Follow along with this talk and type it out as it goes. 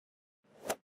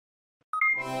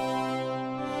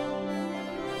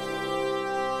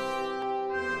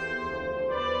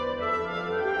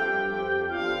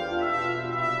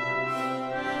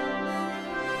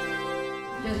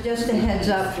just a heads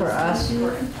up for us.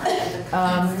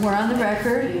 We're on the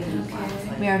record.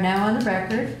 We are now on the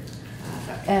record.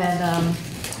 And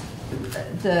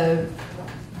the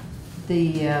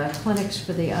clinics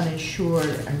for the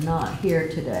uninsured are not here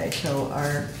today, so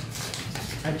our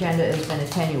agenda has been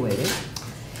attenuated.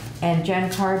 And Jen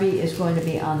Carby is going to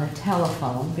be on the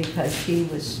telephone because she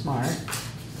was smart.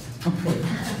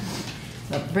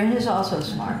 But Bryn is also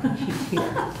smart. She's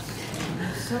here.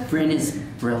 Bryn is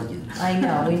brilliant. I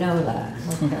know, we know that.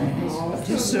 Okay.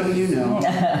 Just so you know.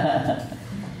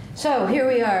 So here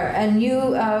we are, and you,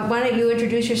 why don't you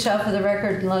introduce yourself for the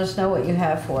record and let us know what you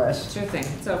have for us. Sure thing.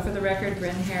 So for the record,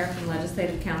 Bryn Hare from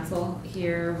Legislative Council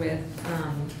here with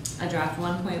a draft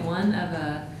 1.1 of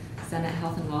a Senate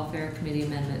Health and Welfare Committee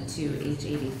amendment to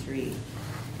H.83.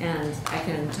 And I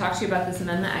can talk to you about this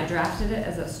amendment. I drafted it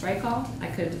as a strike-all. I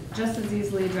could just as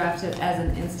easily draft it as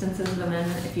an instances of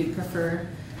amendment if you'd prefer.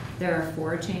 There are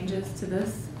 4 changes to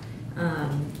this,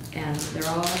 and they're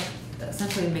all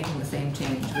essentially making the same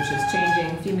change, which is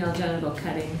changing female genital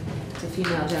cutting to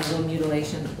female genital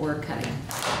mutilation or cutting.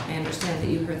 I understand that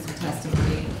you heard some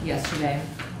testimony yesterday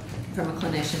from a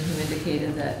clinician who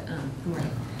indicated that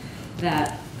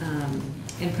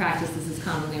in practice this is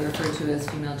commonly referred to as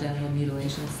female genital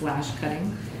mutilation /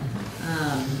 cutting.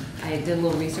 I did a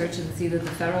little research and see that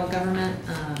the federal government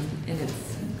in its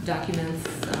documents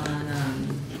on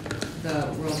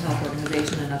the World Health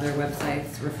Organization and other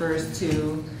websites refers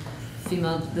to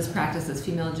this practice as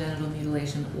female genital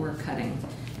mutilation or cutting.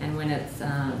 And when it's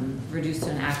reduced to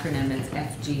an acronym, it's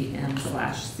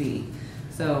FGM/C.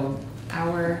 So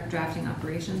our drafting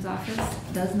operations office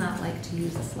does not like to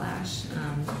use a slash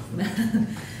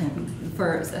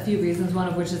for a few reasons, one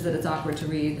of which is that it's awkward to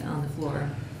read on the floor.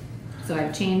 So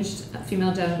I've changed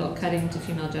female genital cutting to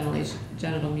female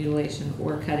genital mutilation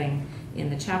or cutting in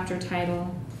the chapter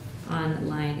title, on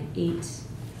line 8,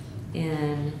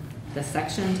 in the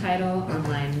section title on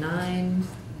line 9,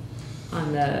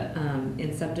 on the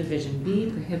in subdivision B,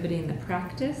 prohibiting the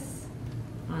practice,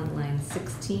 on line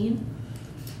 16.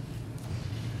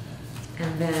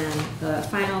 And then the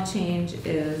final change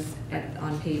is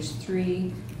on page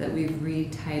 3 that we've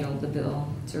retitled the bill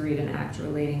to read an act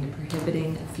relating to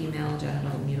prohibiting female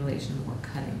genital mutilation or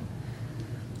cutting.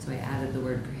 So I added the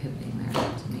word prohibiting there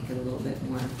to make it a little bit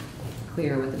more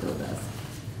clear what the bill does.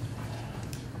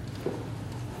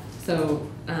 So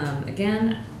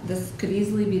again, this could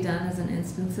easily be done as an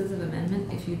instances of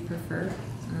amendment if you'd prefer,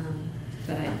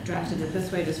 but I drafted it this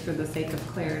way just for the sake of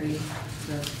clarity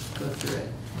to go through it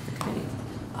with the committee.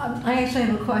 I actually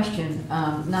have a question,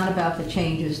 not about the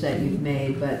changes that you've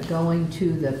made, but going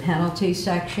to the penalty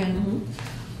section.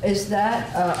 Is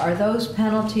that, are those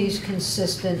penalties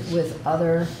consistent with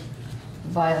other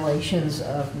violations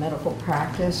of medical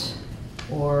practice,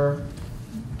 or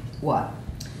what?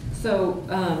 So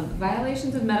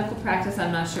violations of medical practice,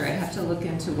 I'm not sure. I'd have to look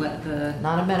into what the...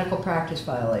 Not a medical practice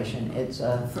violation. It's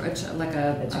a... it's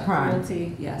a crime.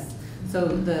 Cruelty, yes. So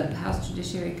the House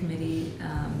Judiciary Committee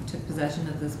took possession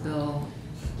of this bill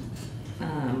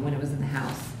when it was in the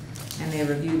House, and they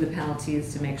reviewed the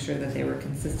penalties to make sure that they were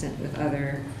consistent with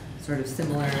other sort of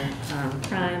similar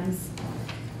crimes.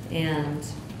 And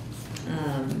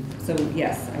so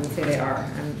yes, I would say they are.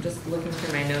 I'm just looking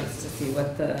through my notes to see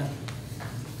what the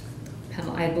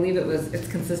I believe it's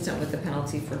consistent with the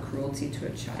penalty for cruelty to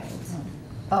a child.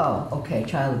 Oh, okay,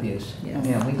 child abuse. Yes.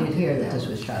 Yeah, we did hear that this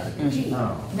was child abuse.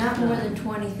 Oh. Not more than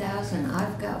 20,000.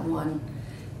 I've got one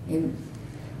in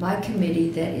my committee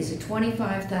that is a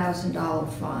 $25,000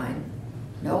 fine,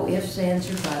 no ifs, ands,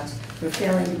 or buts, for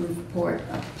failing to report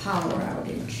a power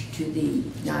outage to the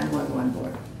 911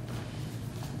 board.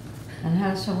 And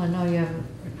how does someone know you haven't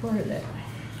reported it?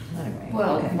 Anyway.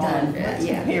 Well, okay.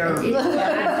 Yeah.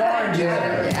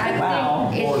 Wow. I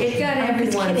think it got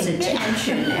everyone's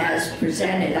attention as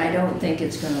presented. I don't think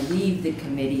it's going to leave the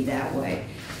committee that way.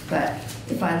 But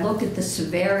if I look at the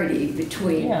severity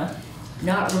between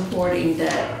not reporting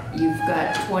that you've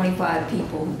got 25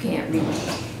 people who can't reach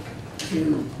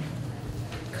to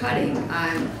cutting,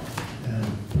 I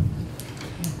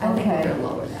think we're going to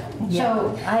lower that.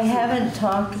 So I haven't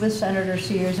talked with Senator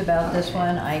Sears about this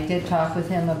one. I did talk with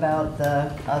him about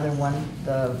the other one,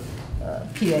 the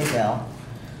PA bill.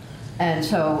 And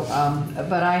so,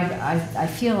 but I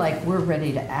feel like we're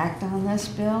ready to act on this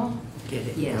bill. Get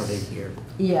it out of here.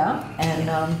 Yeah, and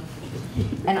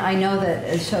I know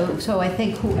that, so I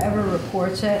think whoever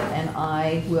reports it, and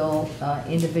I will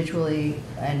individually,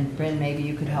 and Bryn, maybe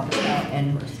you could help us out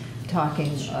in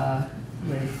talking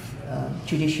with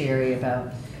judiciary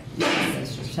about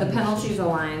The penalties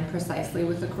align precisely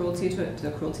with the cruelty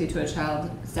to a child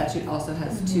statute. Also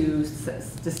has two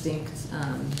distinct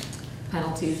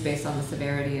penalties based on the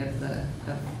severity of the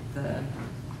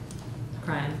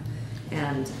crime,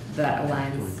 and that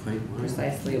aligns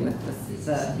precisely with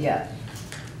the Yeah.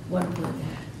 What would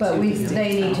that? But Two distinct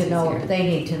they need to know, penalties here. they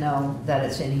need to know that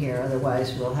it's in here,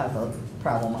 otherwise we'll have a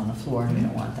problem on the floor, and we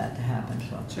don't want that to happen,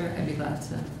 so. Sure, I'd be glad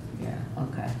to. Yeah,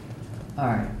 okay. All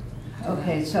right.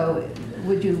 Okay, so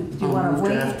do you want to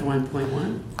wait? Draft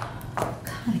 1.1? God,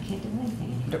 I can't do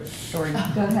anything in here. Story. Go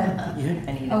ahead.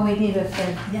 Yeah. Oh, we need a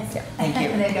thing. Yes, Thank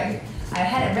you. There you go. I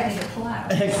had it ready to pull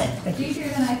out. Okay, thank you. Easier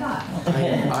than I thought.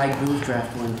 I move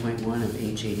draft 1.1 of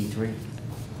H.83.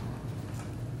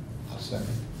 I'll second.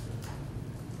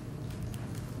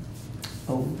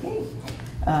 Okay.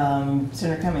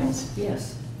 Senator Cummings.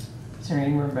 Yes. Senator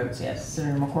Ingram votes yes.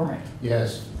 Senator McCormick.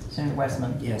 Yes. Senator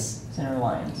Westman. Yes. Senator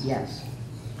Lyons. Yes.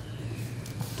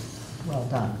 Well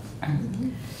done.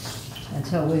 And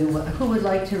so who would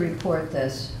like to report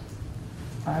this?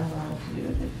 I will do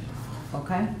it.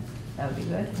 Okay, that would be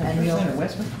good. And you'll- Senator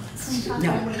Westman.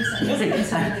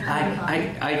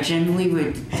 I generally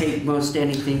would take most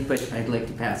anything, but I'd like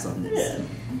to pass on this.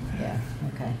 Yeah,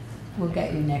 okay. We'll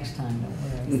get you next time, don't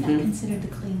worry. Is that considered the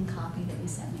clean copy that you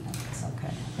sent me?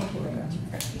 Okay. Thank you very much.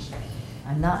 I appreciate it.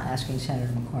 I'm not asking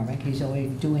Senator McCormick, he's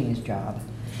always doing his job.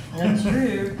 That's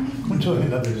true. I'm doing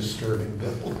another disturbing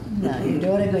bill. No, you're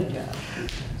doing a good job.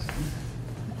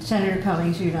 Senator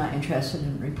Cummings, you're not interested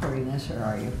in reporting this, or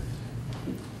are you?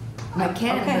 I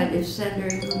can, Okay. but if Senator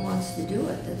Ingram wants to do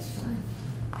it, that's fine.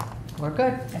 We're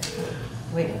good.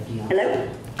 Wait. Hello?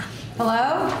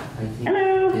 Hello?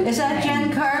 Hello? Is that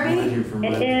Jen Carby?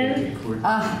 It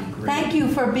is. Thank you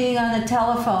for being on the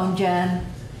telephone, Jen.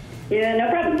 Yeah, no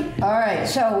problem. All right,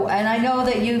 so, and I know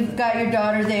that you've got your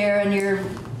daughter there, and you're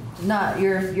not,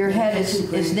 your head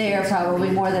is there probably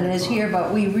more than it is here,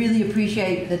 but we really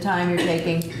appreciate the time you're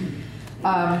taking.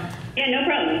 Yeah, no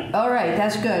problem. All right,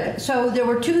 that's good. So there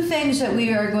were two things that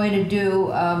we are going to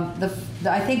do.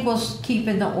 I think we'll keep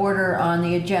in the order on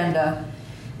the agenda.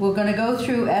 We're going to go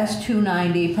through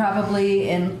S.290, probably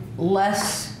in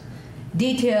less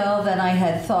detail than I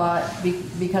had thought,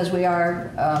 because we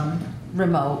are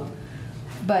remote.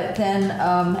 But then,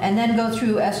 and then go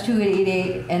through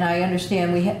S.288, and I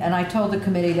understand and I told the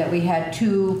committee that we had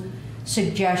two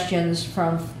suggestions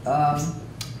from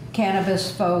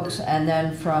cannabis folks and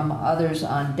then from others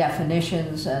on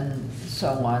definitions and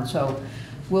so on. So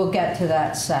we'll get to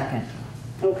that second.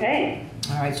 Okay.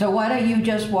 All right, so why don't you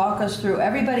just walk us through,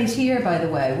 everybody's here, by the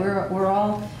way. We're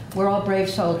all brave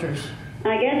soldiers.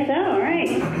 I guess so, all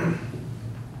right.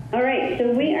 All right,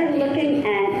 so we are looking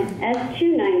at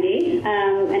S.290,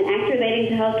 an act relating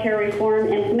to healthcare reform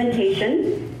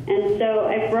implementation. And so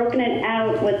I've broken it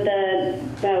out with the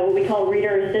what we call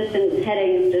reader assistance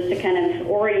headings, just to kind of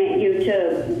orient you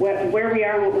to where we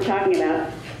are and what we're talking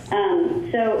about.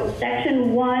 So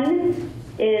Section 1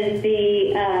 is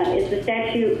the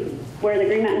statute where the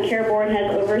Green Mountain Care Board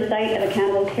has oversight of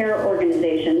accountable care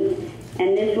organizations,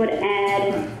 and this would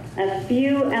add a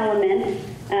few elements.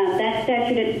 That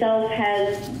statute itself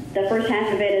has, the first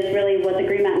half of it is really what the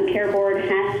Green Mountain Care Board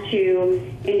has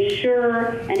to ensure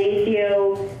an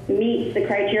ACO meets the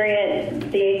criteria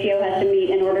the ACO has to meet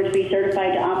in order to be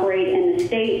certified to operate in the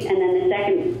state. And then the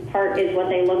second part is what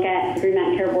they look at, the Green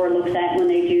Mountain Care Board looks at when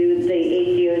they do the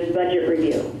ACO's budget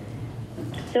review.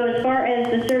 So as far as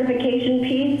the certification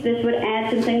piece, this would add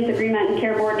some things the Green Mountain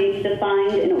Care Board needs to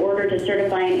find in order to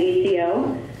certify an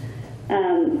ACO.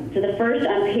 So the first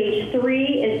on page 3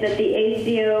 is that the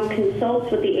ACO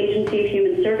consults with the Agency of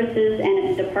Human Services and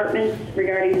its departments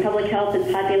regarding public health and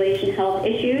population health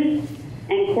issues,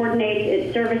 and coordinates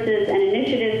its services and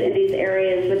initiatives in these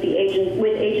areas with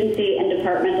agency and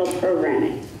departmental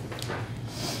programming.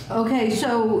 Okay,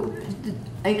 so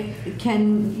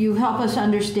can you help us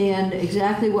understand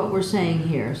exactly what we're saying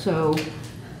here? So.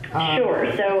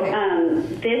 Sure. So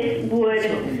this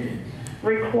would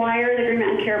require the Green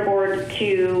Mountain Care Board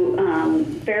to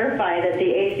verify that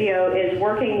the ACO is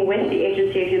working with the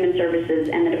Agency of Human Services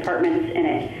and the departments in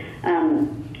it.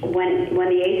 When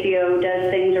the ACO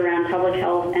does things around public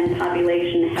health and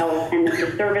population health, and the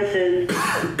services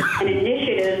and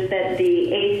initiatives that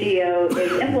the ACO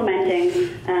is implementing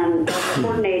are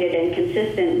coordinated and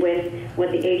consistent with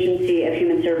what the Agency of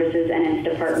Human Services and its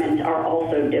departments are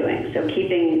also doing. So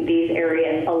keeping these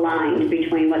areas aligned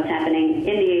between what's happening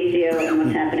in the ACO and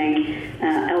what's happening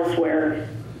elsewhere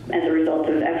as a result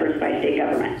of efforts by state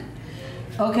government.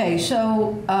 Okay,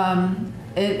 so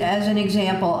as an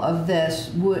example of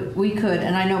this, we could,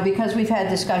 and I know because we've had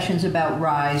discussions about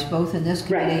RISE, both in this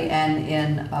committee and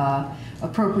in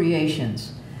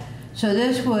appropriations. So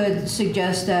this would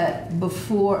suggest that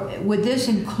would this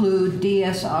include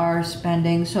DSR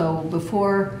spending? So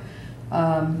before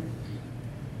a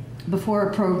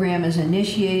program is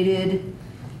initiated,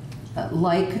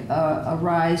 like a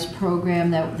RISE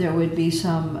program, that there would be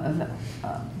some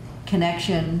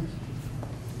connection,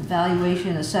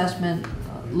 evaluation, assessment,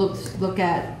 look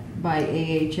at by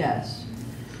AHS.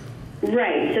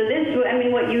 Right. So this, I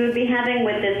mean, what you would be having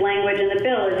with this language in the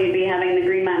bill is you'd be having the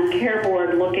Green Mountain Care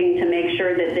Board looking to make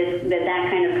sure that that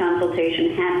kind of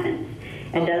consultation happens.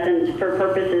 It doesn't, for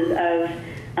purposes of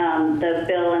the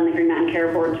bill and the Green Mountain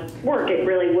Care Board's work, it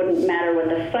really wouldn't matter what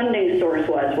the funding source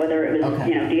was, whether it was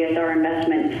DSR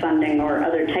investment funding or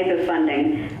other type of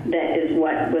funding that is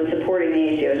what was supporting the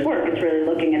ACO's work. It's really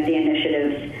looking at the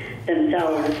initiatives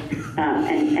themselves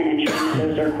and ensuring that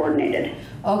those are coordinated.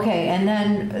 Okay, and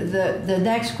then the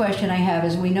next question I have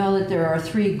is, we know that there are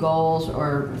 3 goals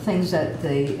or things that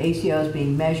the ACO is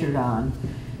being measured on.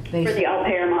 For the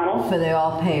all-payer model? For the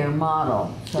all-payer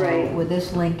model. So right. Would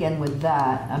this link in with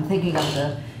that? I'm thinking of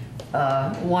the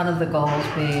one of the goals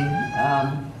being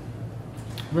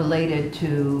related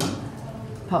to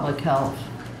public health.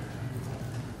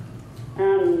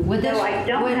 Would this, no, I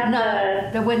don't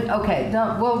have the... Okay,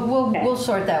 we'll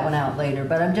sort that one out later,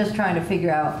 but I'm just trying to figure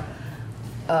out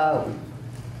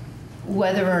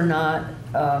whether or not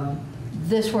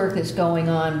this work that's going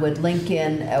on would link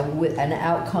in with an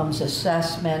outcomes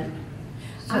assessment.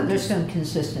 So there's some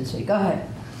consistency. Go ahead.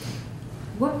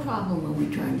 What problem are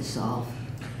we trying to solve?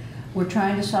 We're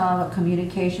trying to solve a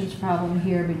communications problem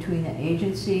here between the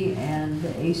agency and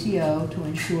the ACO to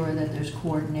ensure that there's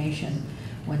coordination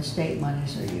when state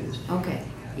monies are used. Okay.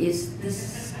 Is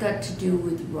this got to do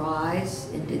with RISE,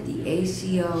 and did the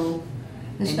ACO...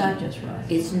 It's not just RISE.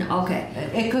 It's okay.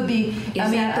 It could be... Is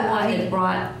that the one that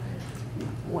brought...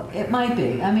 It might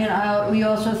be. I mean, we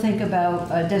also think about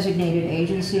designated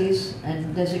agencies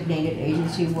and designated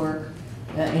agency work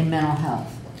in mental health.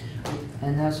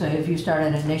 And so if you start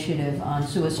an initiative on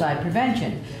suicide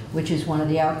prevention, which is one of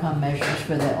the outcome measures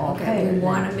for the all-payer. Okay, we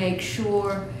want to make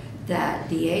sure that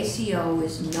the ACO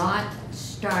is not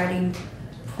starting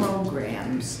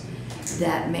programs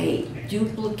that may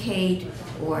duplicate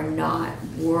or not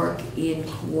work in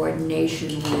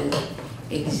coordination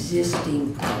with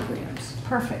existing programs.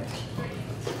 Perfect.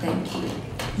 Thank you.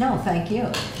 No, thank you.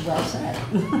 Well said.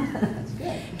 That's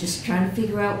good. Just trying to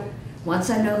figure out, once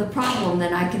I know the problem,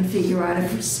 then I can figure out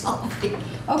if we're solving.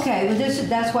 Okay, well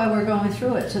that's why we're going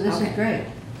through it, so this is great.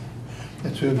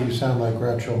 The two of you sound like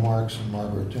Groucho Marx and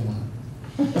Margaret Dumont.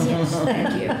 Yes,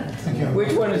 thank you.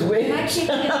 Which one is which? Am I kicking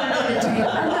it under the table?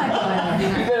 I'm not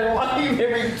going You better watch, you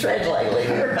better tread lightly.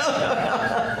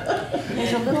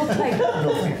 There's a little tight.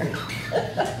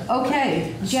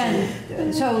 Okay,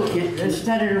 Jen, so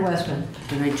Senator Westman.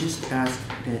 Can I just ask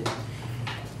that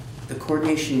the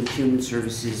coordination with human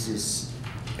services is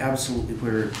absolutely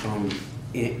where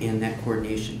in that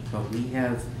coordination, but we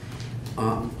have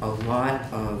a lot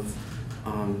of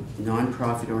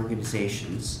nonprofit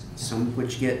organizations, some of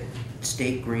which get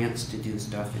state grants to do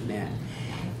stuff in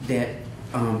that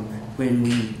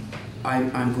when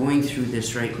I'm going through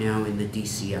this right now in the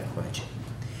DCF budget.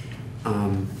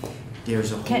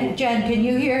 There's a whole... Jen, can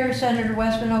you hear Senator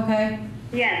Westman okay?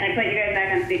 Yes, I put you guys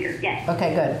back on speaker. Yes.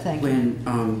 Okay, good, thank you.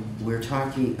 When we're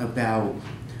talking about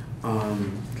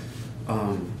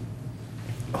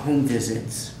home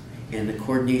visits and the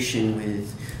coordination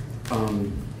with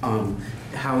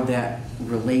how that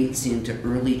relates into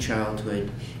early childhood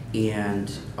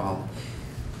and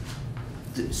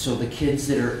so the kids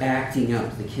that are acting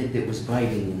up, the kid that was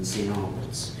biting in St.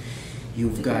 Albans,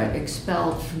 you've got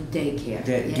expelled from daycare.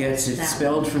 That gets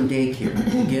expelled from daycare.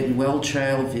 Getting well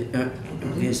child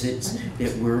visits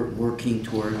that we're working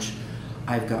towards.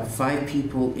 I've got 5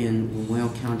 people in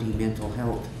Whale County Mental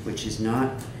Health, which is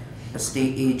not a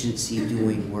state agency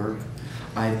doing work.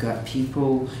 I've got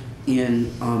people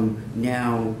in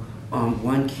now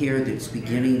One Care that's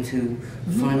beginning to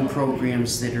fund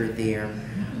programs that are there.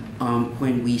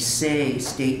 When we say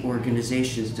state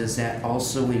organizations, does that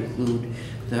also include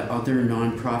the other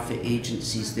nonprofit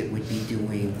agencies that would be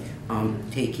doing,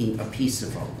 taking a piece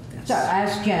of all of this? So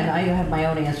ask Jen, I have my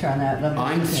own answer on that.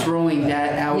 I'm throwing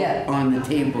that out on the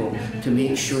table to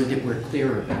make sure that we're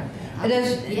clear about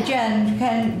that.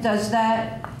 Jen,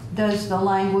 does the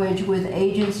language with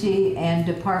agency and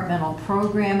departmental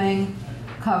programming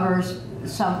covers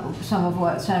some of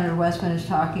what Senator Westman is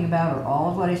talking about, or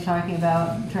all of what he's talking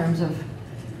about in terms of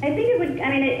I think it would,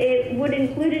 I mean, it would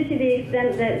include it to the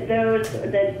extent that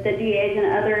the DAs and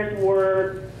others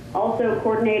were also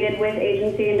coordinated with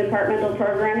agency and departmental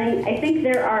programming. I think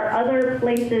there are other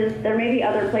places, there may be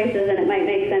other places, and it might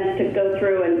make sense to go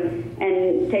through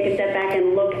and take a step back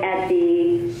and look at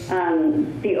the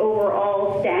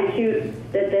overall statute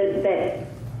that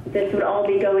this would all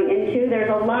be going into.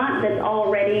 There's a lot that's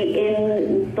already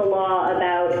in the law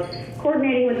about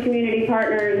coordinating with community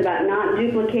partners, about not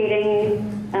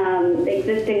duplicating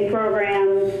existing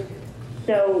programs.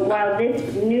 So while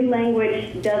this new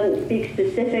language doesn't speak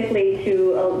specifically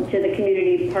to the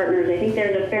community partners, I think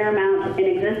there's a fair amount in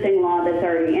existing law that's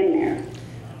already in there.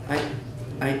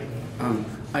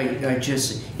 I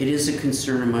just, it is a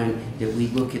concern of mine that we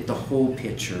look at the whole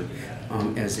picture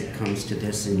as it comes to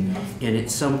this, and at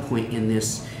some point in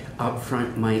this, up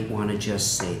front might want to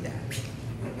just say that.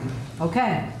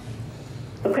 Okay.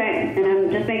 Okay, and I'm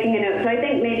just making a note. So I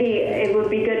think maybe it would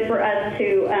be good for us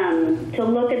to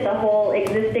look at the whole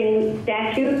existing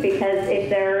statute, because if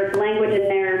there's language in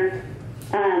there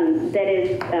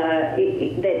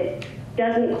that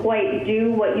doesn't quite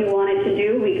do what you want it to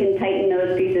do, we can tighten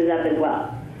those pieces up as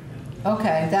well.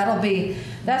 Okay,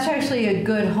 that's actually a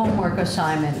good homework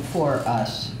assignment for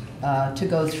us, to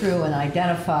go through and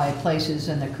identify places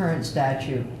in the current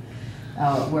statute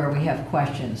where we have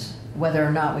questions. Whether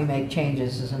or not we make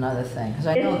changes is another thing. Because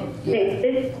I know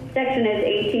this section is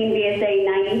 18 VSA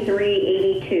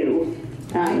 9382.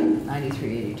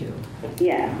 9382.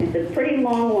 Yeah, it's a pretty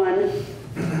long one. I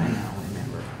know, I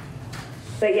remember.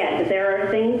 But yes, if there are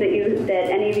things that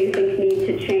any of you think need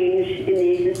to change in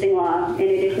the existing law, in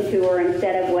addition to or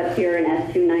instead of what's here in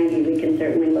S.290, we can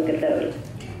certainly look at those.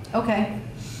 Okay.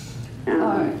 All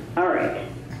right. All right.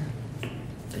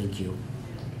 Thank you.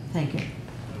 Thank you.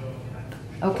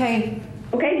 Okay.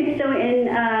 Okay, so in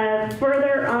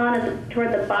further on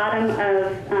toward the bottom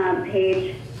of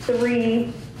page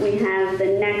 3, we have the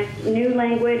next new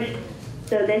language.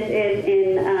 So this is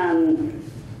in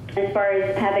as far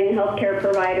as having healthcare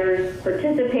providers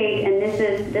participate, and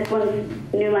this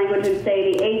one's new language would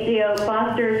say the ACO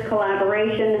fosters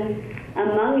collaboration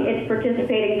among its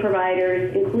participating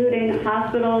providers, including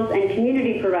hospitals and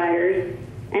community providers,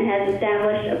 and has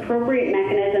established appropriate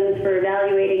mechanisms for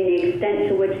evaluating the extent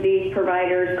to which these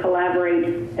providers collaborate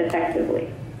effectively.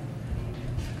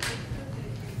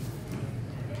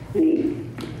 Any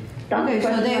thoughts, Okay, so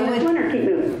questions they on this would- one, or keep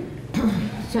moving?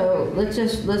 So let's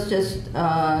just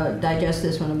digest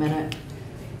this one a minute.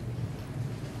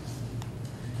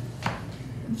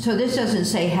 So this doesn't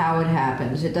say how it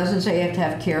happens. It doesn't say you have to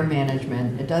have care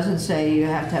management. It doesn't say you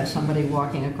have to have somebody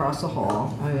walking across the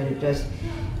hall. I mean,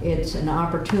 it's an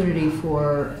opportunity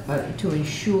for to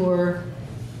ensure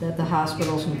that the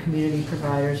hospitals and community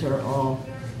providers are all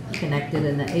connected,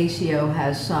 and the ACO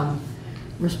has some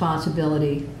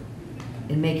responsibility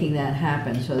in making that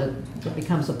happen, so that it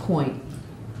becomes a point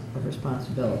of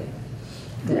responsibility.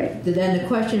 Right. Then the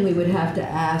question we would have to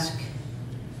ask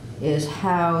is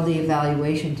how the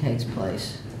evaluation takes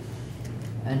place,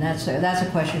 and that's a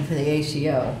question for the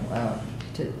ACO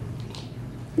to.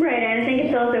 Right, and I think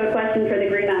it's also a question for the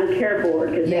Green Mountain Care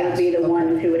Board, because they would be the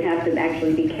ones who would have to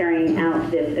actually be carrying out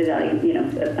this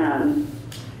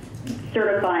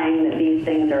certifying that these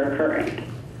things are occurring.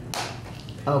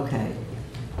 Okay.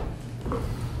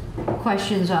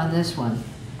 Questions on this one?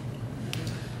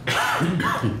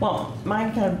 Well, my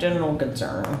kind of general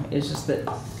concern is just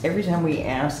that every time we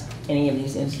ask any of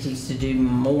these entities to do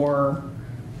more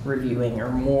reviewing or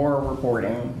more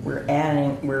reporting, we're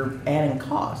adding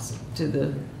costs to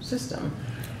the system,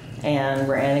 and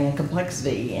we're adding a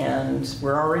complexity, and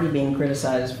we're already being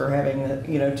criticized for having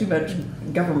too much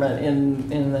government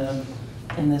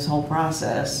in this whole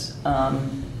process,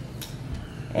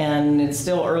 and it's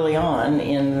still early on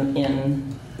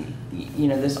in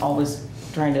all this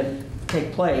trying to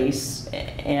take place,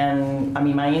 and I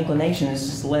mean, my inclination is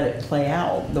just to let it play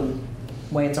out the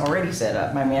way it's already set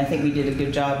up. I mean, I think we did a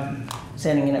good job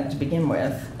setting it up to begin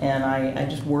with, and I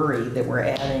just worry that we're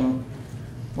adding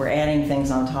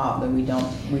things on top that we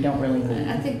don't really need.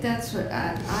 I think that's what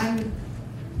I'm.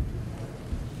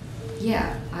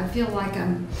 Yeah, I feel like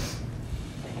I'm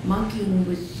monkeying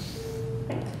with.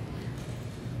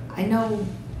 I know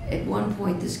at one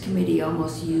point this committee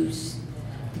almost used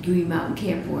the Green Mountain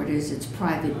Care Board as its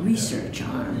private research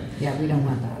arm. Yeah, we don't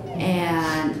want that.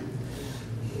 And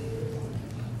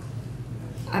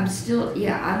I'm still,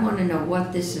 I want to know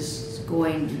what this is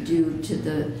going to do to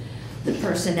the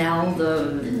personnel,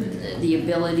 the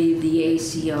ability of the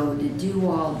ACO to do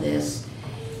all this,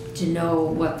 to know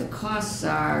what the costs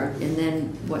are, and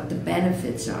then what the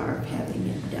benefits are of having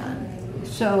it done.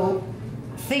 So,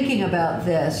 thinking about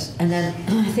this, and then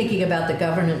thinking about the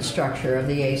governance structure of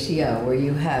the ACO, where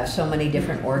you have so many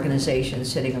different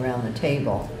organizations sitting around the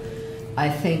table, I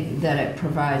think that it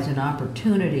provides an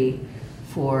opportunity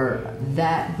for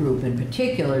that group in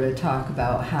particular to talk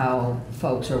about how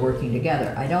folks are working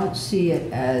together. I don't see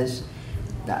it as,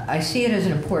 I see it as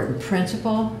an important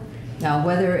principle. Now,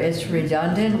 whether it's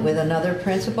redundant with another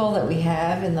principle that we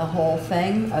have in the whole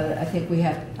thing, I think we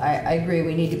have, I agree,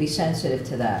 we need to be sensitive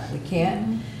to that. We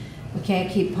can't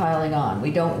keep piling on.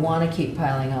 We don't want to keep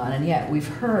piling on. And yet we've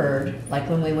heard, like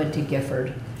when we went to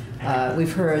Gifford,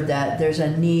 we've heard that there's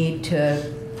a need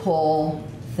to pull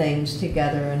things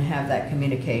together and have that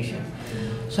communication.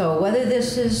 So whether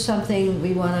this is something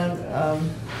we want to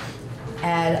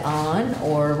add on,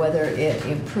 or whether it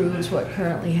improves what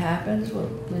currently happens, well,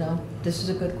 you know, this is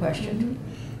a good question.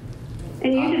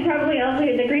 And you should probably also,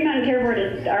 the Green Mountain Care Board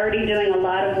is already doing a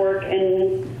lot of work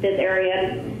in this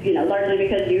area, you know, largely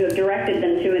because you have directed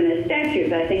them to in this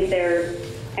statute, but I think their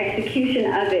execution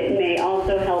of it may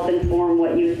also help inform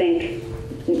what you think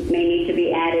may need to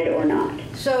be added or not.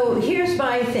 So here's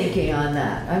my thinking on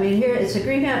that. I mean, here, it's the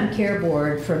Green Mountain Care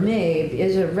Board, for me,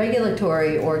 is a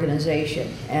regulatory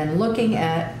organization, and looking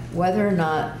at whether or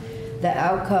not the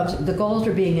outcomes, the goals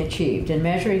are being achieved, and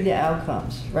measuring the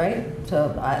outcomes, right?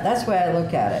 So that's the way I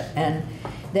look at it. And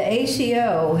the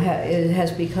ACO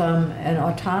has become an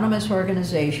autonomous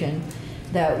organization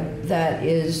that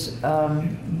is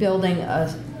building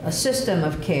a system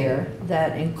of care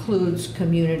that includes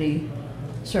community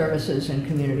services and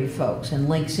community folks, and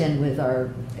links in with our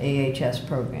AHS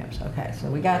programs. Okay, so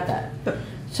we got that.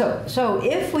 So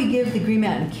if we give the Green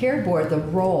Mountain Care Board the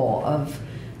role of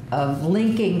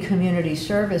linking community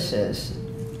services,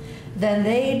 then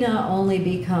they not only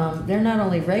become, they're not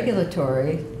only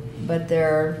regulatory, but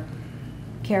they're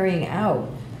carrying out.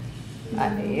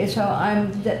 This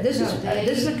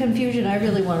is a confusion I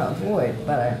really want to avoid,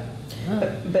 but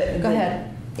go ahead.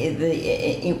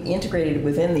 Integrated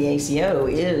within the ACO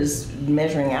is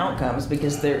measuring outcomes,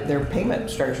 because their payment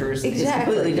structure is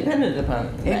completely dependent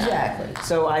upon that. Exactly.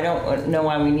 So I don't know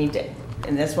why we need to,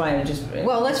 and that's why I'm just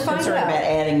let's find concerned out about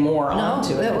adding more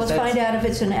onto it. Let's find out if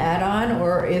it's an add-on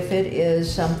or if it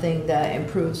is something that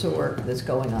improves the work that's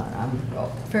going on. I'm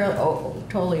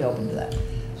totally open to that.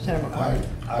 Senator McCarthy.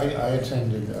 I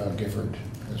attended Gifford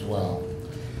as well,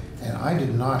 and I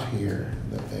did not hear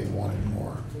that they wanted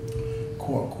more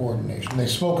coordination. They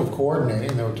spoke of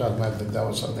coordinating. They were talking about that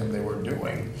was something they were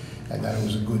doing and that it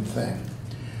was a good thing.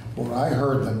 What I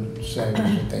heard them say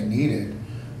that they needed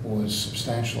was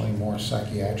substantially more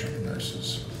psychiatric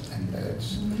nurses and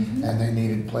beds, and they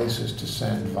needed places to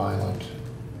send violent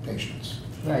patients.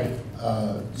 Right.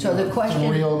 So the question...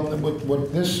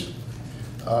 What this,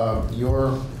 not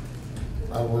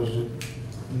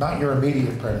your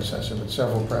immediate predecessor, but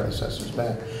several predecessors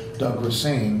back, Doug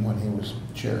Racine, when he was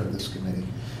chair of this committee,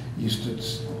 used to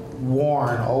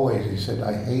warn always, he said,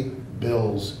 I hate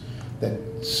bills that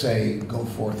say go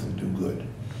forth and do good.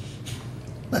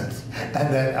 And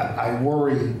that I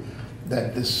worry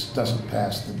that this doesn't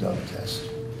pass the Doug test.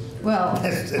 Well,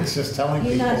 it's just telling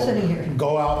people, not sitting here.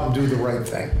 Go out and do the right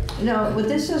thing. No, but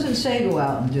this doesn't say go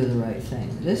out and do the right thing.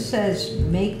 This says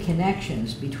make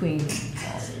connections between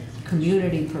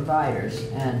community providers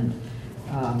and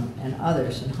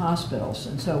others and hospitals.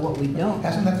 And so what we don't...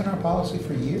 Hasn't that been our policy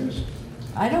for years?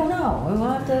 I don't know.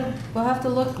 We'll have to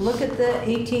look at the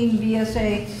 18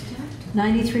 VSA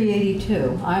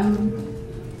 9382. I'm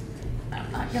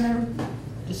not going to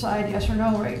decide yes or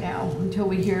no right now until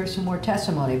we hear some more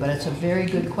testimony, but it's a very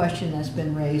good question that's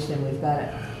been raised, and we've got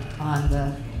it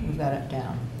we've got it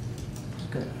down.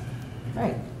 Good.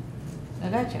 Right. I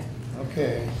got you.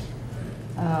 Okay.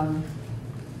 I'm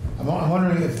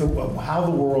wondering how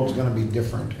the world's going to be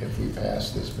different if we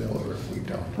pass this bill or if we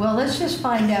don't. Well, let's just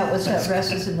find out what's at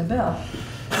rest is in the bill.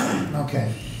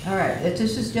 Okay. All right.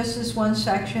 This is just this one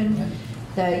section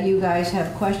that you guys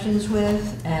have questions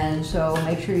with, and so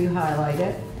make sure you highlight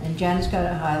it. And Jen's got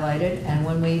it highlighted, and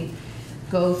when we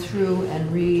go through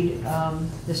and read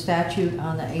the statute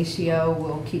on the ACO,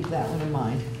 we'll keep that one in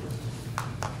mind.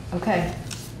 Okay.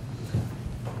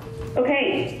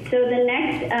 Okay, so the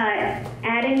next,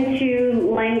 adding to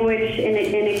language in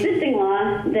existing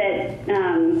law that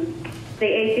the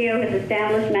ACO has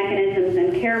established mechanisms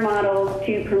and care models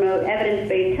to promote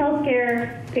evidence-based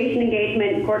healthcare, patient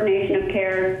engagement, coordination of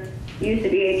care, use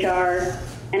of EHR,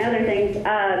 and other things.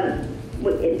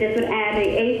 This would add the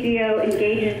ACO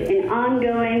engages in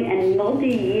ongoing and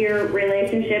multi-year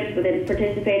relationships with its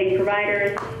participating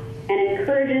providers and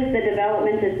encourages the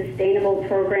development of sustainable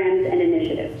programs and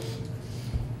initiatives.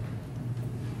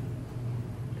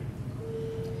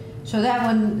 So that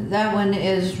one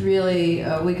is really,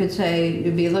 we could say,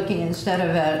 you'd be looking, instead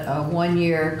of at a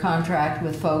one-year contract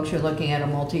with folks, you're looking at a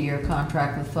multi-year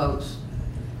contract with folks.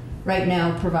 Right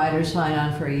now, providers sign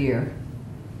on for a year.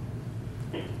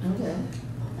 Okay.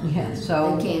 Yeah,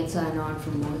 so. They can't sign on for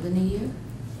more than a year?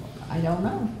 I don't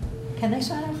know. Can they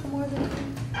sign on for more than a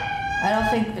year?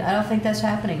 I don't think that's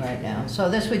happening right now. So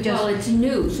this would just. Well, it's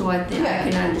new, so I think I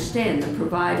can understand the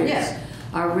providers Yeah.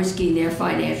 are risking their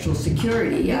financial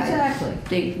security. Exactly. I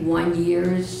think 1 year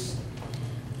is.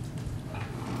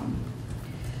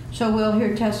 So we'll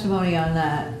hear testimony on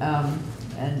that,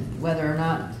 and whether or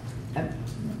not,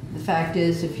 the fact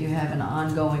is, if you have an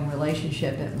ongoing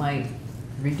relationship, it might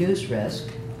reduce risk,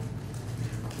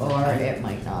 or it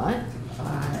might not,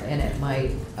 and it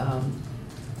might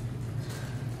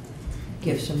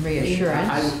give some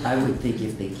reassurance. I would think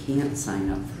if they can't sign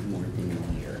up for more than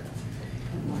a year,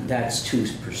 that's too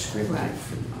prescriptive Right.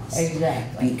 from us.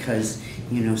 Exactly. Because,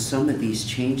 you know, some of these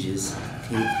changes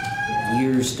take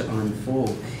years to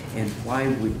unfold, and why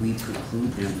would we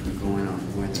preclude them from going on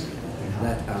more than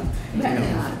that?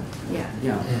 You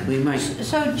know, Yeah. we might.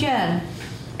 So Jen,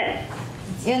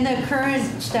 in the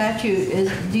current statute,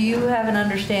 do you have an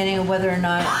understanding of whether or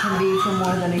not it can be for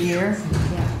more than a year?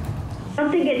 I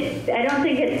don't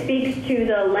think it speaks to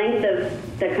the length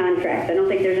of the contract. I don't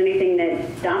think there's anything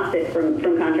that stops it from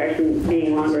contracts from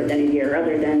being longer than a year,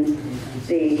 other than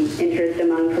the interest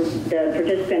among the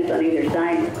participants on either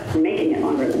side from making it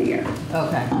longer than a year.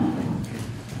 Okay.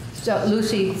 So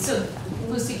Lucy. So,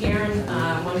 Lucy Guerin,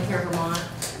 One Care Vermont.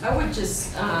 I would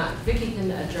just, Vicki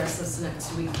can address this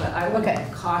next week, but I would Okay.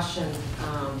 caution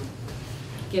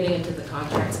getting into the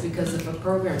contracts, because if a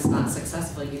program's not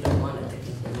successful, you don't want it to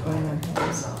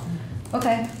continue. So,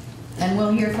 Okay, and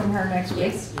we'll hear from her next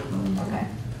week? yes. Okay.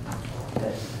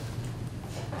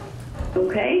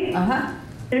 Okay. Uh-huh.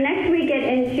 So next we get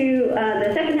into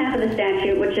the second half of the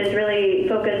statute, which is really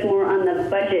focused more on the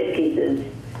budget pieces,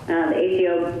 the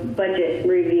ACO budget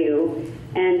review.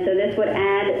 And so this would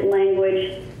add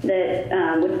language that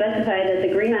would specify that the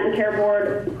Green Mountain Care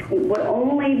Board would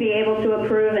only be able to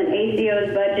approve an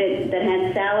ACO's budget that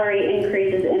had salary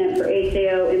increases in it for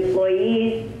ACO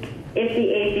employees if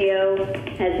the ACO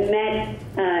has met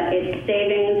its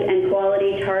savings and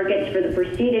quality targets for the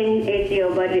preceding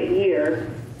ACO budget year.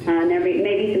 There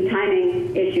may be some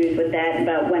timing issues with that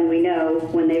about when we know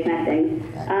when they've met things.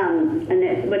 And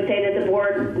it would say that the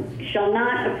board shall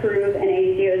not approve an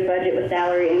ACO's budget with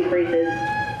salary increases.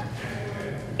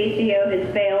 ACO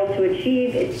has failed to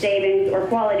achieve its savings or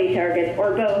quality targets,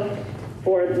 or both,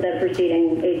 for the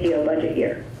preceding ACO budget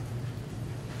year.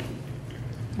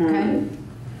 Okay.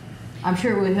 I'm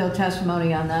sure we'll hear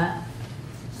testimony on that.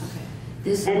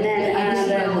 This And then,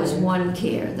 ACO is One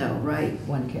Care though, right?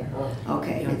 One Care.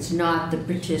 Okay, it's not the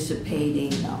participating.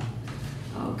 No,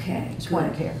 Okay. it's good.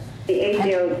 One Care. The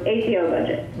ACO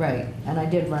budget. Right, and I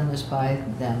did run this by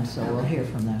them, so we'll hear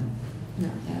from them. No,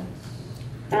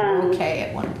 Okay,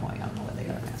 at one point, I don't know what they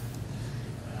are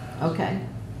now. Okay.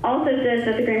 Also says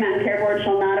that the Green Mountain Care Board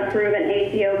shall not approve an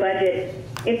ACO budget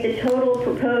if the total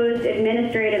proposed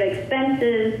administrative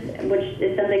expenses, which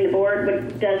is something the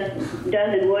board does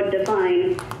and would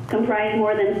define, comprise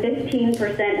more than 15%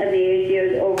 of the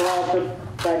ACO's overall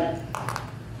budget.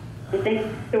 I think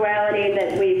the duality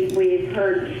that we've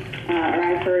heard, or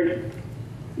I've heard,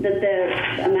 that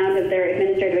the amount of their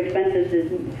administrative expenses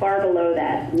is far below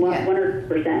that,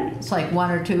 100%. It's like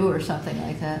 1 or 2 or something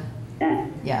like that. Yeah.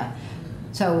 Yeah.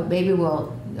 So maybe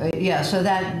we'll, yeah, so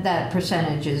that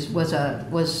percentage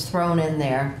was thrown in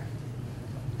there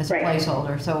as a Right.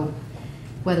 placeholder. So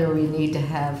whether we need to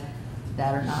have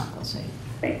that or not, we'll see.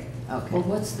 Right. Okay, Well,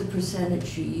 what's the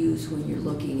percentage you use when you're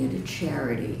looking at a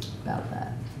charity? about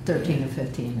that. 13 to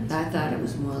 15. I thought it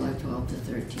was more like 12 to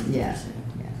 13%. Yeah.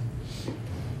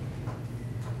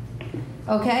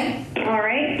 Okay. All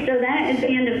right, so that is the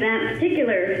end of that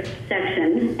particular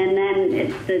section, and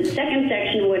then the second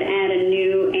section would add a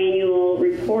new annual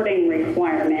reporting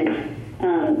requirement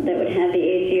that would have the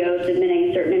ACO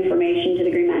submitting certain information to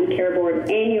the Green Mountain Care Board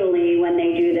annually when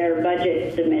they do their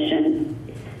budget submission.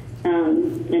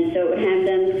 And so it would have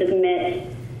them submit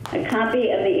a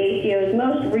copy of the ACO's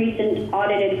most recent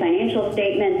audited financial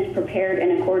statements prepared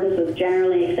in accordance with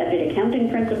generally accepted accounting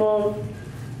principles,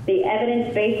 the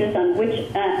evidence basis on which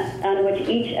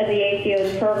each of the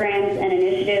ACO's programs and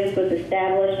initiatives was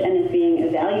established and is being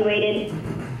evaluated,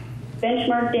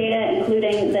 benchmark data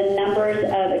including the numbers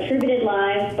of attributed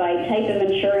lives by type of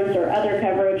insurance or other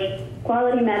coverage,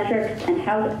 quality metrics, and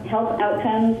health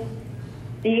outcomes,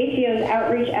 the ACO's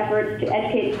outreach efforts to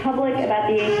educate the public about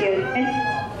the ACO's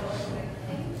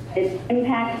its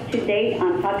impacts to date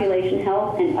on population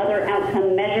health and other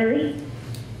outcome measures,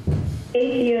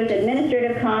 ACO's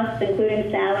administrative costs, including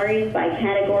salaries by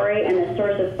category and the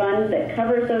source of funds that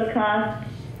covers those costs,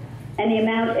 and the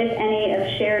amount, if any, of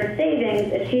shared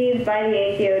savings achieved by the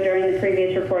ACO during the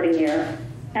previous reporting year,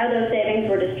 how those savings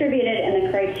were distributed, and the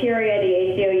criteria the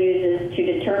ACO uses to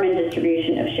determine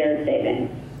distribution of shared savings.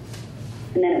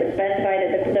 And then it would specify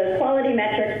that those quality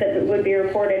metrics that would be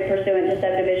reported pursuant to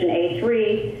subdivision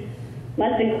A3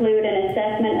 must include an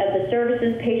assessment of the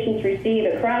services patients receive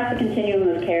across the continuum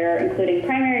of care, including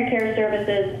primary care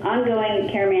services, ongoing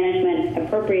care management,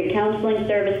 appropriate counseling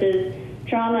services,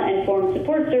 trauma-informed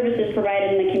support services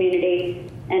provided in the community,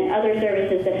 and other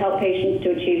services that help patients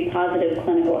to achieve positive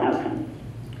clinical outcomes.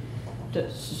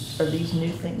 Are these new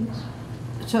things?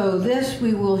 So this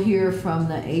we will hear from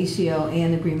the ACO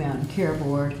and the Green Mountain Care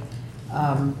Board,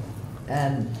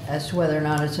 and as to whether or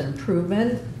not it's an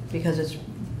improvement, because it's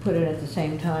put in at the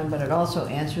same time, but it also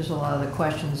answers a lot of the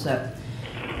questions that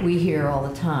we hear all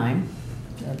the time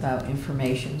about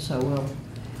information. So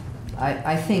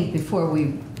I think before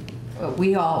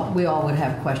we all would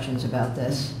have questions about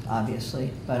this, obviously,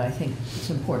 but I think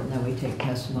it's important that we take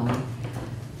testimony.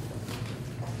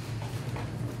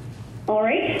 All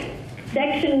right.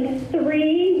 Section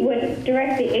 3 would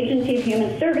direct the Agency of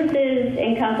Human Services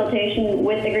in consultation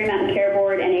with the Green Mountain Care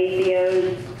Board and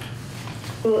ACOs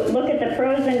who look at the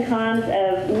pros and cons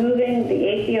of moving the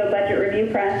ACO budget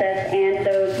review process and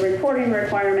those reporting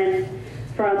requirements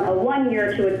from a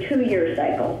 1-year to a 2-year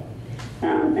cycle.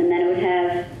 And then it would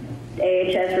have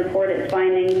AHS report its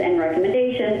findings and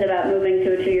recommendations about moving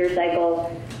to a 2-year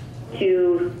cycle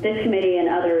to this committee and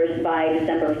others by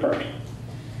December 1st.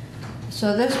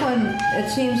 So this one,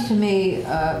 it seems to me,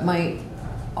 might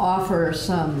offer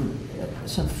some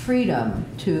freedom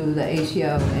to the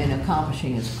ACO in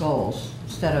accomplishing its goals.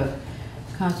 Instead of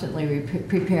constantly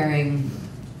preparing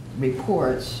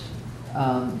reports,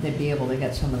 they'd be able to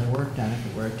get some of the work done if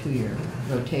it were a 2-year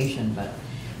rotation. But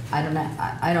I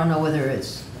don't know whether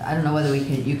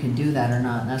you can do that or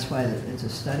not. And that's why it's a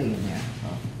study in there.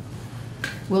 So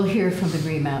we'll hear from the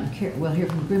Green Mountain Care. We'll hear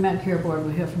from the Green Mountain Care Board.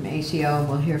 We'll hear from ACO. And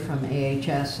we'll hear from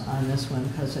AHS on this one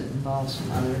because it involves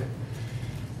some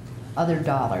other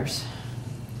dollars.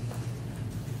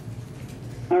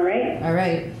 All right. All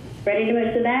right. Ready to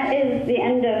move. So that is the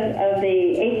end of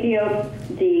the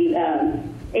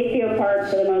ACO part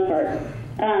for the most part.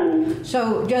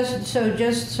 So just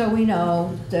so we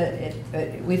know that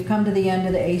we've come to the end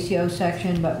of the ACO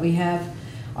section, but we have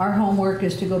our homework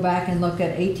is to go back and look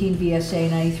at 18 VSA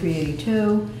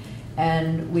 9382,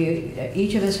 and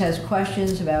each of us has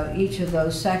questions about each of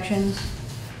those sections,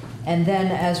 and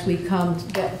then as we come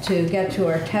to get to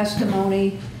our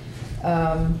testimony,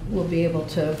 we'll be able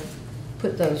to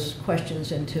put those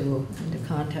questions into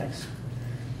context.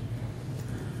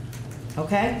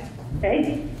 Okay?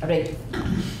 Okay. All right.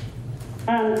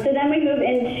 So then we move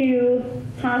into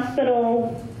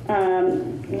hospital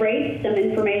rates, some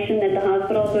information that the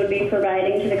hospitals would be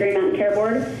providing to the Green Mountain Care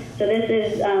Board. So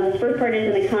this first part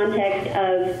is in the context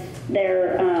of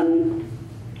their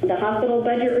the hospital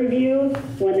budget review,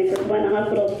 when the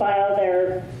hospitals file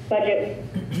their budget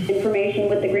information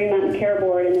with the Green Mountain Care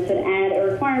Board, and this would add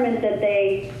a requirement that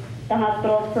the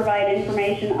hospitals provide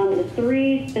information on the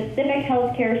 3 specific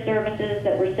healthcare services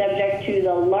that were subject to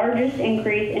the largest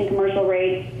increase in commercial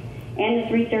rates, and the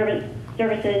 3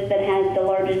 services that had the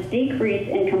largest decrease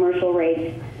in commercial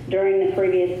rates during the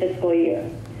previous fiscal year.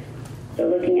 So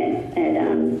looking at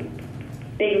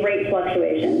big rate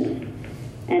fluctuations.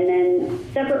 And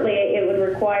then separately, it would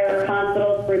require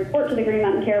hospitals to report to the Green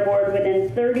Mountain Care Board within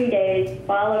 30 days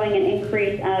following an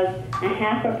increase of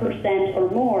 0.5% or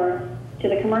more to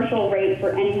the commercial rate for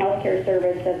any healthcare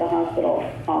service that the hospital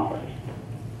offers.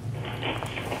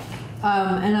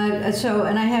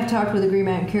 And I have talked with the Green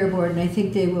Mountain Care Board, and I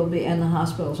think they will be, and the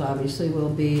hospitals obviously will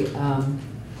be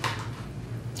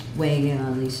weighing in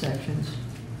on these sections.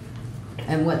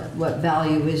 And what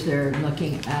value is there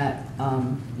looking at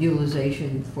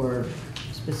utilization for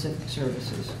specific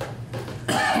services?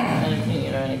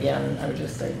 And again, I would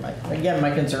just say,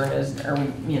 my concern is,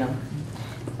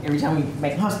 every time we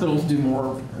make hospitals do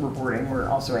more reporting, we're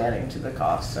also adding to the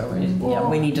cost. So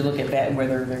we need to look at that,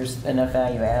 whether there's enough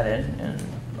value added. And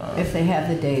if they have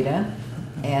the data,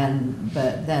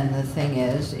 but then the thing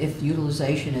is, if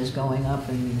utilization is going up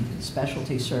in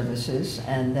specialty services,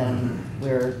 and then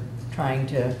we're trying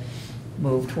to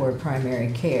move toward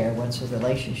primary care, what's the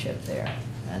relationship there?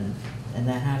 And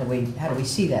then how do we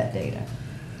see that data?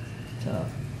 So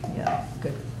yeah,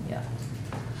 good, yeah.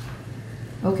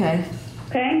 Okay.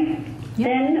 Okay.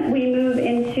 Then we move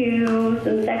into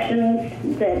some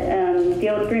sections that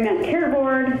deal with Green Mountain Care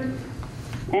Board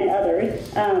and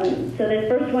others. So this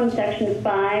first one, section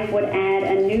 5, would add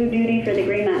a new duty for the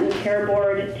Green Mountain Care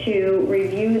Board to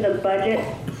review the budget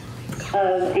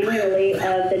annually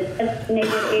of the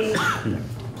designated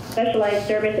specialized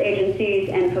service agencies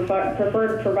and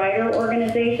preferred provider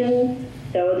organizations.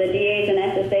 So the DAs and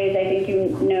SSAs, I think you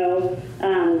know,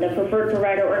 the preferred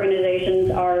provider organizations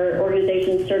are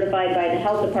organizations certified by the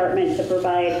health department to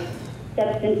provide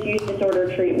substance use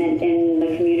disorder treatment in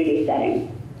the community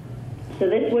setting. So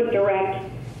this would direct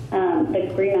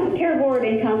the Green Mountain Care Board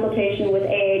in consultation with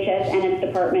AHS and its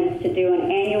departments to do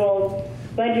an annual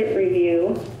budget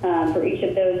review for each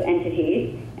of those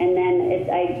entities. And then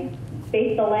I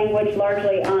based the language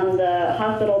largely on the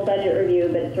hospital budget review,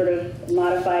 but sort of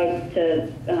modified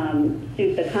to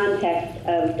suit the context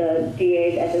of the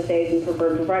DAs, SSAs, and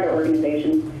preferred provider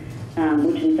organizations,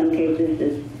 which in some cases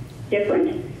is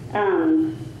different.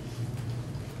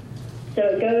 So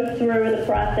it goes through the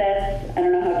process. I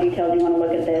don't know how detailed you want to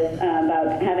look at this,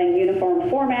 about having uniform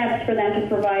formats for them to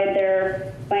provide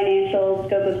their financial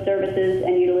scope of services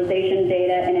and utilization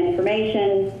data and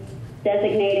information,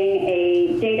 designating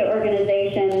a data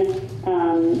organization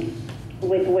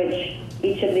with which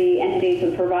each of the entities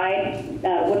would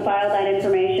file that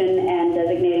information, and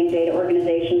designating data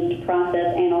organizations to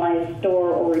process, analyze,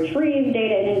 store, or retrieve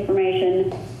data and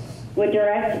information, would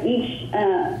direct each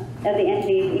of the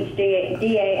entities, each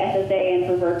DA, SSA, and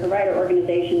preferred provider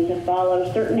organization to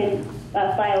file certain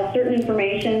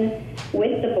information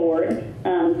with the board.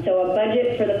 So a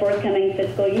budget for the forthcoming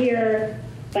fiscal year,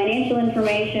 financial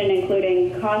information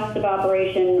including costs of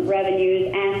operation,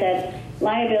 revenues, assets,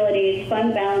 liabilities,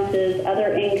 fund balances,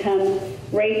 other income,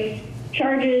 rates,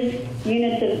 charges,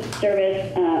 units of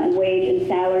service, and wage and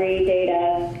salary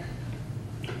data,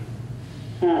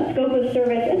 scope of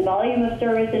service and volume of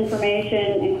service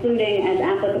information, including, as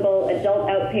applicable, adult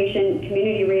outpatient,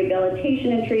 community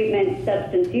rehabilitation and treatment,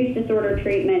 substance use disorder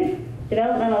treatment,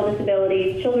 developmental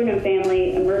disabilities, children and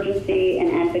family, emergency and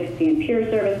advocacy and peer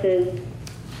services,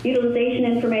 utilization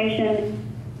information,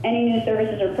 any new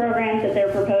services or programs that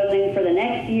they're proposing for the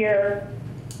next year,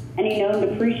 any known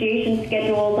depreciation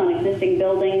schedules on existing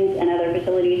buildings and other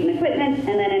facilities and equipment,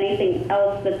 and then anything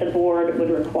else that the board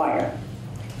would require.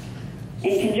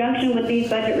 In conjunction with these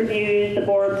budget reviews, the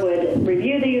board would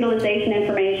review the utilization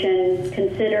information,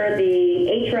 consider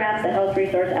the HRAP, the Health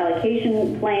Resource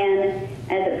Allocation Plan,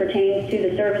 as it pertains to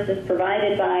the services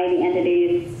provided by the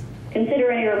entities,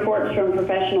 consider any reports from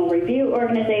professional review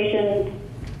organizations,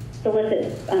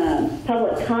 solicit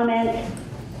public comment,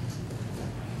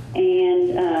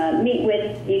 and meet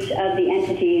with each of the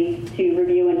entities to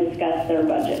review and discuss their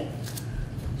budget.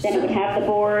 Then it would have the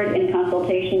board, in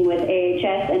consultation with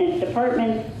AHS and its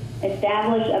departments,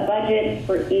 establish a budget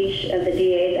for each of the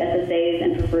DAs, SSAs,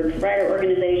 and preferred provider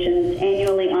organizations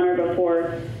annually on or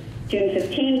before June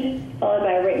 15th, followed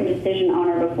by a written decision on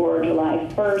or before July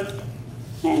 1st.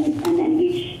 And then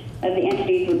each of the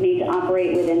entities would need to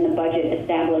operate within the budget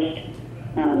established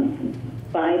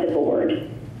by the board.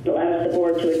 It allows the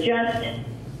board to adjust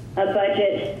a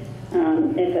budget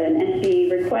if an entity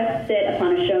requests it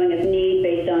upon a showing of need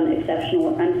based on exceptional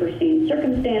or unforeseen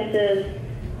circumstances.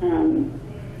 And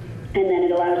then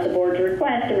it allows the board to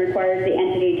request and requires the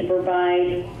entity to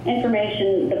provide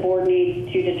information the board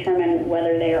needs to determine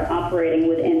whether they are operating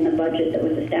within the budget that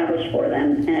was established for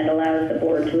them, and it allows the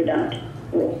board to adopt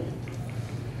rules.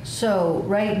 So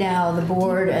right now, the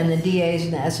board and the DAs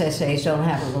and the SSAs don't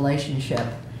have a relationship,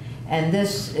 and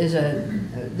this is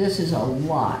a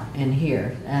lot in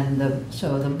here. And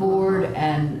so the board,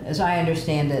 and as I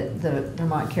understand it, the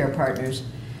Vermont Care Partners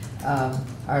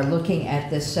are looking at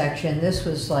this section. This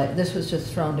was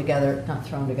just thrown together, not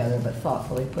thrown together, but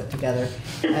thoughtfully put together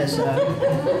as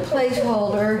a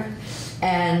placeholder.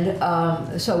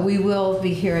 And so we will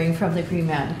be hearing from the Green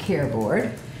Mountain Care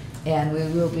Board, and we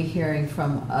will be hearing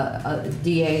from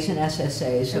DAs and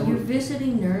SSAs. So you're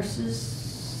visiting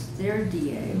nurses, they're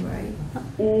DA, right?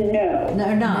 No.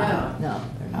 They're not. No,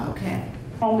 they're not. Okay.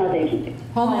 Home health agencies.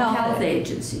 Home health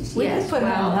agencies, We yes. can put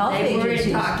home health they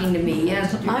agencies. were talking to me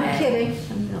yesterday. I'm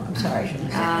kidding. No, I'm sorry. I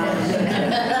shouldn't have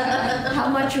said that. How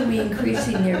much are we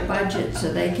increasing their budget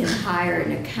so they can hire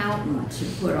an accountant to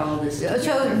put all this together?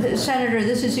 So, Senator,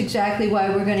 this is exactly why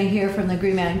we're going to hear from the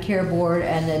Green Mountain Care Board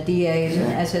and the DAs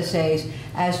and SSAs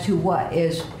as to what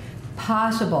is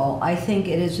possible. I think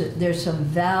there's some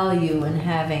value in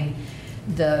having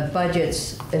the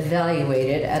budgets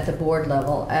evaluated at the board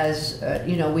level. As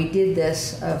you know, we did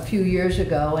this a few years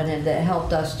ago, and it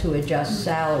helped us to adjust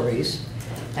salaries.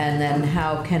 And then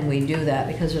how can we do that?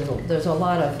 Because there's a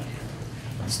lot of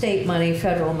state money,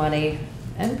 federal money,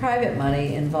 and private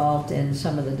money involved in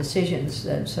some of the decisions,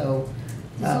 and so.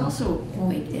 There's also a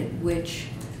point at which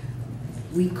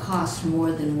we cost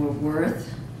more than we're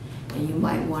worth, and you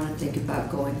might want to think about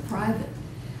going private.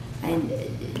 And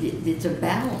it's a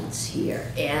balance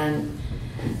here, and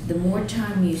the more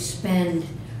time you spend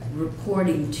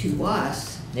reporting to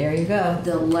us, There you go.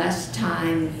 the less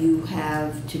time you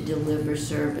have to deliver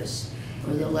service,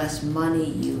 or the less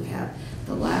money you have.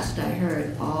 The last I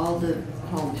heard, all the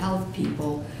home health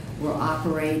people were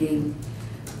operating,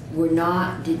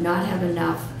 did not have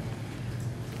enough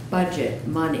budget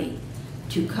money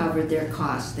to cover their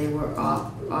costs. They were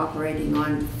operating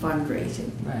on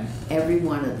fundraising, Right. every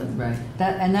one of them. Right.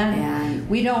 And-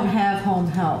 We don't have home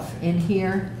health in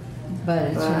here, but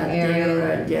it's an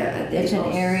area. It's an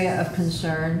area of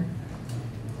concern.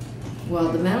 Well,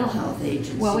 the mental health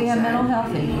agencies. Well, we have mental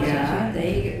health agencies, Yeah,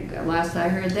 yeah. last I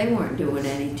heard, they weren't doing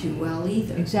any too well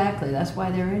either. Exactly. That's why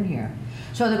they're in here.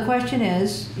 So the question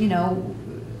is, you know,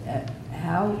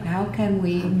 how can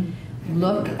we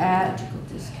look at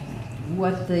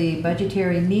what the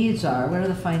budgetary needs are, what are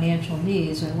the financial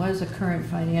needs, and what is the current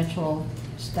financial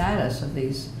status of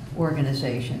these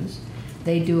organizations?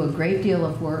 They do a great deal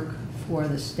of work for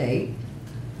the state,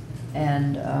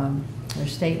 and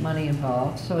there's state money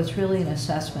involved, so it's really an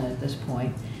assessment at this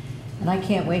point. And I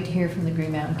can't wait to hear from the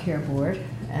Green Mountain Care Board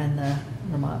and the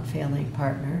Vermont Family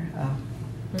Partner,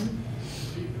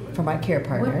 for my care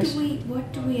partners.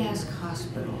 What do we ask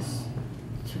hospitals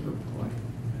to report?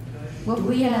 What Do we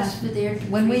we can ask for their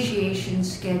when we- depreciation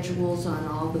schedules on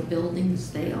all the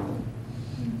buildings they own?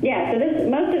 Yeah, so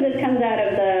most of this comes out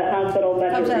of the hospital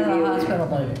budget Comes out of the review. hospital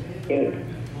budget.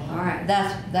 All right.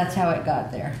 That's how it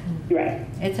got there. Right.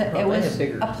 It Probably was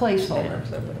bigger a placeholder.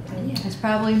 so, but- It's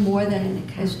probably more than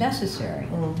is necessary.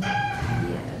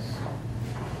 Yes.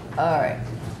 All right.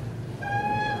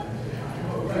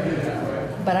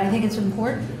 But I think it's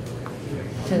important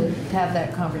to have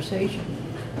that conversation.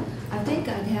 I think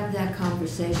I'd have that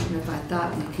conversation if I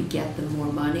thought we could get them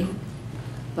more money,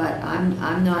 but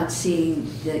I'm not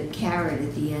seeing the carrot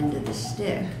at the end of the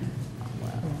stick.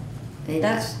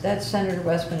 That's Senator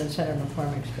Westman and Senator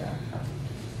McCormick's job.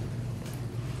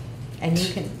 And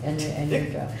you can, and your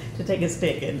job. To take a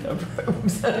stick and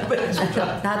approve.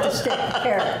 Not the stick,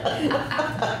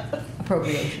 carrot.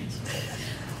 Appropriations.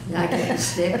 I get the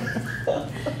stick.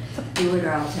 Do it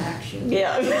or I'll tax you.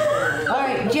 Yeah. All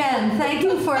right, Jen, thank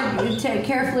you for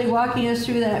carefully walking us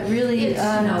through that really. It's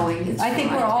snowing, it's I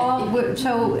think fine.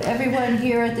 so everyone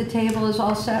here at the table is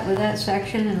all set with that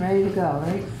section and ready to go,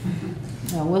 right?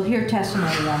 No, we'll hear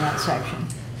testimony on that section.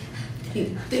 The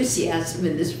enthusiasm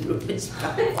in this room is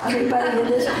Everybody in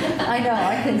this, I know,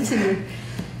 I can see.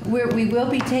 We will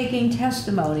be taking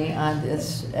testimony on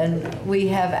this, and we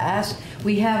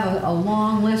have a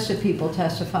long list of people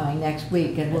testifying next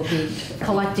week, and we'll be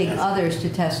collecting others to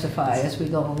testify as we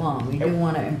go along. We do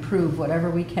want to improve whatever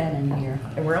we can in here.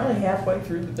 And we're only halfway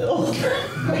through the bill.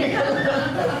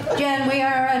 Jen, we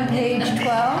are on page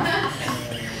 12.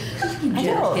 Just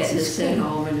getting to sit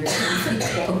home and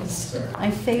they're close.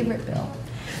 My favorite bill.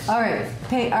 All right,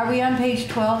 are we on page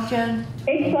 12, Jen?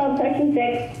 Page 12, section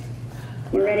 6.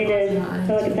 We're ready to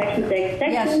look at section 6.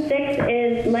 Section 6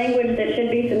 is language that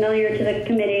should be familiar to the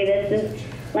committee. This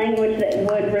is language that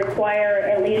would require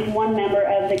at least one member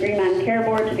of the Green Mountain Care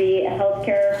Board to be a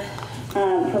healthcare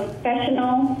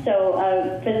professional, so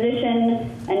a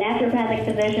physician, a naturopathic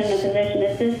physician, a physician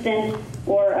assistant,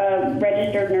 or a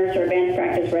registered nurse or advanced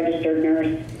practice registered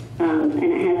nurse. And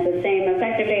it has the same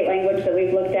effective date language that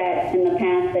we've looked at in the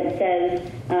past that says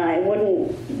it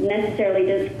wouldn't necessarily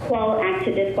act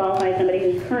to disqualify somebody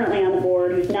who's currently on the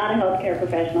board, who's not a healthcare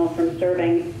professional, from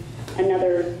serving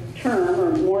another term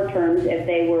or more terms if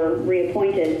they were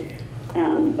reappointed.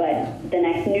 But the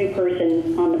next new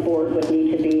person on the board would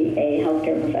need to be a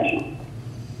healthcare professional.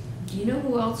 Do you know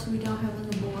who else we don't have on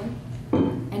the board?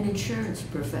 An insurance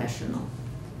professional.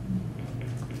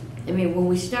 I mean, when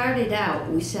we started out,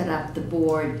 we set up the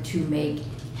board to make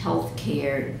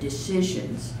healthcare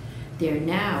decisions. They're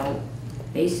now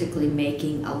basically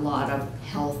making a lot of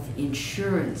health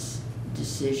insurance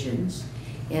decisions,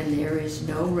 and there is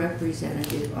no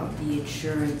representative of the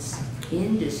insurance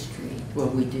industry. Well,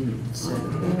 we didn't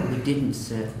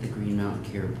set the Green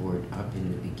Mountain Care Board up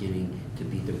in the beginning to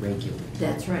be the regulator.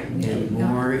 That's right. we And did not.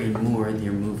 more and more,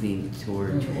 they're moving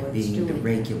toward being the doing-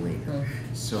 regulator.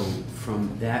 So from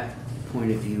that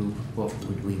point of view, what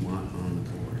would we want on the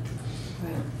board?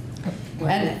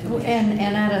 Right.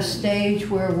 And at a stage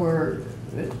where we're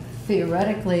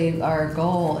theoretically, our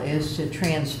goal is to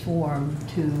transform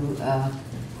to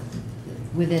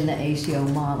within the ACO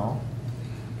model.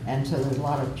 And so there's a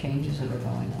lot of changes that are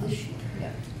going on.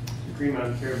 Yeah. The Green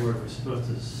Mountain Care Board was supposed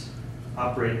to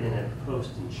operate in a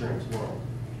post-insurance world.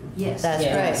 Yes. That's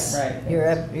Yes, right. right. You're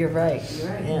right. You're right.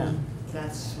 Yeah.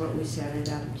 That's what we set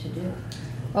it up to do.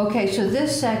 Okay, so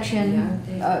this section,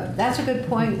 that's a good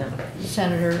point,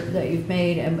 Senator, that you've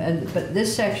made, but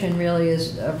this section really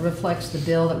reflects the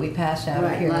bill that we passed out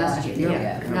Right, here last year,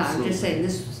 yeah. No, I'm Absolutely. just saying,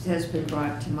 this has been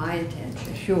brought to my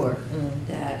attention. Sure.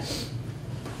 That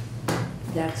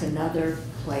that's another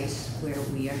place where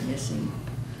we are missing.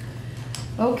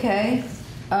 Okay,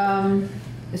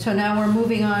 so now we're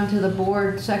moving on to the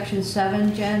board, section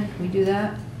 7, Jen, we do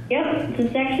that? Yep, so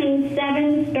section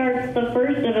 7 starts the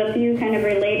first of a few kind of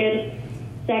related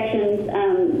sections.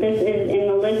 This is in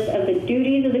the list of the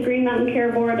duties of the Green Mountain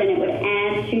Care Board, and it would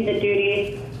add to the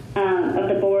duties of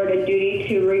the board a duty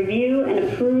to review and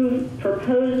approve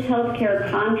proposed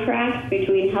healthcare contracts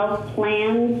between health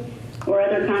plans or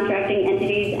other contracting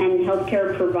entities and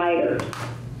healthcare providers.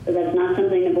 So that's not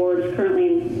something the board is currently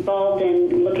involved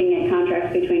in, looking at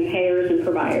contracts between payers and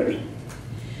providers.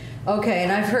 Okay,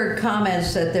 and I've heard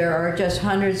comments that there are just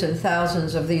hundreds and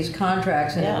thousands of these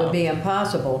contracts and it would be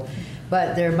impossible.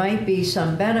 But there might be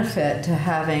some benefit to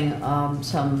having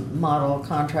some model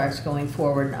contracts going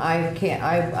forward.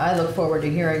 I look forward to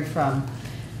hearing from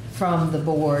the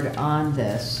board on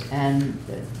this. And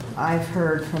I've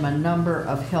heard from a number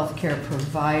of healthcare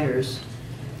providers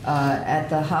at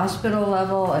the hospital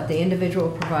level, at the individual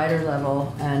provider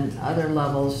level, and other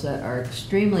levels that are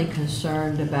extremely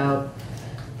concerned about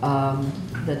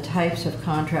the types of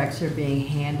contracts that are being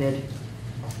handed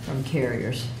from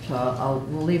carriers. So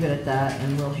we'll leave it at that,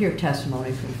 and we'll hear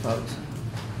testimony from folks.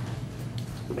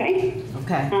 Okay?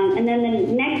 Okay. And then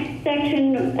the next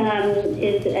section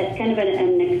is kind of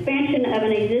an expansion of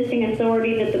an existing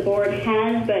authority that the board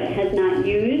has but has not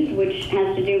used, which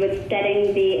has to do with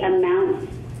setting the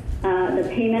amounts, the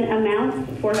payment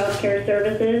amounts for healthcare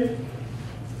services.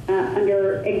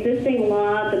 Under existing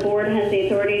law, the board has the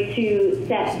authority to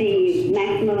set the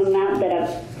maximum amount that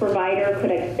a provider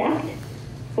could accept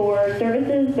for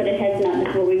services, but it has not.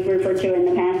 That's what we've referred to in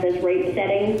the past as rate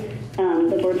setting,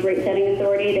 the board's rate setting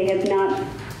authority. They have not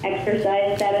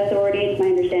exercised that authority. It's my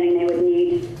understanding they would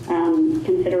need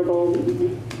considerable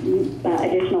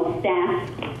additional staff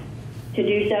to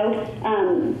do so.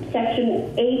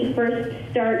 Section 8 first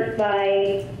starts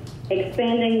by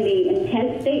expanding the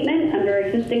intent statement. Under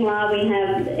existing law, we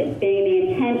have it being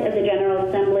the intent of the General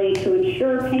Assembly to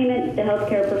ensure payments to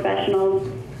healthcare professionals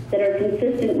that are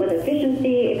consistent with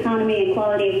efficiency, economy, and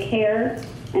quality of care,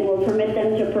 and will permit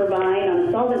them to provide on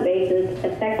a solvent basis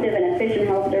effective and efficient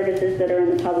health services that are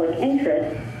in the public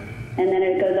interest. And then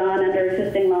it goes on under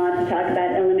existing law to talk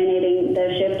about eliminating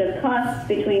the shift of costs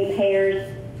between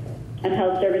payers of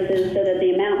health services so that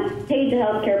the amount paid to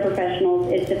healthcare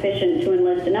professionals is sufficient to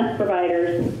enlist enough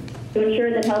providers to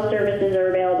ensure that health services are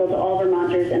available to all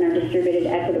Vermonters and are distributed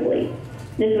equitably.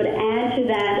 This would add to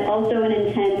that also an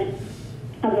intent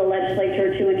of the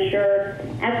legislature to ensure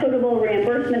equitable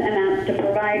reimbursement amounts to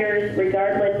providers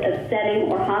regardless of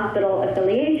setting or hospital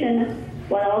affiliation,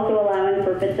 while also allowing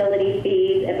for facility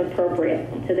fees if appropriate.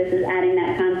 So this is adding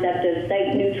that concept of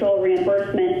site-neutral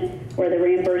reimbursement, where the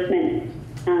reimbursement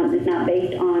is not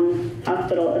based on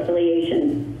hospital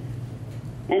affiliation.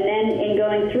 And then in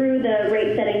going through the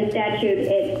rate-setting statute,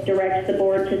 it directs the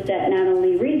board to set not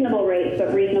only reasonable rates,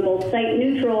 but reasonable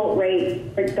site-neutral rates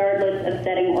regardless of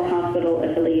setting or hospital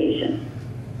affiliation.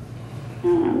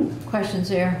 Questions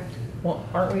there? Well,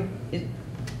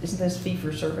 isn't this fee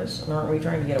for service? And aren't we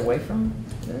trying to get away from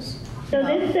this? So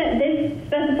this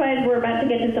specifies, we're about to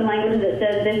get to some language that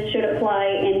says this should apply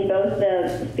in both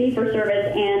the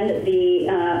fee-for-service and the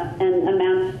and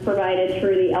amounts provided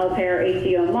through the LPAIR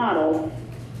ACO model,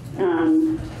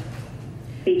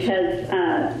 because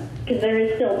there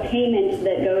is still payment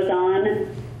that goes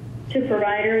on to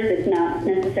providers. It's not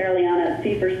necessarily on a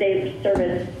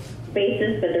fee-for-service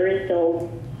basis, but there is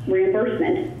still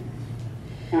reimbursement.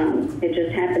 It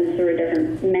just happens through a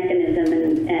different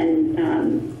mechanism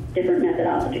and different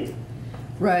methodology.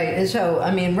 Right, and so,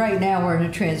 I mean, right now we're in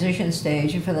a transition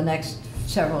stage, and for the next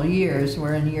several years,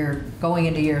 we're going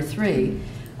into year 3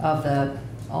 of the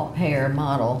all-payer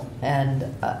model, and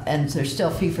there's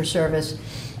still fee-for-service,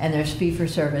 and there's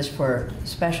fee-for-service for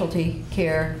specialty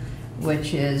care,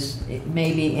 which is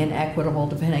maybe inequitable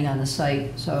depending on the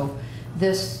site. So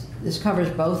this covers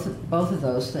both of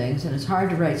those things, and it's hard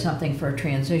to write something for a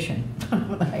transition,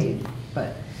 right?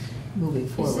 But moving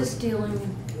forward. Is this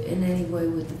dealing in any way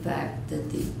with the fact that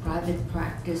the private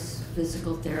practice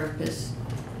physical therapists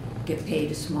get paid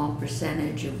a small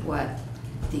percentage of what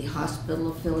the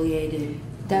hospital affiliated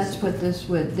That's what this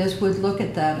would look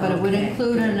at that, but it would Okay,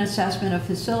 include good. an assessment of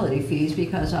facility fees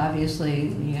because obviously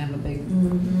you have a big,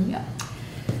 yeah.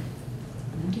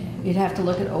 Okay. You'd have to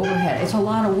look at overhead. It's a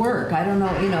lot of work. I don't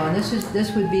know, you know, and this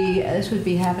would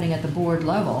be happening at the board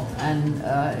level, and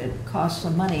it costs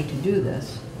some money to do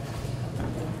this,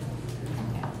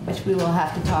 which we will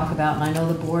have to talk about. And I know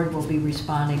the board will be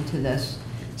responding to this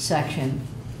section,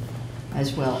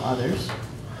 as well others,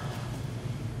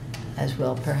 as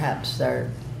well perhaps our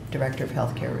director of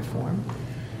healthcare reform.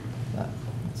 But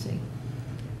let's see.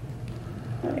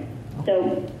 Okay.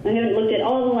 So I haven't looked at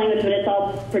all the language, but it's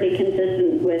all pretty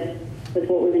consistent with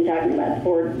what we've been talking about. The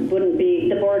board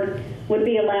would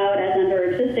be allowed, as under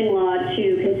existing law,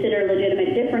 to consider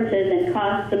legitimate differences in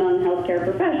costs among healthcare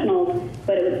professionals,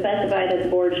 but it would specify that the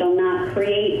board shall not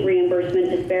create reimbursement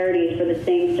disparities for the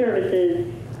same services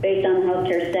based on the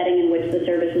healthcare setting in which the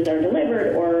services are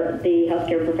delivered or the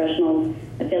healthcare professional's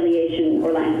affiliation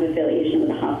or lack of affiliation with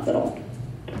the hospital.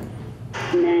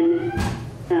 And then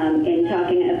in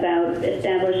talking about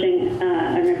establishing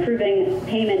and improving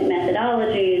payment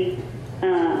methodologies,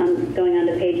 I'm going on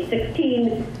to page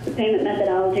 16. The payment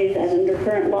methodologies as under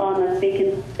current law must be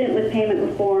consistent with payment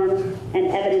reform and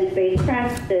evidence-based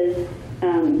practices.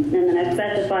 And then I've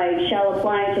specified shall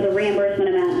apply to the reimbursement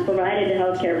amounts provided to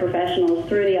healthcare professionals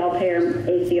through the all-payer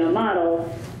ACO model.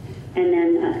 And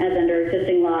then as under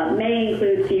existing law, may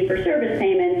include fee-for-service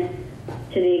payments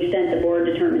to the extent the board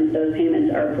determines those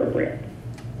payments are appropriate.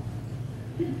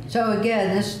 So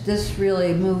again, this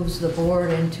really moves the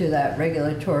board into that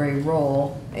regulatory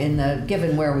role in the,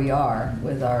 given where we are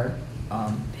with our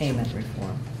payment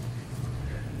reform.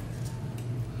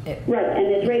 Right, and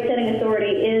this rate-setting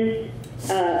authority is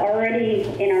already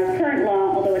in our current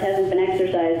law, although it hasn't been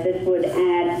exercised. This would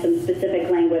add some specific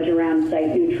language around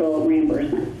site-neutral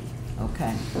reimbursement.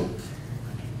 Okay.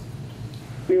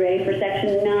 We ready for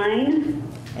section 9?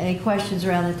 Any questions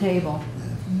around the table?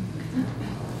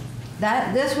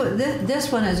 This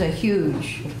one is a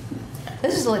huge.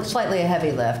 This is like slightly a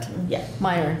heavy lift. Yeah.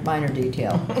 Minor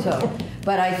detail. So,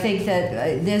 but I think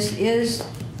that this is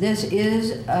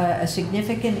a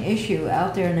significant issue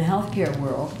out there in the healthcare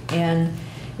world, and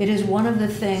it is one of the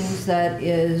things that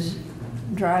is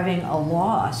driving a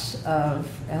loss of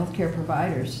healthcare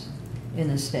providers in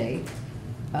the state,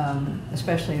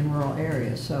 especially in rural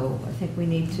areas. So I think we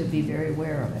need to be very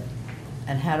aware of it.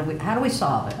 And how do we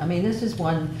solve it? I mean, this is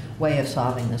one way of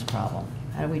solving this problem.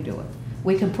 How do we do it?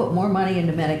 We can put more money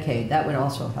into Medicaid. That would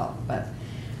also help, but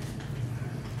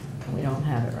we don't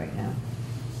have it right now.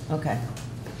 Okay.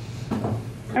 All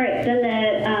right, then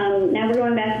now we're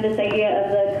going back to this idea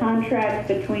of the contracts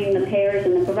between the payers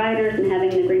and the providers and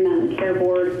having the Green Mountain Care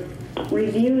Board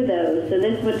review those. So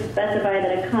this would specify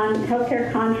that a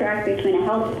healthcare contract between a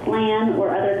health plan or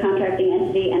other contracting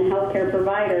entity and healthcare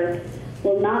provider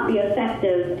will not be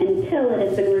effective until it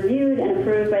has been reviewed and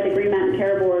approved by the Green Mountain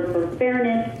Care Board for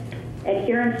fairness,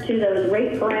 adherence to those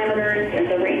rate parameters and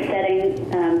the rate setting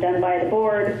done by the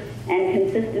board, and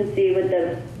consistency with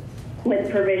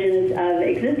provisions of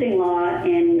existing law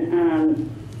in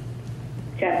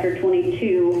Chapter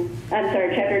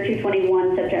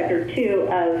 221, Subchapter 2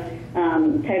 of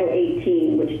Title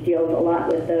 18, which deals a lot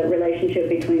with the relationship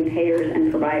between payers and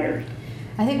providers.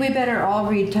 I think we better all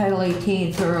read Title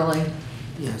 18 thoroughly.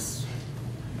 Yes.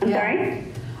 I'm sorry?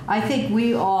 I think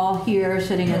we all here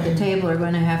sitting at the table are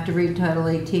going to have to read Title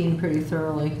 18 pretty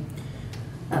thoroughly.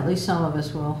 At least some of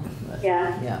us will. But,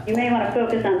 yeah. You may want to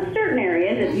focus on certain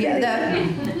areas.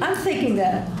 I'm thinking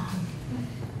that.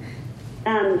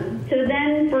 So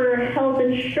then for health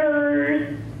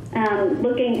insurers,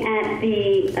 looking at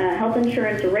the health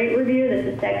insurance rate review, this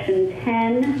is section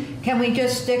 10. Can we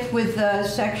just stick with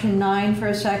section 9 for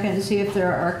a second and see if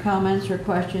there are comments or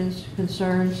questions,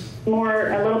 concerns? A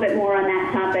little bit more on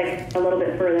that topic a little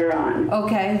bit further on.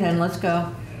 Okay, then let's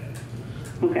go.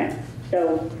 Okay,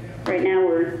 so right now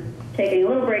we're taking a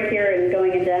little break here and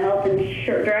going into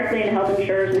directly into health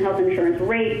insurers and health insurance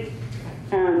rates.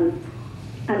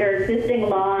 Under existing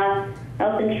law,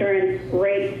 health insurance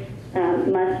rates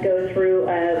must go through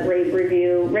a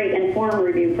rate and form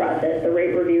review process. The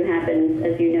rate review happens,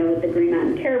 as you know, with the Green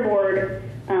Mountain Care Board,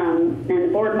 and the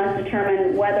board must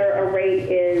determine whether a rate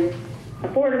is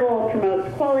affordable,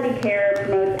 promotes quality care,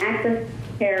 promotes access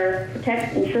to care,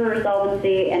 protects insurer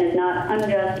solvency, and is not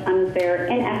unjust, unfair,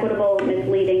 inequitable,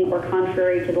 misleading, or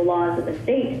contrary to the laws of the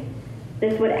state.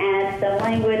 This would add some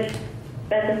language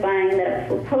specifying that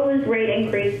a proposed rate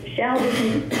increase shall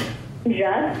be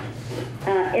just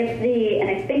and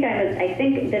I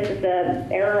think this is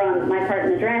an error on my part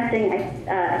in the drafting.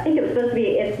 I think it was supposed to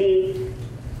be if the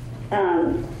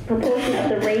proportion of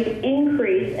the rate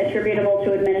increase attributable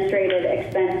to administrative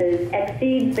expenses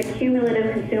exceeds the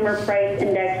cumulative consumer price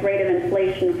index rate of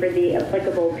inflation for the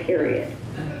applicable period.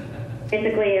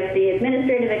 Basically, if the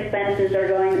administrative expenses are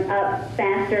going up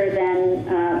faster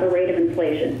than the rate of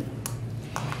inflation.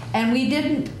 And we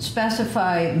didn't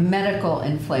specify medical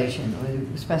inflation.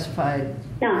 We specified...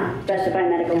 No, specify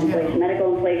medical inflation.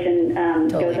 Medical inflation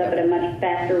goes up at a much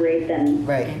faster rate than...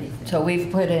 Right. So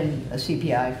we've put in a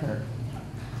CPI for...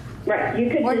 Right. You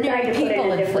could decide to put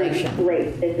in a different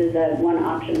rate. This is one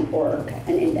option for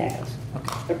an index,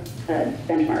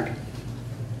 benchmark.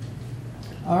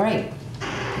 All right.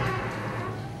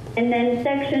 And then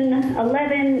section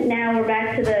 11, now we're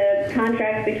back to the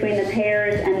contracts between the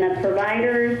payers and the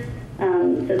providers.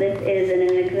 So this is in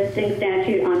an existing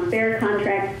statute on fair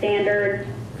contract standards.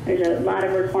 There's a lot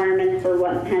of requirements for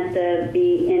what has to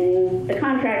be in the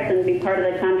contracts and be part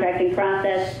of the contracting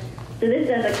process. So this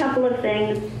does a couple of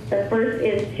things. The first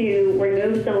is to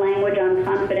remove the language on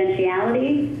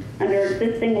confidentiality. Under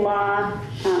existing law,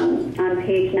 on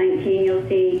page 19, you'll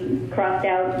see crossed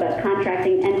out, but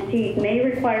contracting entities may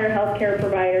require healthcare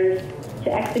providers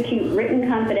to execute written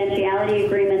confidentiality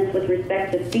agreements with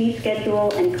respect to fee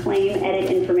schedule and claim edit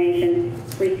information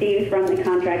received from the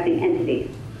contracting entities.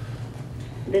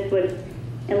 This would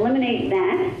eliminate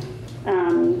that.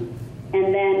 And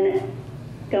then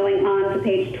going on to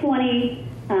page 20,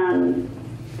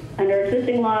 under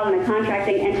existing law, when a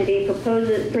contracting entity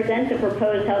presents a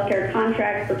proposed healthcare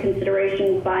contract for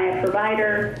consideration by a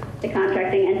provider, the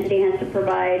contracting entity has to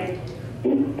provide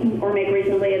or make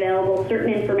reasonably available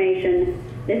certain information.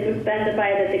 This would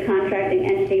specify that the contracting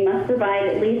entity must provide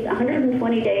at least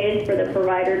 120 days for the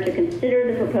provider to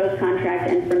consider the proposed contract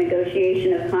and for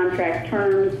negotiation of contract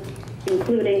terms,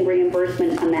 including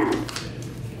reimbursement amounts.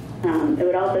 It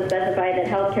would also specify that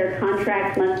healthcare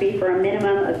contracts must be for a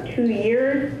minimum of 2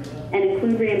 years and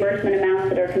include reimbursement amounts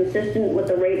that are consistent with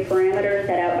the rate parameters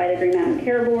set out by the Green Mountain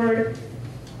Care Board.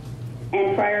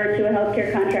 And prior to a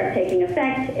healthcare contract taking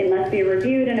effect, it must be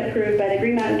reviewed and approved by the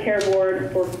Green Mountain Care Board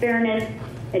for fairness,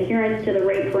 adherence to the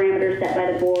rate parameters set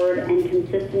by the board, and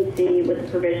consistency with the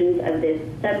provisions of this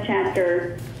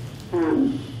subchapter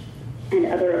and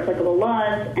other applicable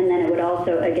laws. And then it would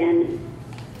also, again,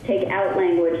 take out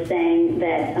language saying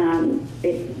that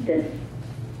the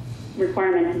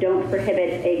requirements don't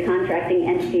prohibit a contracting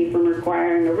entity from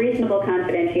requiring a reasonable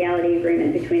confidentiality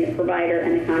agreement between the provider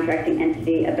and the contracting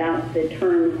entity about the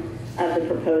terms of the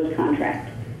proposed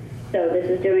contract. So this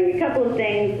is doing a couple of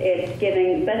things. It's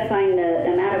specifying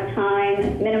the amount of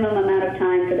time, minimum amount of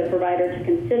time for the provider to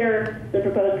consider the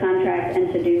proposed contract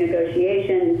and to do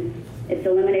negotiations. It's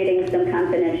eliminating some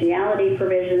confidentiality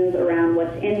provisions around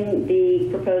what's in the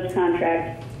proposed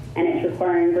contract, and it's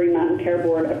requiring Green Mountain Care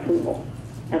Board approval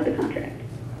of the contract.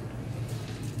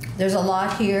 There's a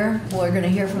lot here. We're going to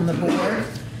hear from the board,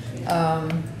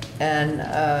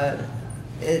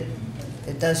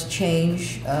 it does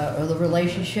change the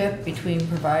relationship between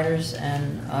providers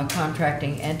and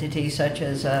contracting entities such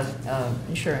as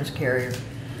insurance carrier.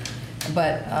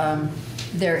 But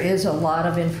there is a lot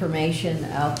of information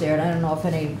out there, and I don't know if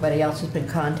anybody else has been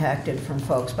contacted from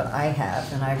folks, but I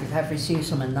have, and I have received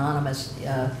some anonymous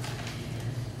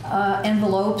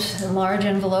envelopes, large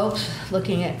envelopes,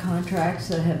 looking at contracts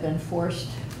that have been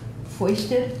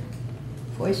foisted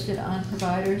on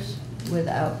providers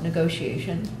without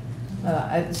negotiation.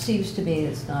 It seems to me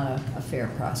it's not a fair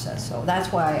process, so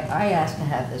that's why I asked to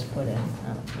have this put in.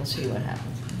 We'll see what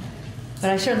happens. But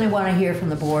I certainly want to hear from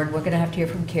the board. We're going to have to hear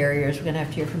from carriers. We're going to have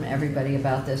to hear from everybody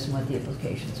about this and what the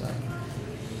implications are.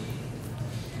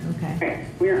 Okay. All right.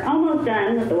 We're almost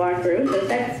done with the walkthrough. So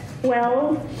Section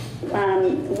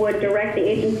 12 would direct the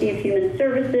Agency of Human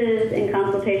Services in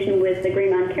consultation with the Green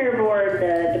Mountain Care Board,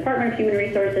 the Department of Human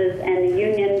Resources, and the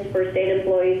unions for state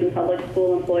employees and public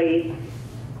school employees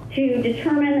to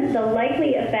determine the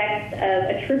likely effects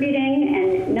of attributing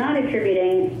and not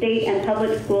attributing state and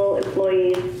public school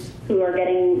employees who are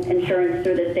getting insurance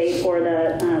through the state or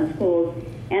the schools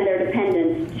and their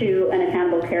dependents to an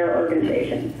accountable care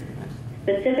organization.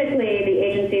 Specifically, the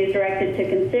agency is directed to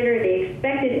consider the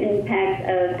expected impact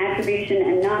of attribution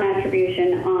and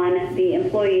non-attribution on the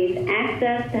employee's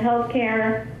access to health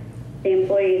care, the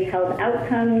employee's health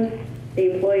outcomes,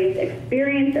 the employee's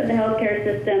experience of the healthcare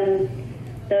system,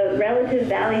 the relative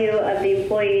value of the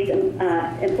employee's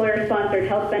employer-sponsored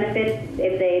health benefits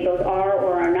if they both are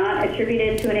or are not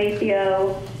attributed to an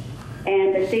ACO,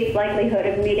 and the state's likelihood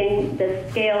of meeting the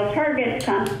scale targets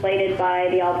contemplated by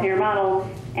the all-payer model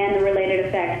and the related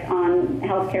effects on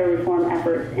healthcare reform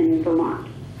efforts in Vermont.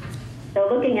 So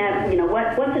looking at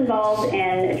what's involved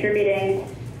in attributing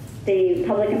the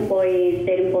public employees,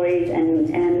 state employees,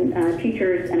 and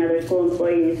teachers and other school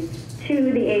employees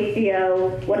to the ACO.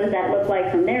 What does that look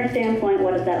like from their standpoint?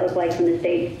 What does that look like from the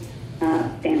state's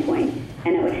standpoint?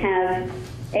 And it would have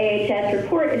AHS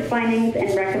report its findings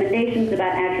and recommendations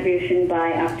about attribution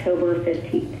by October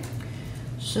 15th.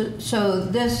 So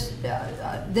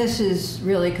this is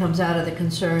really comes out of the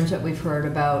concerns that we've heard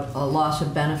about a loss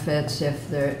of benefits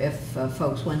if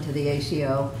folks went to the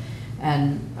ACO,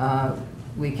 and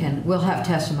we'll have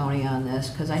testimony on this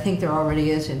because I think there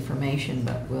already is information,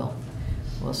 but we'll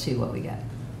see what we get.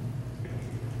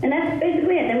 And that's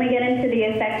basically it. Then we get into the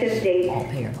effective date. All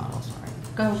payer models.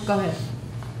 Sorry. Go ahead.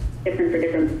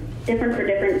 Different for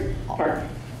different parts.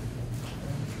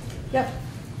 Yep.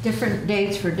 Different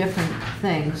dates for different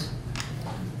things.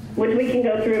 Which we can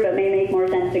go through, but may make more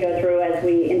sense to go through as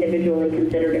we individually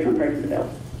consider different parts of the bill.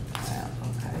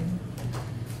 Okay.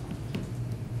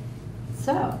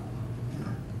 So,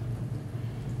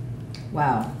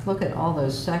 wow, look at all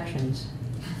those sections.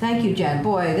 Thank you, Jen.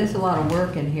 Boy, there's a lot of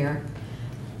work in here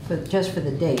just for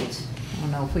the dates. I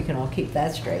don't know if we can all keep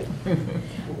that straight.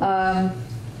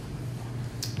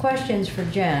 Questions for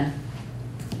Jen?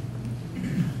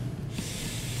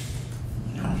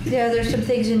 Yeah, there's some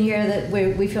things in here that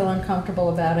we feel uncomfortable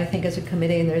about, I think, as a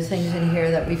committee, and there's things in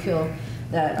here that we feel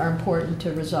that are important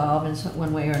to resolve in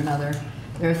one way or another.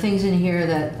 There are things in here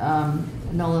that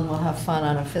Nolan will have fun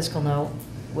on a fiscal note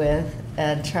with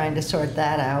and trying to sort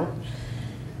that out.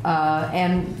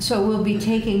 And so we'll be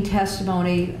taking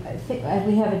testimony. I think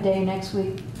we have a day next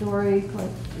week, Dory. Like,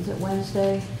 is it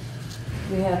Wednesday?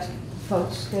 We have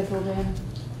folks scheduled in.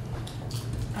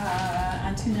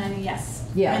 On 290, yes.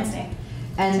 Yeah. Wednesday.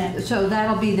 And so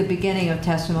that'll be the beginning of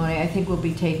testimony. I think we'll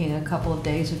be taking a couple of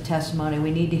days of testimony. We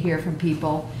need to hear from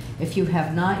people. If you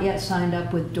have not yet signed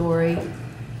up with Dory,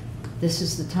 this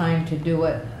is the time to do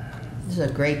it. This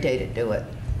is a great day to do it.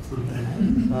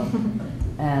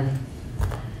 And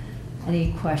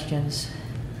any questions?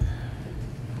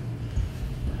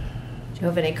 Do you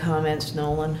have any comments,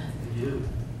 Nolan? I do.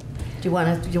 Do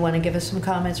you want to give us some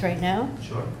comments right now?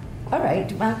 Sure. All right,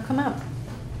 come up.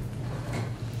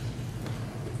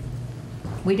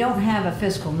 We don't have a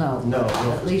fiscal note. No.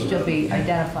 At least you'll be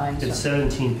identifying It's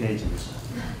some. 17 pages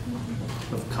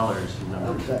of colors and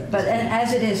numbers. Oh, but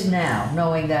as it is now,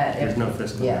 knowing that. There's no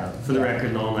fiscal note. For the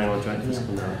record, Nolan, I won't join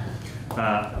fiscal note.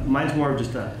 Mine's more of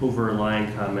just an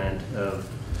overlying comment of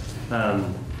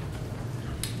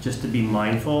just to be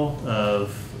mindful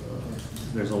of,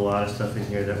 there's a lot of stuff in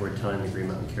here that we're telling the Green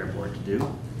Mountain Care Board to do.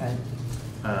 Right.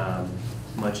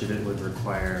 Much of it would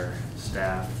require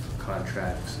staff,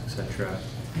 contracts, etc.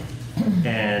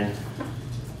 And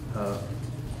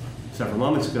several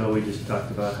moments ago, we just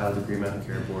talked about how the Green Mountain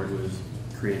Care Board was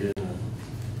created in a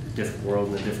different world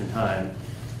and a different time.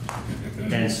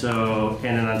 And so,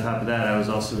 and then on top of that, I was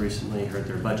also recently heard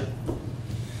their budget,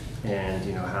 and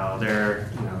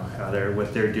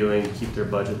what they're doing to keep their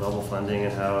budget level funding,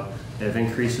 and how they have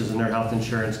increases in their health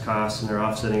insurance costs, and they're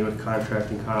offsetting it with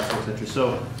contracting costs, etc.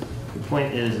 So the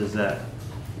point is that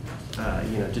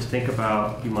just think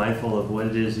about, be mindful of what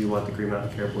it is you want the Green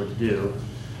Mountain Care Board to do,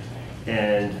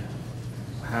 and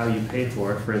how you pay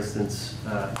for it. For instance,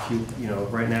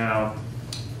 right now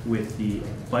with the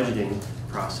budgeting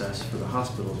process for the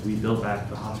hospitals, we bill back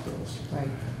the hospitals. Right.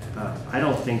 I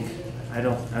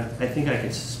think I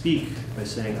could speak by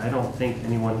saying I don't think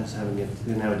anyone is going to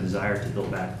have a desire to bill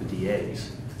back the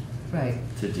DAs. Right.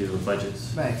 To do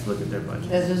budgets. Right. To look at their budgets.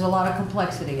 There's a lot of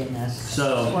complexity in this.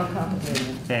 So, it's more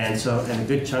complicated. And a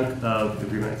good chunk of the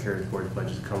Green Mountain Care Board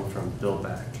budgets come from bill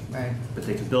back. Right. But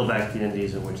they can bill back the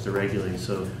entities in which they're regulating.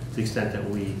 So to the extent that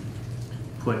we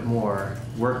put more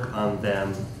work on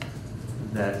them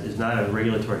that is not a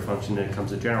regulatory function and it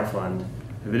comes to general fund,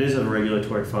 if it is a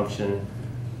regulatory function,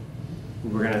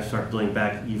 we're going to start billing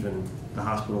back even the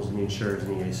hospitals and the insurers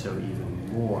and the ASO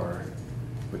even more,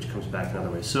 which comes back another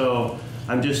way. So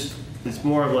it's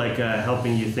more of like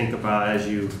helping you think about, as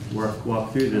you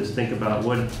walk through this, think about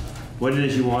what it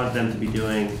is you want them to be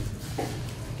doing.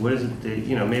 What is it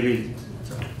maybe,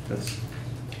 This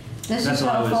is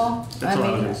helpful. That's all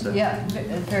I was going to say. Yeah,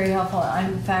 very helpful.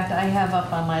 In fact, I have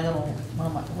up on my little,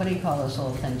 what do you call those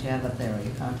little things you have up there where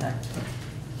you contact?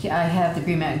 I have the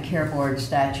Green Mountain Care Board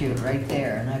statute right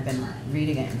there, and I've been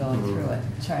reading it and going through it,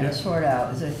 trying to sort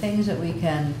out, is there things that we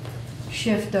can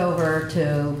shift over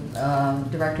to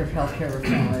Director of Healthcare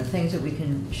Reform, or things that we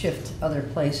can shift other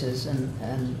places,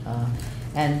 and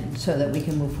so that we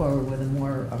can move forward with a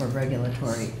more of a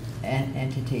regulatory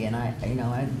entity. And I don't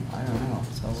know,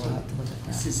 so we'll have to look at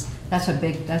that. That's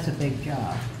a big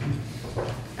job.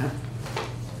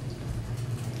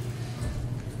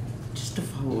 Just to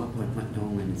follow follow up on what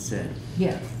Nolan said.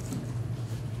 Yeah.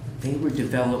 They were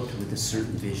developed with a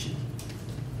certain vision.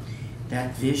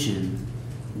 That vision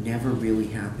never really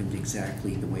happened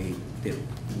exactly the way that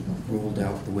rolled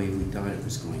out the way we thought it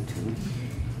was going to.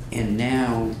 And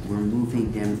now we're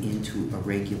moving them into a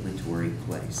regulatory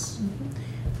place.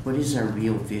 What is our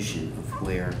real vision of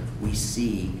where we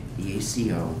see the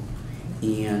ACO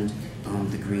and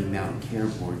the Green Mountain Care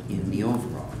Board in the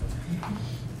overall?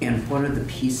 And what are the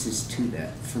pieces to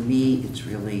that? For me, it's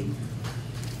really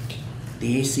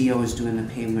the ACO is doing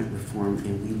the payment reform,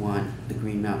 and we want the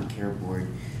Green Mountain Care Board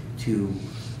to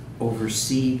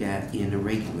oversee that in a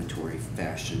regulatory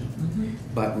fashion.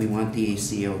 But we want the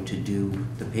ACO to do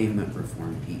the payment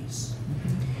reform piece.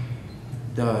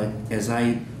 As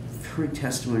I heard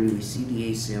testimony, we see the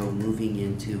ACO moving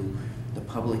into the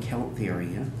public health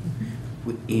area,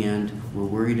 and we're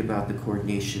worried about the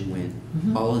coordination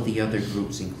with all of the other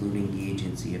groups, including the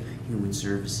Agency of Human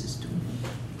Services doing.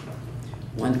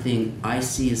 One thing I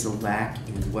see as a lack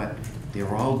in what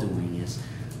they're all doing is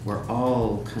we're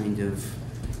all kind of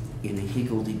in a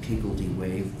higgledy-piggledy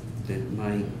way that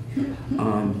might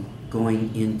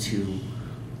going into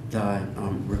the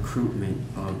recruitment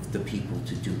of the people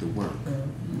to do the work.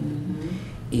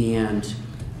 And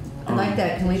I like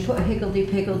that. Can we put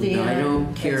higgledy-piggledy in? I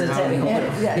don't care how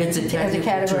it's a technical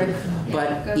category. term,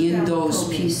 but in those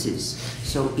pieces.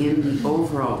 So in the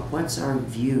overall, what's our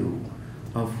view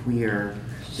of where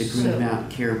the Green Mountain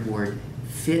Care Board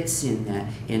fits in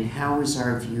that, and how is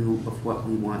our view of what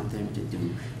we want them to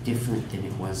do different than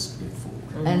it was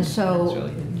before? And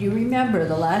so, you remember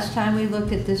the last time we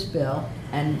looked at this bill,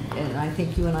 and I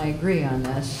think you and I agree on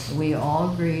this, we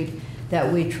all agreed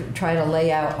that we try to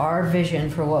lay out our vision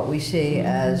for what we see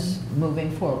as moving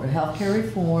forward, healthcare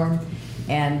reform,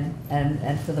 and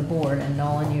for the board. And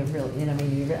Nolan, you've really,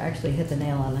 you've actually hit the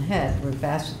nail on the head. We're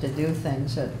asked to do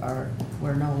things that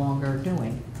we're no longer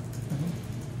doing.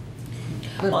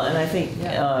 Well, and I think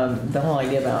the whole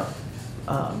idea about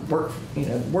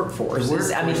workforce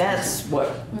is, I mean, that's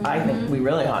what I think we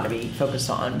really ought to be focused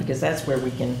on, because that's where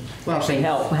we can actually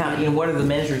help. How, what are the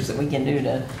measures that we can do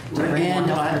to bring and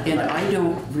more I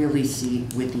don't really see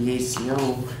with the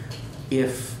ACO,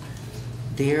 if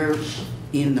they're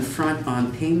in the front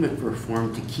on payment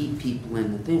reform to keep people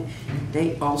in the thing,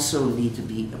 they also need to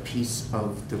be a piece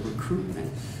of the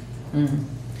recruitment.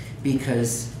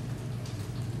 Because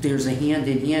there's a hand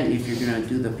in hand if you're going to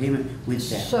do the payment with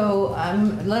that. So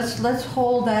let's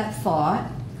hold that thought,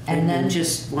 and then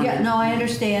just I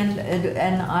understand,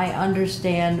 and I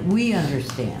understand. We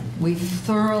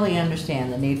thoroughly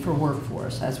understand the need for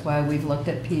workforce. That's why we've looked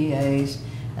at PAs.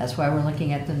 That's why we're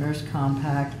looking at the nurse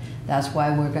compact. That's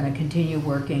why we're going to continue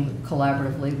working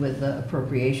collaboratively with the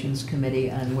appropriations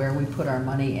committee on where we put our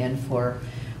money in for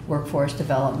workforce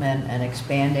development and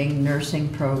expanding nursing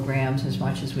programs as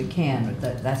much as we can.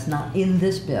 But that's not in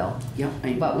this bill.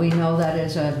 But we know that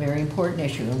is a very important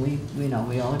issue, and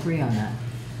we all agree on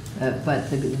that. But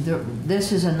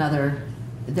this is another.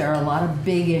 There are a lot of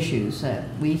big issues that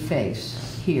we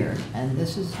face here, and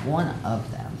this is one of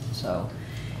them. So,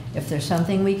 if there's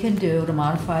something we can do to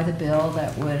modify the bill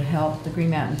that would help the Green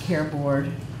Mountain Care Board,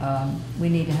 we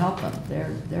need to help them.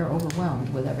 They're overwhelmed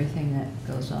with everything that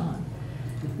goes on.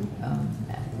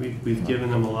 We've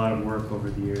given them a lot of work over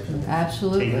the years.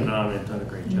 Absolutely. Taken it on and done a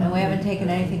great job. And we haven't taken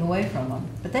anything away from them.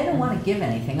 But they don't want to give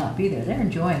anything up either. They're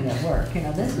enjoying their work.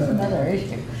 This is another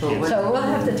issue. So we'll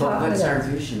have to talk with them. What's our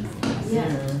vision?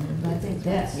 I think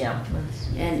that's...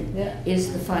 And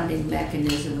is the funding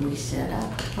mechanism we set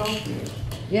up appropriate?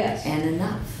 Yes. And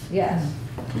enough? Yes.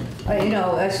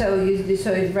 So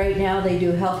right now they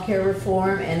do healthcare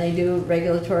reform and they do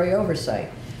regulatory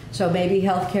oversight. So maybe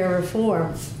healthcare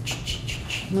reform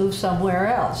move somewhere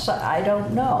else. I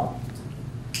don't know.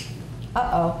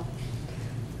 Uh-oh.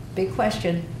 Big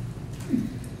question.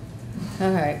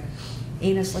 All right.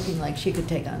 Ina's looking like she could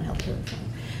take on healthcare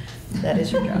reform. That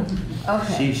is her job.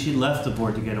 Okay. She left the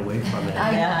board to get away from it.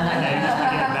 I Get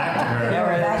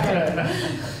back to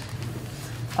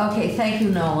her. Okay, thank you,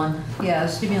 Nolan. Yeah,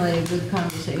 stimulated good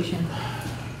conversation.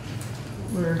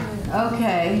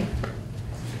 Okay.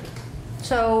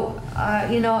 So,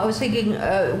 I was thinking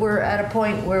we're at a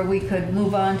point where we could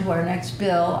move on to our next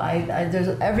bill.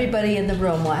 There's everybody in the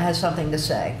room has something to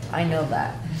say. I know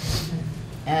that.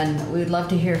 And we'd love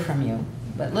to hear from you.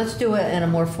 But let's do it in a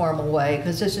more formal way,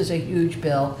 because this is a huge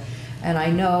bill. And I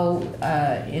know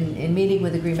in meeting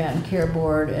with the Green Mountain Care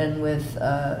Board and with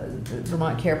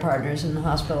Vermont Care Partners and the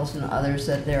hospitals and others,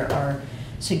 that there are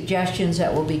suggestions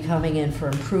that will be coming in for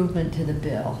improvement to the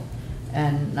bill.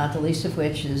 and not the least of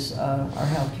which is our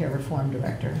healthcare reform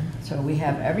director. So we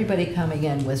have everybody coming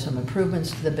in with some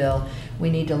improvements to the bill. We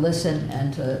need to listen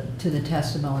and to the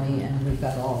testimony, and we've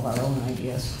got all of our own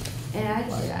ideas. And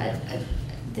I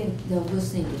think,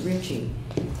 listening to Richie,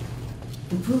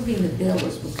 improving the bill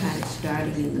is we're kind of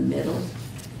starting in the middle,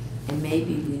 and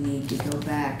maybe we need to go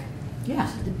back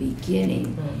to the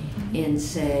beginning and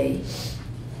say,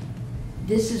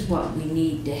 this is what we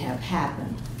need to have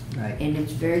happen. Right. And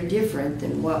it's very different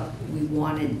than what we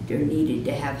wanted or needed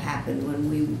to have happen when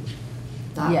we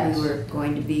thought we were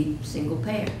going to be single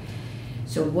payer.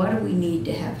 So what do we need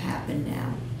to have happen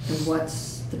now? And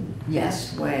what's the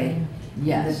best way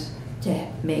to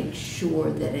make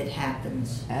sure that it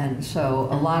happens? And so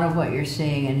a lot of what you're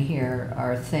seeing in here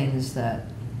are things that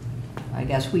I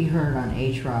guess we heard on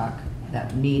HROC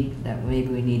that maybe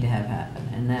we need to have happen.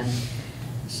 And then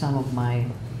some of my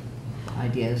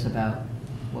ideas about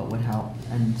what would help,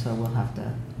 and so we'll have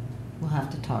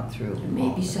to talk through. And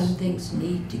maybe some things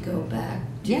need to go back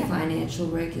to financial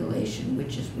regulation,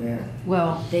 which is where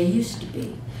they used to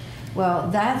be. Well,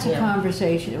 that's a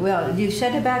conversation. Well, you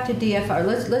send it back to DFR.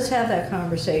 Let's have that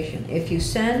conversation. If you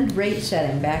send rate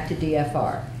setting back to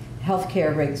DFR,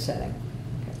 healthcare rate setting,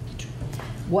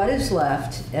 what is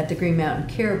left at the Green Mountain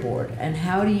Care Board, and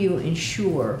how do you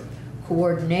ensure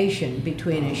coordination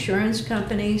between insurance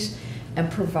companies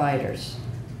and providers?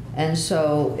 And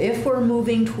so if we're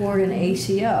moving toward an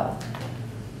ACO,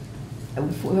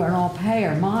 if we're an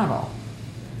all-payer model,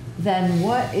 then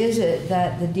what is it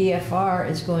that the DFR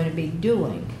is going to be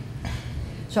doing?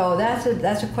 So that's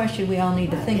a question we all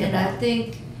need to think about. And I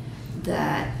think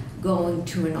that going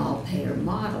to an all-payer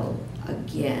model,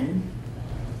 again,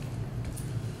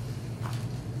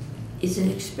 is an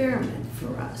experiment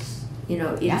for us. You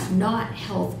know, it's not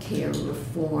healthcare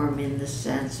reform in the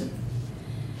sense of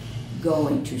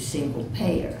going to single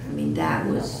payer. I mean, that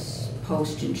was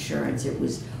post-insurance. It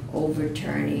was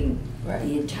overturning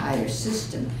the entire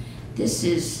system. This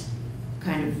is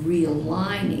kind of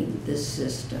realigning the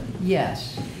system.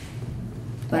 Yes.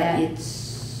 But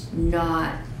it's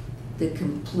not the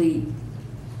complete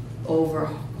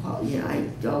overhaul. You know, I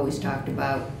always talked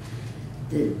about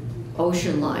the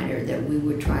ocean liner that we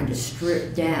were trying to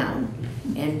strip down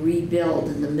and rebuild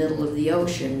in the middle of the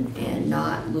ocean and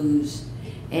not lose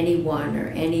anyone or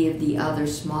any of the other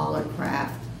smaller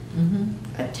craft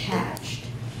attached.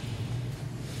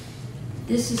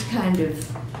 This is kind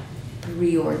of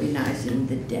reorganizing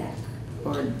the deck,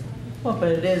 or well,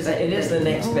 but it is the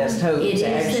next best hope. It to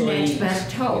is the next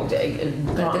best hope.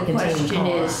 But the question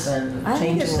is, I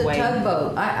think it's the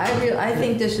tugboat. I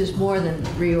think this is more than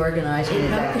reorganizing the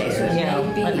deck. Okay, so it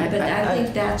may be, but I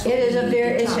think that's what it's a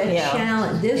about.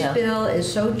 challenge. This bill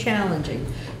is so challenging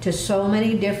to so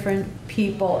many different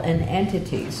people and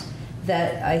entities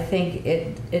that I think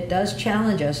it does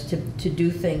challenge us to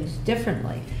do things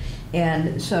differently.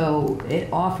 And so it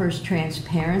offers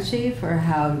transparency for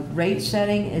how rate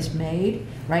setting is made.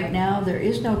 Right now, there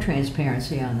is no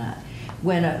transparency on that.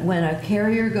 When a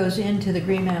carrier goes into the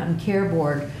Green Mountain Care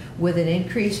Board with an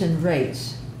increase in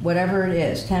rates, whatever it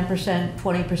is, 10%,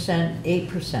 20%,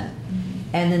 8%,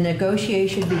 and the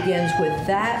negotiation begins with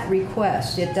that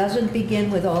request. It doesn't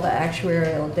begin with all the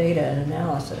actuarial data and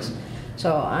analysis.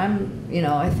 So I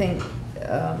think,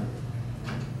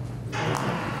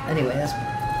 anyway, that's where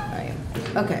I am.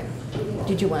 Okay.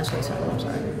 Did you want to say something? I'm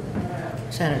sorry.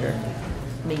 Senator.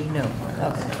 Me, no.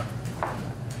 Okay.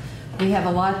 We have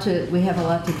a lot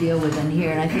to deal with in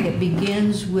here, and I think it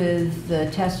begins with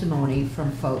the testimony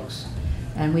from folks,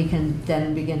 and we can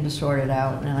then begin to sort it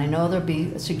out. And I know there'll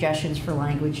be suggestions for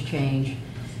language change.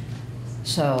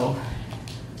 So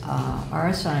our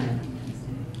assignment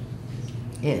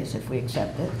is, if we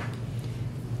accept it,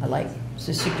 I like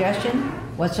the suggestion.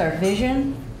 What's our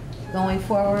vision going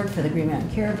forward for the Green Mountain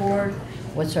Care Board?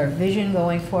 What's our vision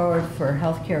going forward for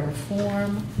healthcare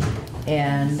reform?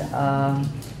 And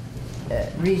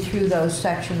read through those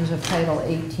sections of Title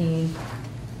 18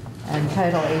 and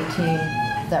Title 18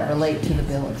 that relate to the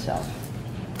bill itself.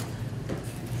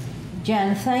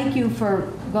 Jen, thank you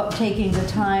for taking the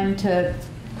time to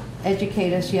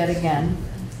educate us yet again.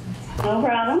 No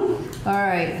problem. All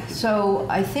right, so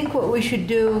I think what we should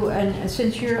do, and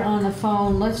since you're on the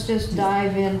phone, let's just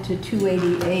dive into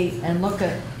 288 and look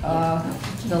at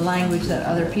the language that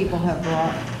other people have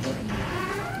brought.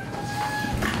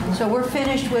 So we're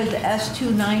finished with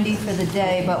S.290 for the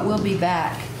day, but we'll be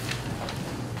back.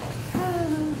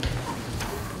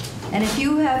 And if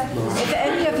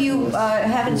any of you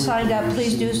haven't signed up,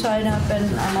 please do sign up,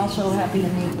 and I'm also happy to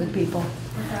meet with people.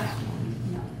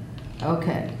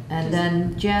 Okay, and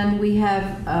then Jen, we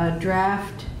have a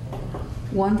draft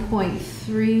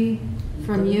 1.3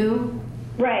 from you?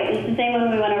 Right, it's the same one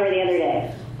we went over the other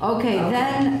day. Okay,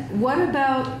 then what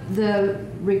about the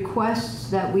requests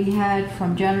that we had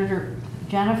from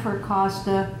Jennifer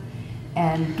Costa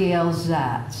and Gail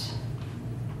Zatz?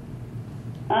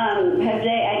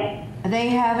 They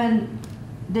haven't,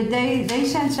 they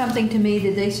sent something to me,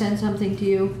 did they send something to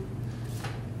you?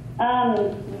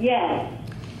 Yes.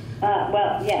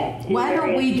 Well, yes. Why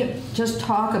don't we just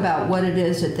talk about what it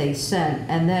is that they sent,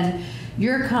 and then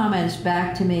your comments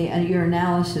back to me and your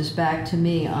analysis back to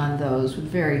me on those would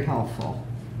be very helpful.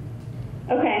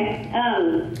 Okay.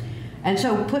 And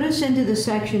so put us into the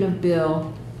section of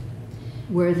Bill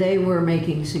where they were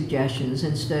making suggestions,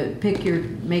 instead make your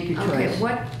choice. Okay,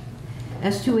 what?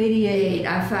 S.288.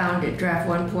 I found it, draft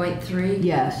 1.3?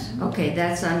 Yes. Okay,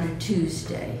 that's under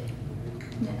Tuesday.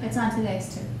 It's on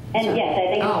today's too. And yes, I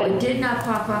think Oh, it's it been, did not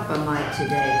pop up on my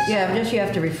today. Yeah, just you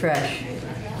have to refresh.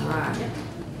 All right.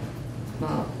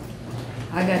 Well,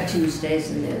 I got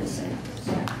Tuesdays and they're the same.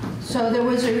 So there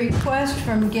was a request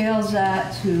from Gail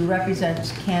Zatz, who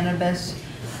represents cannabis,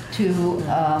 to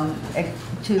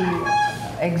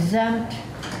exempt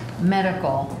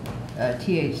medical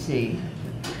THC.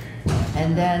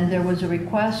 And then there was a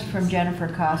request from Jennifer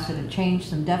Costa to change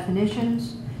some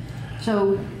definitions.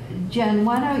 So Jen,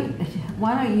 why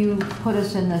don't you put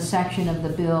us in the section of the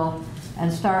bill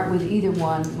and start with either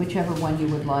one, whichever one you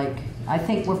would like. I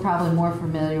think we're probably more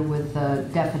familiar with the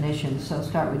definitions, so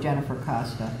start with Jennifer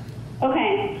Costa.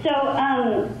 okay,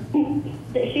 so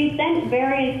she sent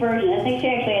various versions. I think she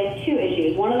actually has two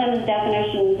issues. One of them is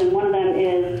definitions and one of them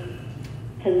is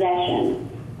possession.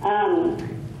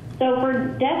 So for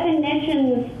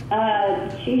definitions,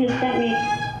 she has sent me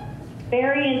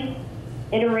various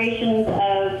iterations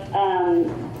of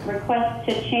requests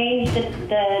to change the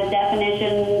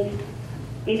definitions,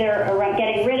 either around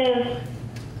getting rid of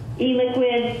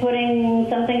e-liquids, putting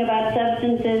something about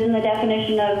substances in the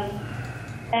definition of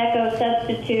tobacco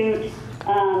substitute,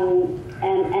 and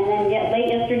then late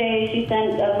yesterday she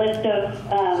sent a list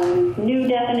of new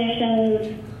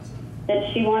definitions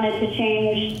that she wanted to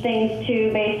change things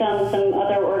to based on some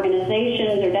other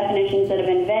organizations or definitions that have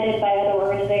been vetted by other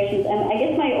organizations. And I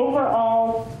guess my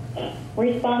overall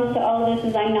response to all of this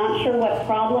is I'm not sure what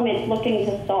problem it's looking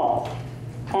to solve.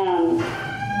 I'm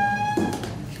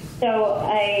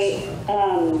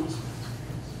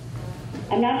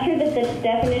not sure that the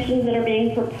definitions that are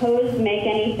being proposed make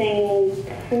anything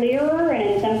clearer, and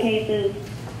in some cases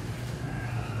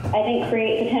I think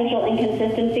create potential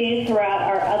inconsistencies throughout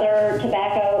our other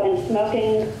tobacco and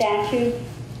smoking statutes.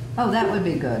 Oh, that would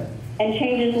be good. And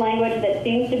changes language that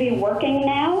seems to be working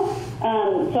now.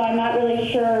 So I'm not really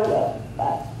sure,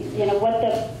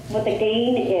 what the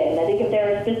gain is. I think if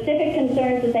there are specific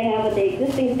concerns that they have with the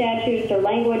existing statutes or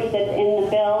language that's in the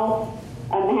bill,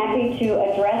 I'm happy to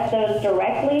address those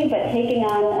directly. But taking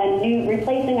on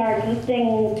replacing our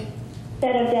existing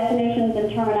set of definitions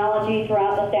and terminology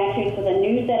throughout the statutes with a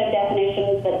new set of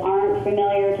definitions that aren't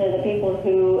familiar to the people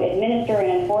who administer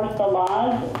and enforce the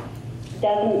laws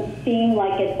doesn't seem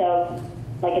like it's a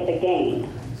gain.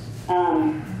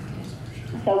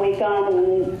 So we've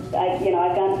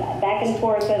I've gone back and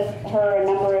forth with her a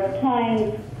number of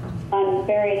times on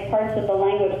various parts of the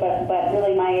language, but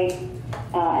really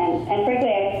and frankly,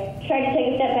 I tried to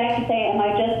take a step back and say, am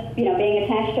I just, being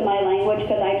attached to my language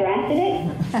because I drafted it?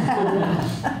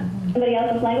 Somebody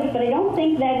else's language, but I don't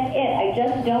think that's it. I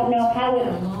just don't know how it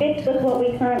fits with what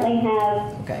we currently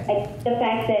have. Okay. The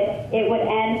fact that it would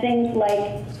add things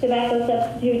like tobacco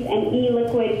substitutes and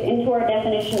e-liquids into our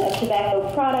definition of tobacco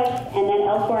products, and then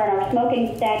elsewhere in our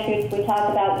smoking statutes we talk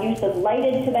about use of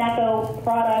lighted tobacco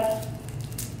products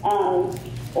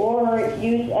or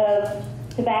use of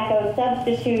tobacco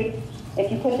substitutes. If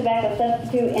you put tobacco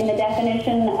substitute in the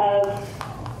definition of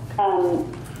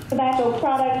tobacco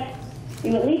products,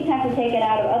 you at least have to take it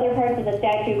out of other parts of the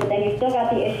statute, but then you've still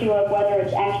got the issue of whether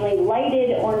it's actually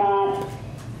lighted or not.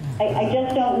 I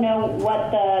just don't know what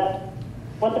the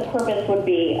purpose would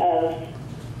be of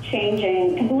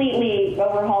completely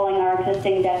overhauling our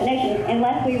existing definitions,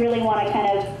 unless we really want to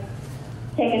kind of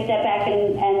take a step back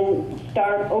and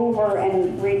start over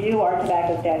and redo our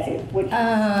tobacco statute, which...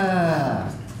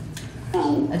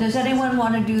 does anyone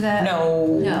want to do that? No.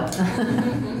 No.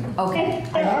 Okay.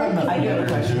 I do have a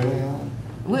question.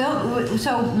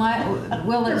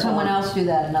 We'll let someone else do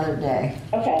that another day.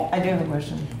 Okay. I do have a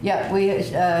question. Yeah,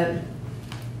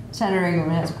 Senator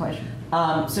Ingram has a question.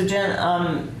 So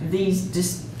Jen, these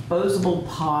disposable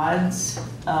pods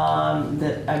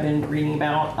that I've been reading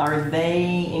about, are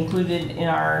they included in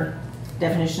our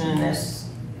definition in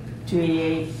S.290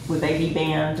 288, would they be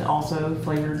banned also,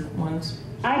 flavored ones?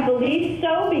 I believe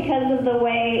so because of the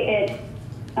way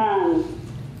it's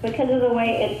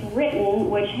written,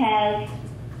 which has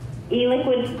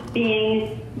e-liquids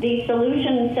being the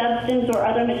solution, substance, or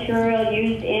other material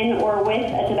used in or with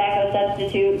a tobacco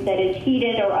substitute that is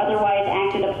heated or otherwise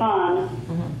acted upon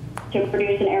to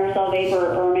produce an aerosol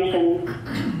vapor or emission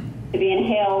to be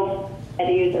inhaled by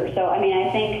the user. So, I mean,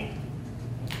 I think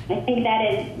that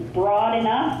is broad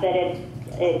enough that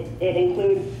it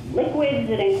includes liquids,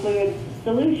 it includes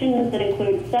solutions, it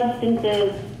includes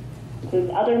substances,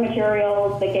 includes other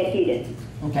materials that get heated.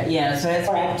 Okay, yeah, so it's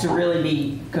meant to really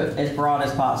be as broad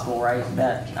as possible, right?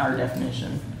 That our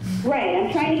definition. Right,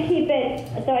 I'm trying to keep it,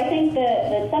 so I think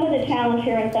that some of the challenge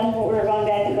here and some of what I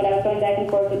was going back and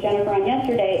forth with Jennifer on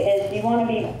yesterday is you want to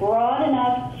be broad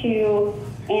enough to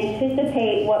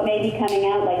anticipate what may be coming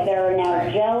out. Like there are now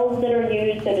gels that are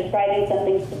used, so describing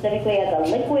something specifically as a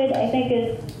liquid I think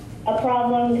is a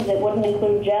problem because it wouldn't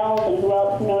include gels and who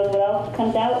knows what else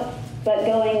comes out. But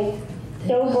going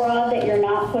so broad that you're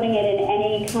not putting it in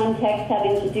any context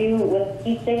having to do with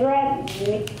e-cigarette,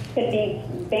 you could be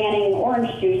banning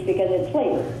orange juice because it's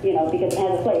flavored, because it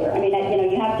has a flavor. I mean, I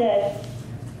think you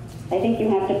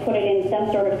have to put it in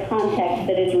some sort of context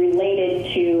that is related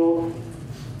to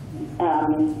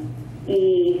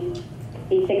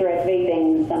e-cigarette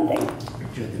vaping something.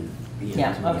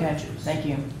 Yeah, okay, thank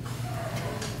you.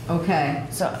 Okay.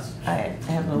 So I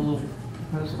have a little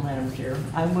proposal, Madam Chair.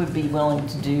 I would be willing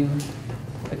to do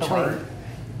a chart.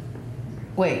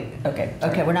 Wait. Okay.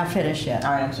 Okay, we're not finished yet.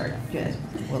 All right, I'm sorry. Good.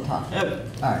 We'll talk. All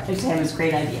right. I just had this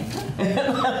great idea.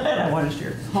 I want to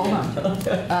share. Hold on.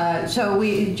 So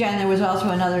Jen, there was also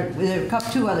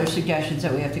two other suggestions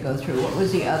that we have to go through. What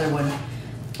was the other one?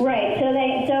 Right. So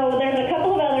there's a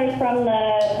couple of others from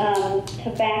the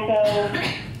tobacco,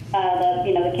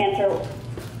 the Cancer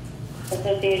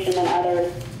Association and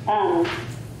others.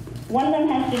 One of them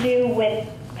has to do with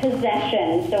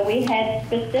possession. So we had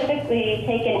specifically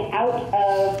taken out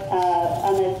of,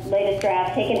 on this latest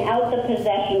draft, taken out the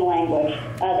possession language,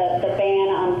 the ban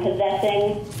on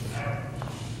possessing,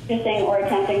 or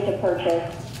attempting to purchase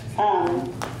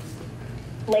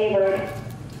flavored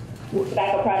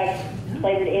tobacco products,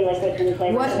 flavored e-liquids, and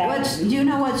flavored tobacco. Do you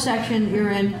know what section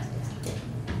you're in?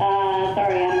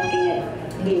 Sorry, I'm looking at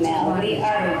email. We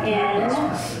are in, I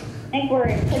think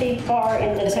we're pretty far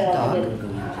into the bill.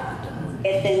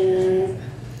 It's in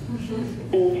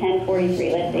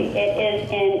 1043. Let's see.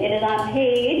 It is on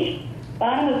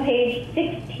bottom of page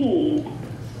 16,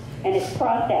 and it's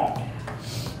crossed out.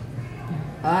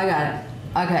 I got it.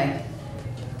 Okay.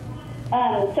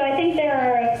 So I think there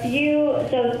are a few.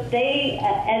 So they,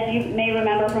 as you may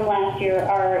remember from last year,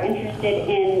 are interested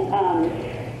in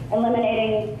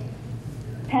eliminating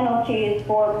penalties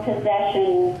for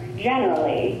possession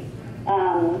generally.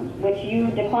 Which you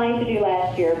declined to do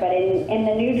last year, but in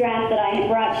the new draft that I had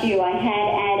brought to you, I had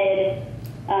added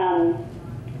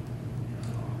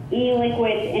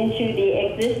e-liquids into the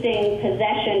existing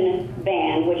possession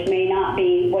ban, which may not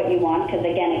be what you want, because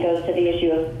again, it goes to the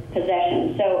issue of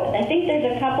possession. So I think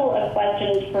there's a couple of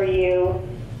questions for you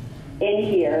in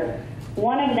here.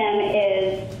 One of them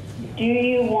is, do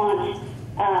you want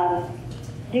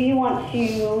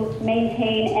to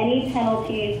maintain any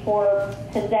penalties for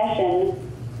possession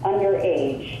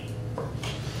underage?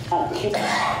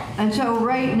 And so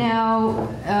right now,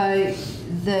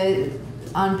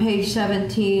 on page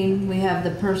 17, we have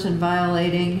the person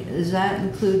violating. Does that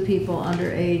include people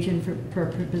underage and for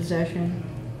possession?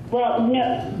 Well,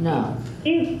 no. No.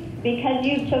 Because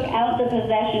you took out the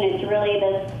possession, it's really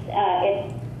the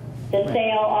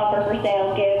sale, offer for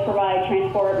sale, give, provide,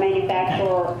 transport, manufacture,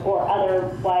 or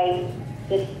otherwise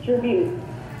distribute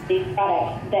these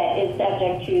products that is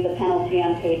subject to the penalty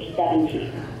on page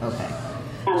 17. Okay.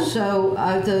 So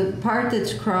the part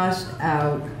that's crossed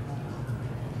out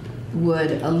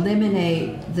would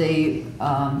eliminate the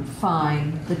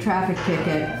fine, the traffic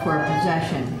ticket for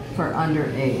possession for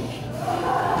underage.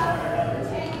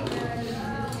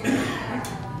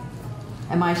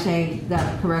 Am I saying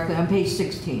that correctly? On page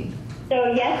 16.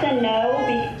 So yes and no,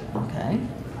 Okay.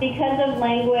 because of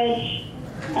language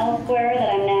elsewhere that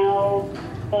I'm now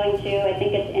going to, I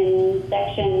think it's in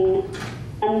section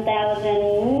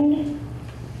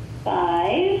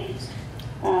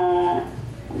 1005.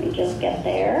 Let me just get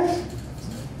there.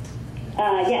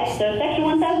 Yes, so section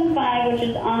 1005, which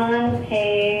is on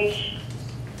page,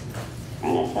 I'm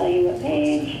trying to tell you what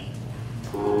page,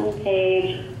 on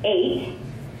page 8.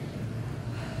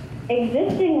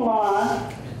 Existing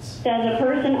law says a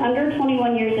person under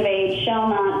 21 years of age shall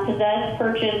not possess,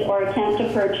 purchase, or attempt to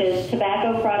purchase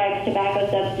tobacco products, tobacco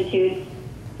substitutes,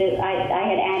 I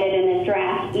had added in this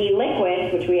draft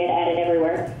e-liquids, which we had added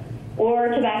everywhere, or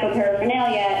tobacco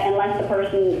paraphernalia, unless the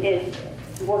person is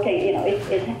working,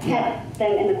 is had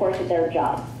them in the course of their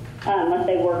job, unless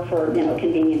they work for, a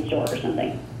convenience store or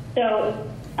something. So,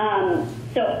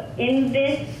 so in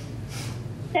this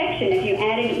section, if you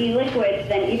added e-liquids,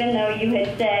 then even though you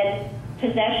had said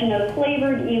possession of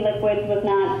flavored e-liquids was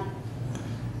not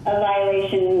a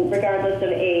violation regardless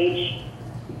of age,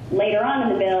 later on in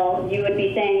the bill, you would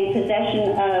be saying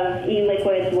possession of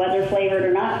e-liquids, whether flavored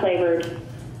or not flavored,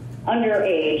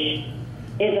 underage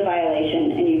is a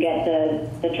violation, and you get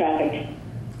the traffic.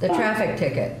 The traffic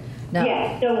ticket. No.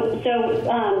 Yeah. So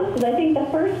I think the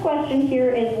first question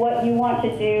here is what you want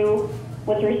to do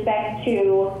with respect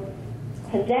to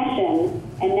possession,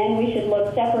 and then we should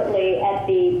look separately at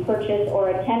the purchase or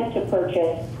attempt to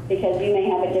purchase, because you may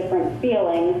have a different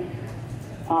feeling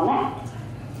on that.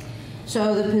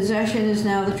 So the possession is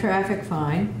now the traffic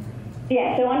fine.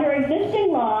 Yeah, so under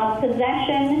existing law,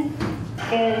 possession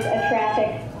is a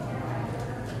traffic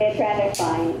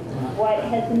fine. What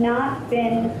has not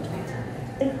been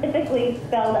specifically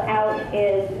spelled out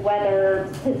is whether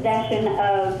possession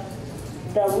of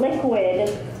the liquid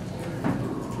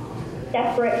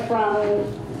separate from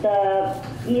the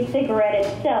e-cigarette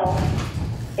itself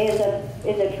is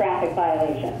a traffic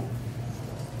violation.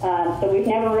 So we've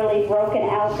never really broken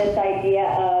out this idea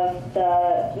of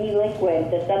the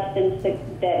e-liquid, the substance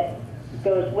that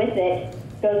goes with the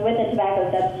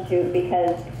tobacco substitute,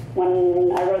 because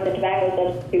when I wrote the tobacco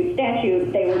substitute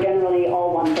statute, they were generally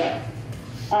all one thing,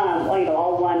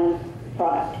 all one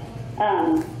product.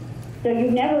 So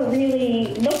you've never really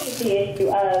looked at the issue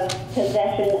of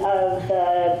possession of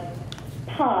the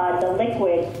pod, the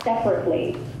liquid,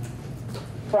 separately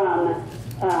from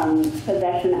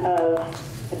possession of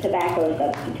a tobacco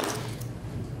substitute.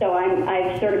 So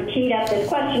I've sort of teed up this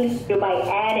question by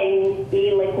adding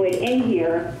e-liquid in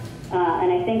here,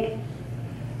 and I think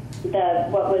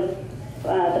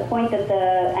the point that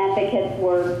the advocates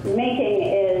were making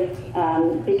is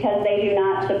because they do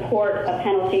not support a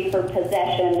penalty for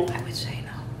possession. I would say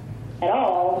no. At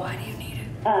all. Why do you need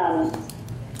it?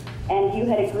 And you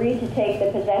had agreed to take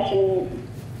the possession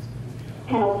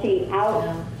penalty out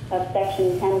of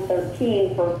section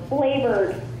 1013 for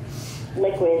flavored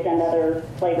liquids and other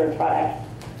flavored products.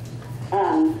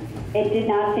 It did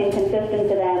not seem consistent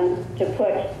to them to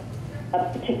put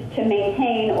to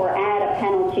maintain or add a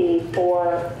penalty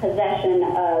for possession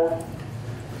of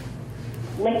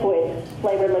liquids,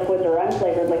 flavored liquids or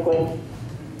unflavored liquids,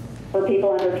 for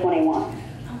people under 21.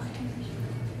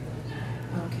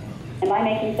 Okay. Am I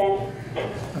making sense?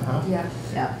 Uh-huh. Yeah.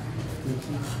 Yeah.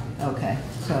 Okay.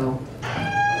 So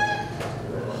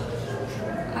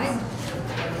I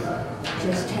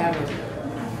just have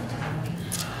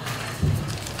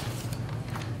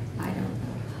I don't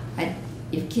know.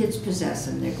 If kids possess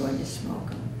them, they're going to smoke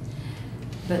them.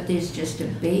 But there's just a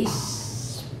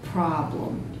base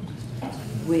problem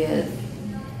with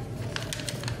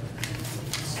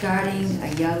starting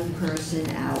a young person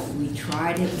out. We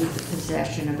tried it with the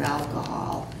possession of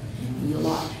alcohol.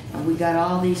 And we got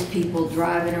all these people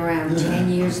driving around 10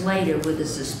 years later with a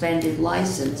suspended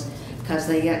license because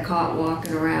they got caught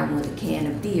walking around with a can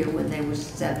of beer when they were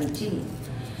 17.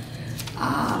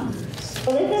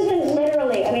 Well, this isn't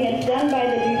literally, I mean, it's done by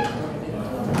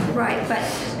the... Right, but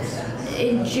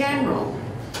in general,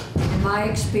 in my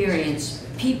experience,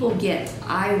 people get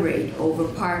irate over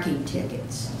parking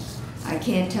tickets. I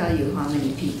can't tell you how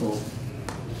many people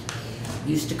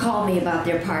used to call me about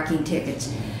their parking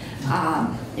tickets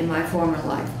in my former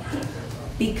life,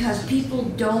 because people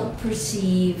don't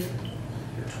perceive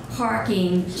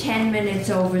parking 10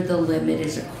 minutes over the limit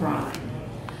as a crime.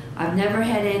 I've never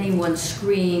had anyone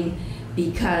scream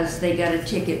because they got a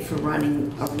ticket for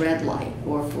running a red light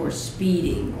or for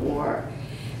speeding, or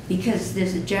because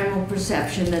there's a general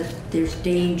perception that there's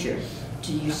danger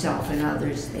to yourself and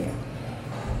others there.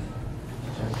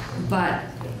 But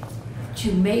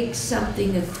to make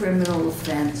something a criminal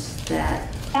offense that...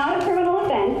 Not a criminal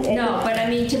offense. No, but I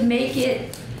mean to make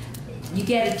it, you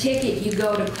get a ticket, you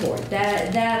go to court.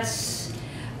 That's,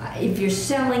 if you're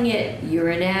selling it, you're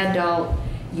an adult,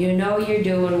 you know you're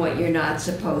doing what you're not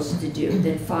supposed to do,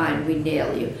 then fine, we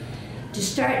nail you. To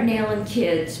start nailing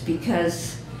kids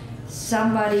because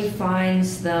somebody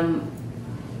finds them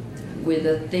with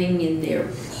a thing in their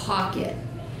pocket.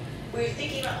 We're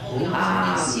thinking about holding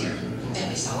on for next year, and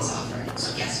we saw this offer,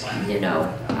 so guess what? You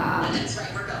know, That's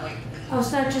right, we're going. oh,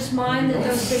 it's not just mine that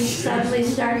those things suddenly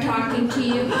start talking to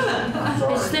you.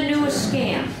 It's the newest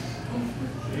scam.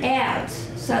 Ads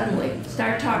suddenly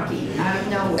start talking out of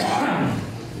nowhere,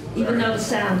 even though the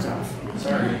sound's off.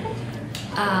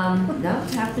 No,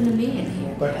 it's happened to me in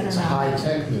here. But I don't it's a know.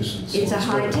 high-tech nuisance. It's a Let's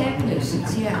go. high-tech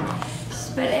nuisance, yeah.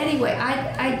 But anyway,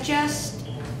 I just,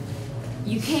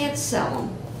 you can't sell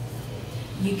them.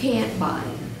 You can't buy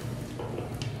them.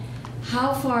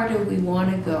 How far do we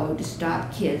want to go to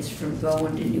stop kids from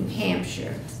going to New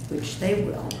Hampshire, which they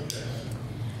will?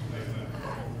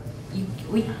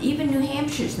 Even New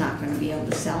Hampshire's not going to be able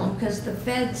to sell them because the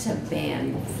feds have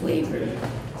banned flavored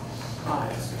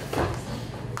pods.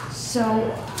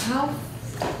 So how,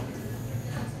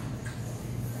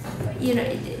 you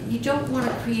know, you don't want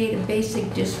to create a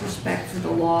basic disrespect for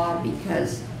the law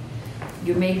because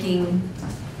you're punishing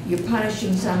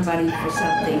somebody for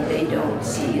something they don't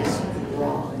see as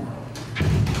wrong.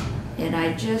 And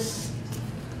I just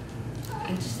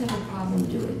have a problem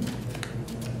doing that.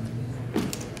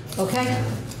 Okay,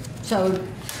 so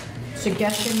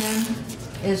suggestion then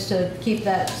is to keep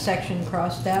that section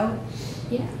crossed out?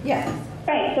 Yeah. Yeah.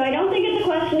 Right, so I don't think it's a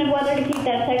question of whether to keep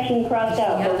that section crossed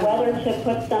out, but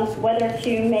whether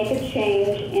to make a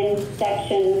change in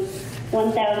section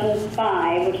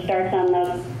 1005, which starts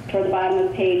toward the bottom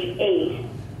of page 8,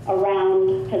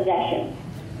 around possession.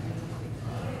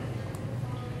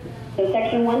 So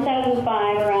section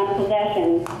 1005 around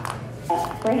possession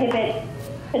prohibits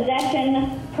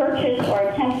possession, purchase, or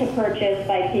attempt to purchase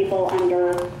by people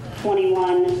under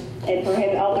 21.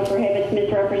 It also prohibits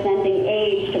misrepresenting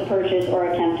age to purchase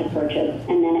or attempt to purchase.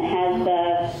 And then it has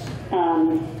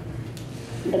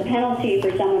the penalty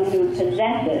for someone who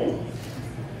possesses.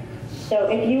 So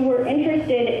if you were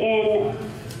interested in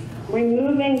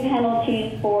removing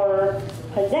penalties for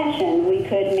possession, we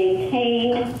could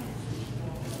maintain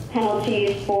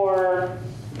penalties for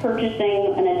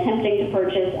purchasing and attempting to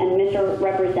purchase and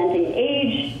misrepresenting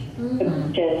age to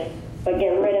purchase, but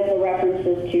get rid of the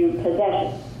references to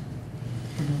possession.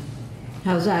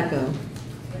 How's that go?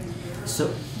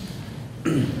 So,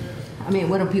 I mean,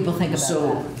 what do people think about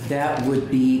so that? that would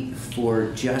be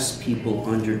for just people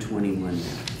under 21 now.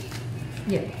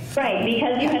 Yeah. Right,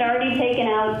 because you had already taken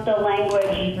out the language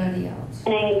Everybody else.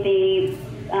 saying the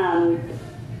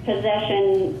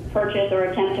possession, purchase, or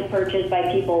attempt to purchase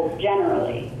by people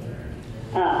generally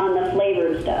on the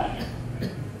flavored stuff.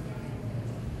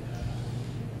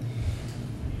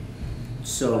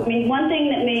 So, I mean, one thing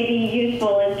that may be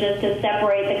useful is just to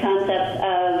separate the concepts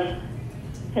of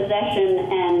possession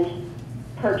and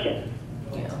purchase.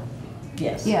 Yeah.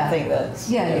 Yes. Yeah. I think that's.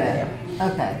 Yeah.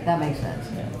 Okay, that makes sense.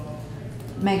 Yeah.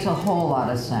 Makes a whole lot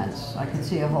of sense. I can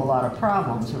see a whole lot of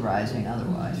problems arising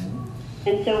otherwise.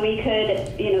 And so we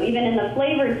could, you know, even in the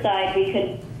flavored side, we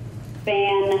could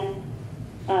ban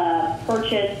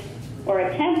purchase or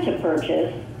attempt to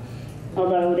purchase,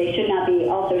 although they should not be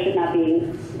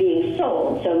being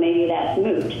sold, so maybe that's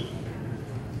moot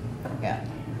Yeah.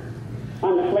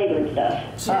 on the flavored stuff.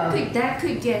 That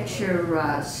could get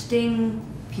your sting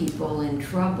people in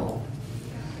trouble.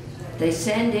 They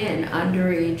send in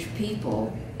underage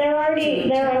people.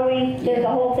 There's a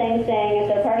whole thing saying if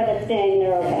they're part of the sting,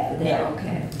 they're okay. They're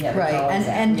okay. Yeah, Right, that's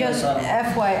all and exactly just what's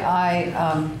FYI,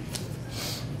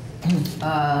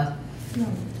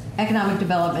 economic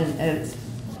development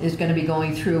is going to be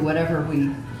going through whatever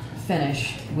we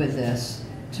finish with this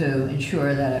to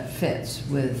ensure that it fits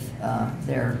with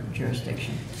their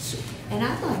jurisdiction. And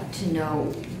I'd like to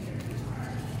know,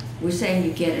 we're saying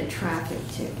you get a traffic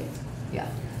ticket. Yeah.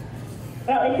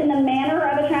 Well, it's in the manner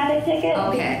of a traffic ticket.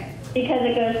 Okay. Because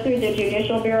it goes through the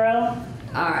Judicial Bureau.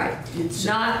 All right, it's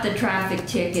not the traffic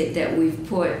ticket that we've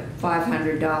put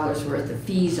 $500 worth of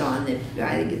fees on that,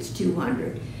 I think it's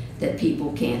 $200, that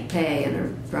people can't pay and are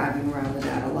driving around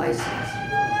without a license.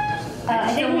 I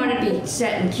just don't want to be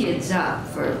setting kids up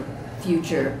for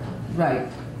future. Right.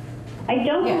 I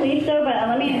don't believe so, but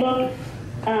let me look.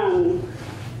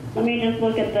 Let me just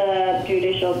look at the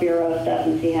Judicial Bureau stuff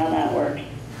and see how that works.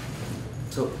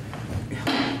 So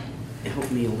help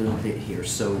me a little bit here.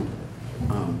 So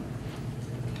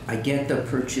I get the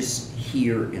purchase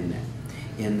here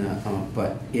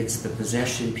but it's the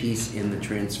possession piece in the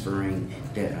transferring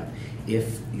data.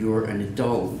 If you're an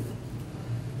adult,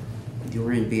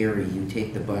 you're in Barrie, you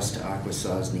take the bus to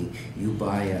Akwesasne, you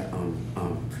buy a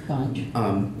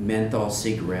menthol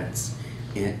cigarettes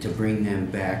and to bring them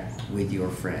back with your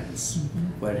friends.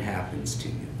 What happens to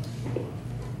you?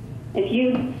 If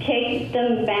you take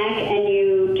them back and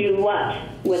you do what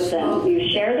with them? You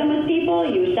share them with people?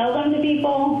 You sell them to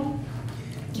people?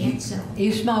 Can't sell.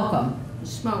 You smoke them. You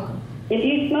smoke them. If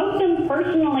you smoke them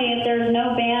personally, if there's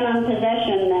no ban on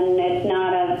possession, then it's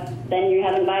not then you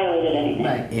haven't violated anything.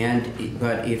 Right.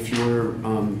 But if you're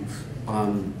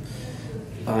an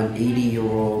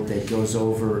 80-year-old that goes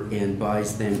over and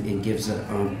buys them and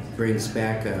brings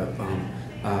back a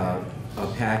a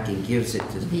pack and gives it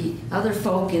to The other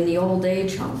folk in the old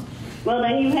age home. Well,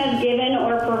 then you have given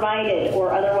or provided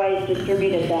or otherwise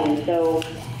distributed them, so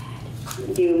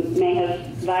you may have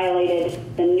violated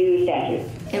the new statute.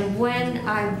 And when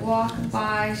I walk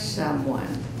by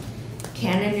someone,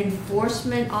 can an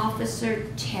enforcement officer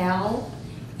tell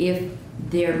if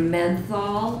they're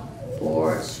menthol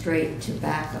or straight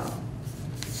tobacco?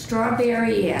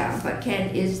 Strawberry, yeah, but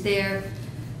is there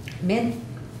mint?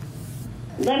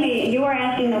 You are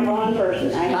asking the wrong person.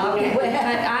 Okay, but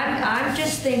I'm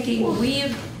just thinking,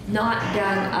 we've not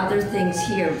done other things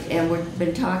here, and we've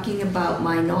been talking about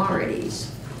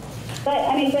minorities.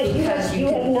 But you Because you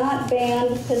have can- not banned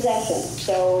possession,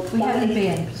 so We haven't somebody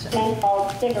banned possession. menthol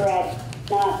cigarette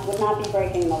would not be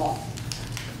breaking the law.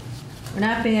 We're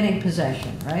not banning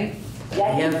possession, right?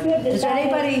 Yeah, you Yeah. could Is there decide-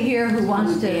 anybody here who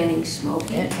wants to Banning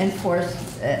smoking.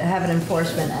 have an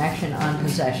enforcement action on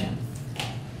possession?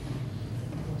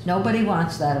 Nobody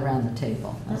wants that around the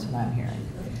table, that's what I'm hearing.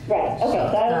 Right, okay,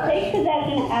 so I would take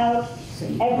possession out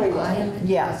everywhere.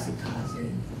 Yeah.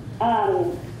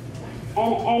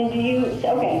 And do you,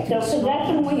 okay, so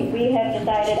possession, we have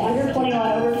decided under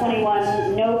 21, over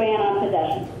 21, no ban on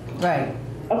possession. Right.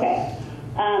 Okay.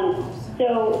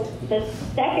 So the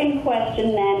second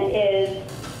question then is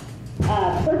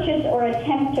purchase or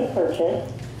attempt to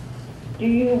purchase. Do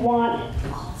you want,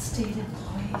 All state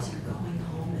employees are going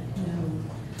home at noon.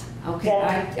 Okay,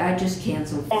 I just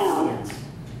canceled. Down.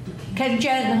 Can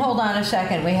Jen, hold on a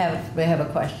second, we have a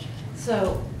question.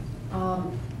 So,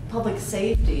 public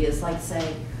safety is like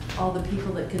saying, all the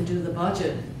people that can do the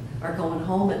budget are going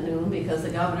home at noon because the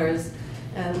governors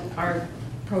and our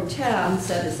pro tem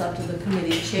said it's up to the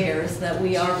committee chairs that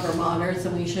we are Vermonters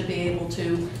and we should be able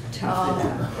to tough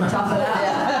it out.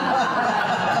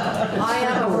 I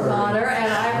am a Vermonter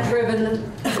and I've driven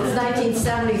since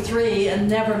 1973 and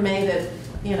never made it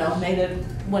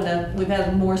when we've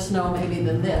had more snow maybe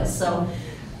than this. So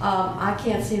I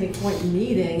can't see any point in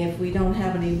meeting if we don't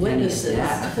have any witnesses.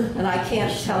 And I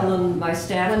can't tell them My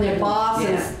staff when their didn't- bosses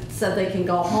yeah. said they can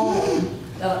go home,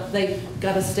 they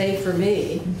gotta stay for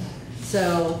me.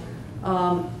 So,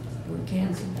 We're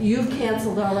canceled. you've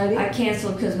canceled already? I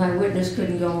canceled because my witness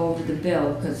couldn't go over the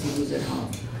bill because he was at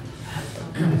home.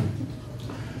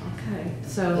 Okay, And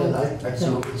so, I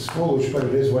think it's foolish, but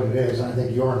it is what it is. I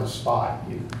think you're on the spot.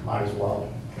 You might as well.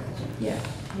 Yeah.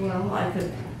 well, I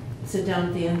could sit down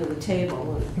at the end of the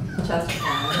table and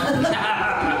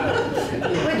testify.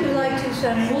 Would you like to,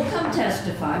 Senator? We'll come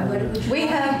testify, but it was. We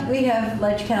have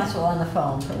Ledge Council on the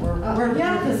phone, so we're.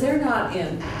 Yeah, because they're not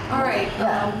in. All right,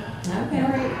 Okay. all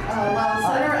right, well,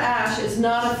 Senator Ash is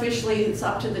not officially, it's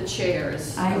up to the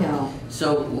chairs. I know.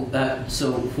 So,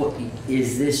 what,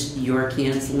 is this your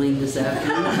canceling this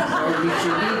afternoon? Or we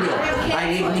should be there?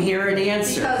 I didn't hear an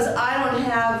answer. Because I don't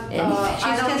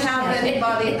have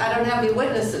anybody, I don't have any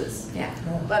witnesses. Yeah.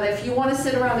 But if you want to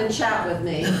sit around and chat with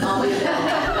me, I'll be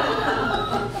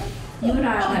available. You and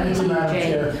I will have a Madam TJ.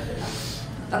 Chair.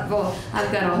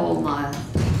 I've got a whole mile.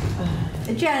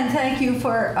 Jen, thank you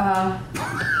for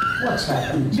What's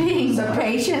happening? being so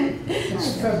patient.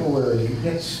 It's February. It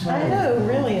gets snow. I know,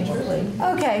 really and truly.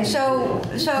 Okay, so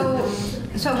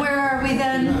where are we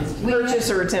then? Purchase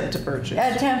or attempt to purchase.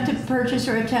 Attempt to purchase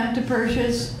or attempt to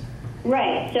purchase?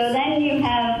 right, so then you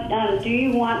have, do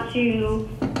you want to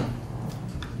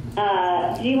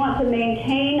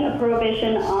maintain a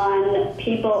prohibition on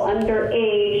people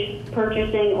underage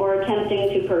purchasing or attempting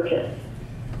to purchase?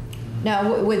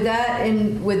 Now, would that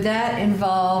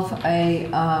involve a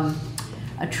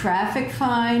traffic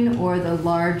fine or the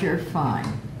larger fine?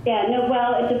 Yeah, no,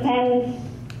 well, it depends.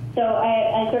 So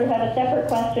I sort of have a separate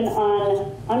question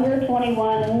on under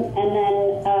 21 and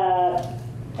then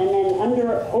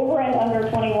over and under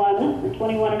 21, or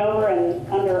 21 and over and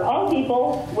under all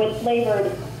people with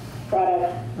flavored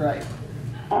products, Right.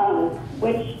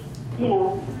 which,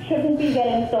 shouldn't be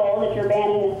getting sold if you're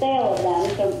banning the sale of them,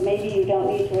 so maybe you don't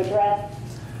need to address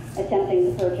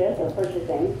attempting to purchase or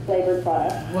purchasing flavored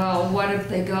products. Well, what if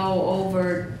they go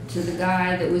over to the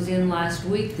guy that was in last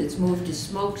week that's moved to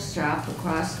Smoke Shop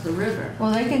across the river?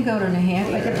 Well, they can go to New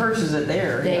Hampshire. They can purchase it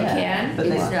there. They yeah. can, But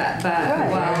it's they- not, but, Right.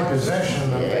 well,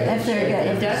 Possession of it. If they're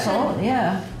getting It doesn't. sold,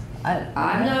 yeah.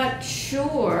 I'm not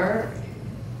sure.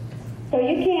 So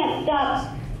you can't stop,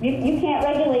 you can't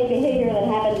regulate behavior that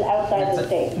happens outside the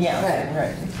state. Yeah, Right.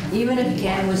 right. Even if you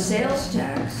can with sales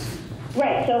tax.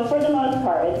 Right, so for the most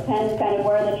part, it depends kind of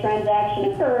where the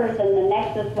transaction occurs and the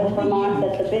nexus with Vermont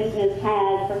that the business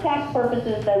has. For tax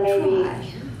purposes, there may be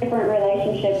different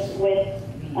relationships with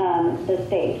the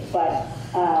state, but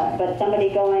But somebody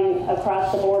going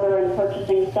across the border and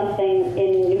purchasing something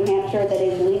in New Hampshire that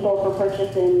is legal for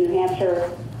purchase in New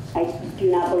Hampshire, I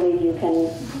do not believe you can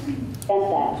fence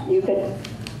that. You could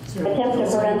attempt to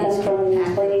prevent them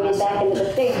from bringing it back into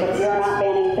the state, but if you're not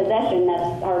banning possession,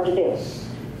 that's hard to do.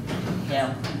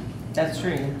 Yeah, that's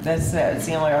true. That's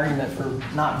the only argument for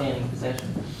not banning possession.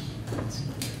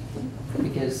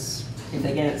 Because if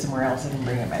they get it somewhere else, they can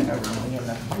bring it back over and we have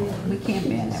nothing. We can't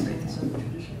ban everything.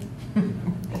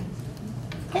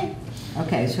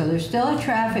 Okay, so there's still a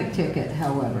traffic ticket,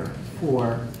 however,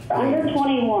 for Under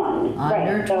 21.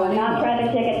 Under right. So 21. not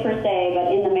traffic ticket per se,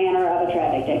 but in the manner of a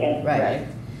traffic ticket. right,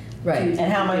 right.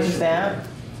 And how much is that?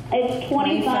 It's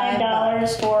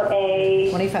 $25 for a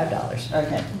 $25.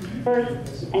 Okay.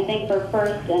 first, I think for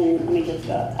first, and let me just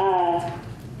go.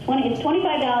 It's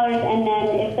 $25, and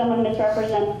then if someone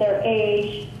misrepresents their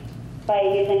age by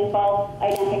using false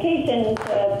identification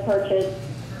to purchase,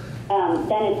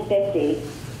 then it's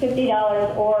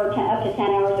 $50 or up to 10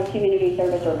 hours of community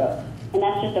service or both. And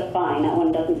that's just a fine. That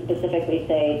one doesn't specifically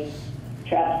say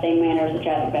same manner as a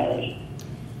traffic violation.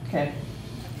 Okay.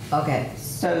 Okay.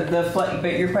 So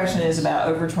but your question is about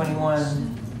over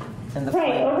 21 and the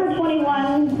Right, over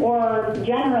 21 or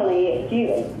generally,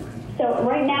 so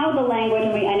right now the language,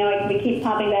 and I know we keep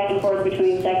popping back and forth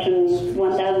between section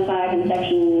 1005 and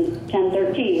section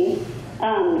 1013,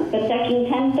 but section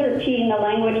 1013, the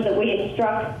language that we had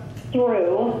struck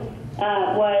through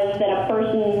was that a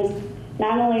person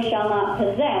not only shall not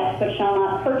possess, but shall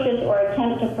not purchase or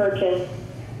attempt to purchase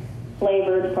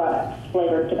flavored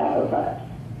tobacco products.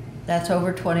 That's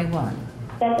over 21.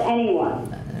 That's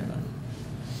anyone.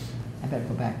 I better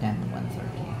go back down to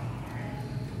 113.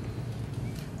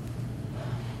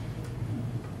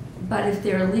 But if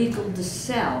they're legal to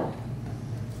sell,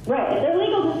 Right, if they're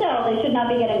legal to sell, they should not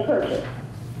be getting purchased.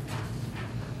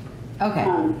 Okay.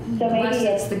 So maybe unless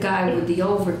it's the guy with the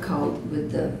overcoat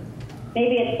with the,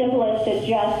 maybe it's simplest to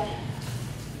just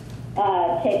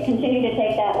continue to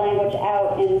take that language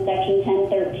out in section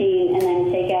 1013 and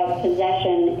then take out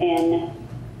possession in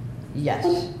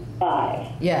Yes. 5.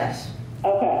 Yes.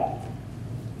 Okay.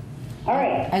 All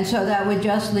right. And so that would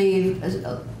just leave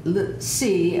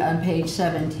C on page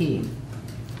 17.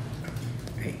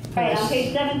 Right, on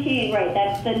page 17, right,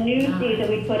 that's the new C that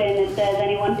we put in that says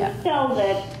anyone who Yeah. sells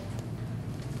it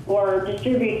or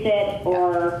distributes it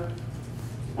or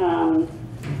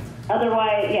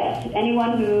otherwise, yes,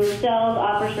 anyone who sells,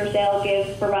 offers for sale,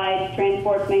 gives, provides,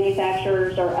 transports,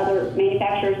 manufactures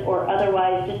or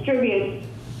otherwise distributes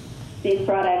these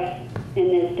products in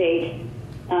this state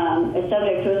is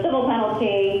subject to a civil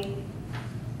penalty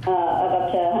of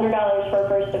up to $100 for a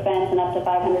first offense and up to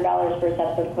 $500 for a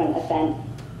subsequent offense,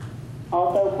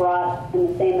 also brought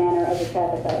in the same manner as a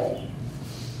traffic violation.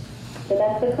 So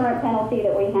that's the current penalty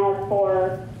that we have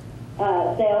for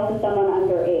sale to someone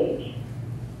underage.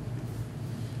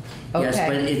 Okay. Yes,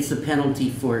 but it's the penalty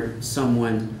for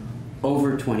someone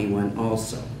over 21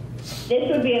 also. This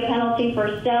would be a penalty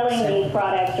for selling these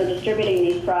products or distributing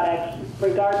these products,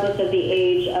 regardless of the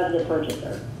age of the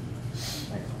purchaser.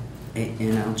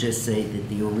 And I'll just say that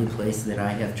the only place that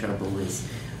I have trouble is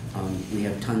we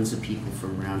have tons of people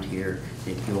from around here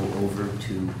that go over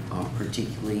to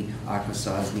particularly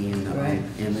Akwesasne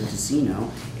and the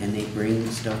casino, and they bring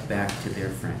stuff back to their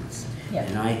friends. Yeah.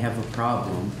 And I have a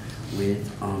problem with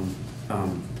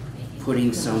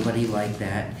putting somebody like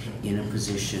that in a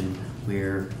position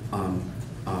where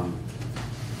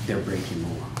they're breaking the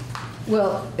law.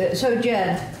 Well, so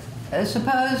Jen,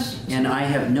 suppose, And I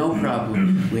have no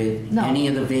problem with No. any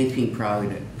of the vaping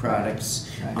products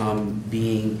Right.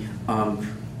 being,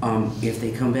 if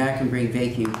they come back and bring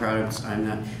vaping products, I'm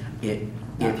not, it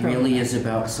really is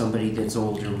about somebody that's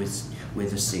older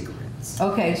with a cigarettes.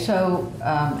 okay, so,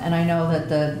 and I know that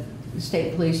the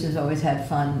state police has always had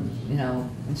fun,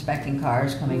 inspecting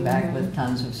cars, coming back with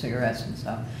tons of cigarettes and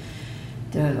stuff,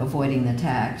 avoiding the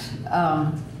tax.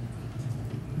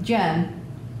 Jen?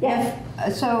 Yes.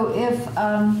 If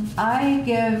I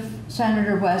give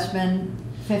Senator Westman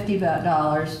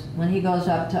 $50 when he goes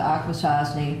up to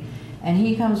Akwesasne, and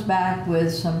he comes back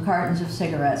with some cartons of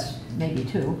cigarettes, maybe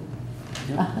 2,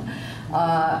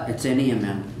 It's any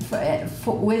amount.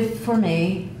 for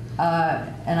me,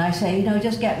 and I say,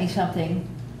 just get me something.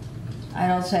 I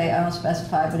don't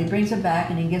specify, but he brings it back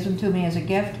and he gives them to me as a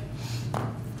gift.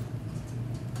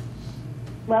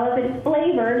 Well, if it's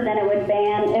flavored, then it would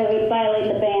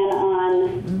violate the ban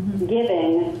on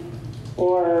giving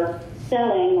or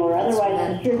selling or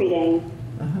otherwise distributing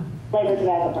flavored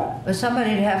tobacco products. But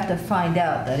somebody'd have to find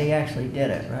out that he actually did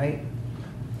it, right?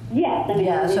 Yes. I mean,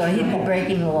 Yeah, so he'd be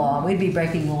breaking the law. We'd be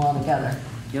breaking the law together.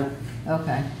 Yep.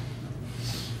 Okay.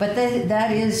 But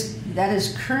that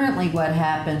is currently what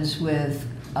happens with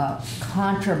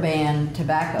contraband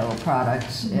tobacco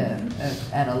products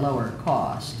at a lower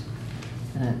cost.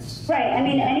 And it's, Right, I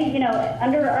mean,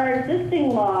 under our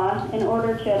existing law, in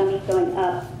order to, and I'm just going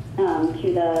up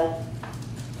to the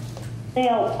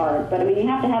sale part, but I mean, you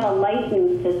have to have a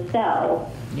license to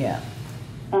sell. yeah.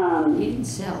 He didn't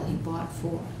sell, he bought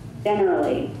 4.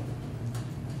 Generally.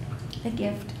 A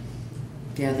gift.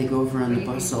 Yeah, they go over on the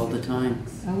bus all the time.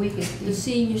 A weekend. The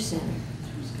senior center.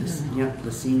 Yep,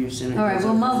 the senior center. All right, goes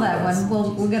we'll over mull the that bus.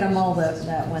 one. We're gonna mull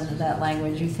that one, that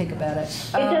language. You think about it.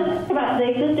 It does talk about, the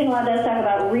existing law does talk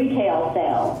about retail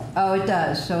sale. Oh, it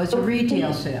does. So it's a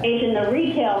retail sale. In the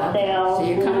retail sale. So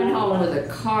you're coming home with a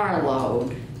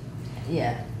carload.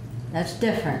 Yeah, that's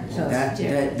different. So That's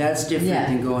different Yeah.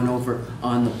 than going over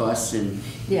on the bus and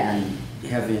Yeah. and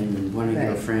having one of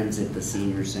your Right. friends at the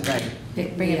senior center.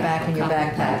 Right. Bring it back in your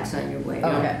backpack. Packs on your way.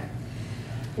 Okay.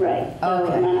 Right, so,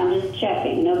 Okay. and then I'm just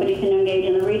checking, nobody can engage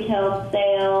in the retail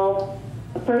sale.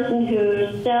 A person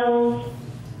who sells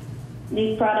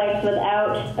these products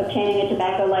without obtaining a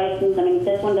tobacco license, I mean,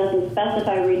 this one doesn't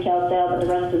specify retail sale, but the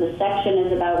rest of the section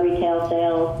is about retail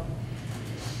sale.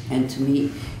 And to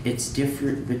me, it's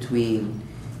different between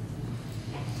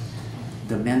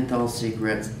the menthol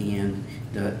cigarettes and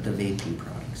the vaping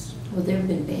products. Well, they've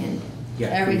been banned. Yeah,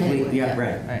 Everything. completely, yeah,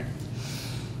 right. Right.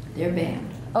 They're banned.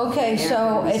 Okay,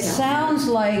 so it sounds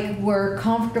like we're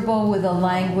comfortable with the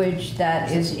language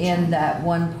that is in that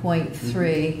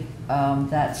 1.3,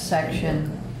 that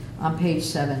section on page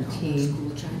 17, School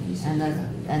Chinese.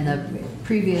 and the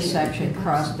previous section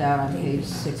crossed out on page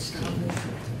 16.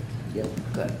 Yep.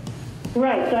 Good.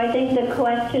 Right, so I think the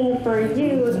question for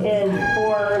you is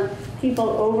for people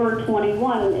over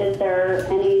 21, is there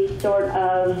any sort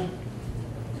of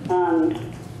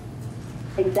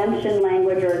exemption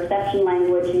language or exception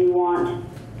language you want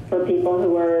for people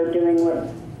who are doing work,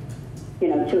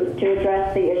 to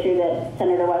address the issue that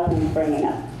Senator Westman's bringing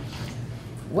up?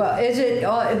 Well,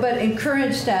 but in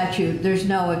current statute, there's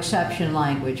no exception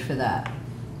language for that.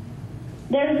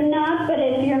 There's not, but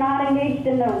if you're not engaged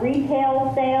in the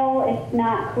retail sale, it's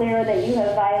not clear that you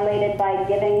have violated by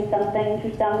giving something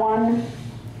to someone.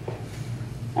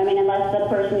 I mean, unless the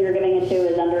person you're giving it to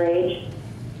is underage.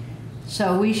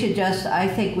 So we should I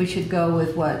think we should go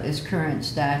with what is current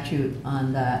statute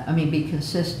on that. I mean, be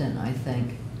consistent, I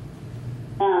think.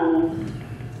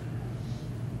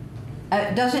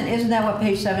 Isn't that what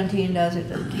page 17 does? It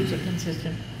keeps it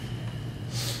consistent.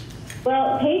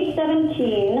 Well, page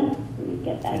 17, let me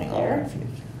get back there.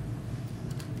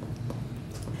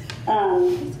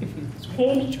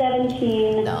 Page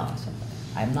 17. No,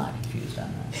 I'm not confused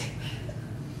on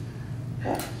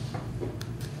that.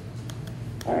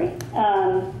 Sorry.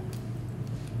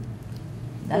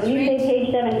 That's When you say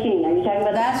page 17, are you talking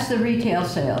about? That's the retail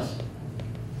sales.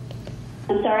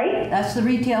 I'm sorry? That's the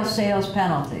retail sales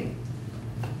penalty.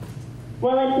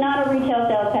 Well, it's not a retail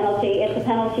sales penalty. It's a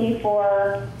penalty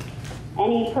for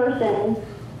any person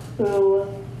who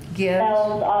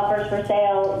sells, offers for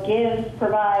sale, gives,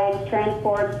 provides,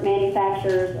 transports,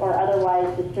 manufactures, or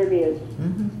otherwise distributes.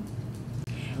 Mm-hmm.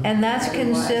 And that's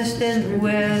consistent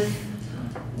with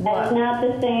what? That's not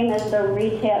the same as the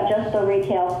retail, just the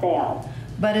retail sale.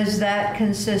 But is that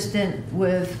consistent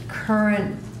with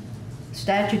current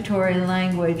statutory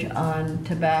language on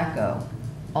tobacco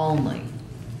only?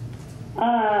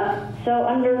 So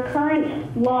under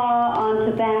current law on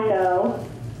tobacco,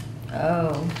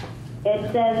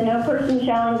 it says no person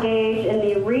shall engage in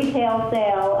the retail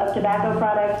sale of tobacco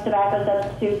products, tobacco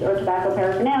substitutes, or tobacco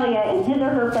paraphernalia in his or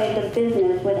her place of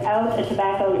business without a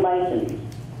tobacco license.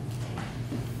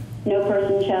 No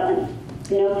person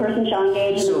shall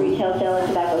engage in the retail sale of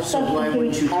tobacco So why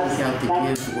would you substitutes. take out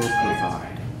the give or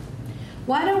provide?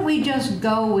 Why don't we just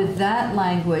go with that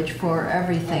language for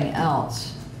everything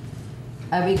else?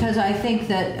 Because I think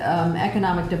that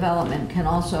economic development can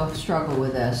also struggle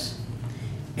with this.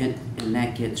 And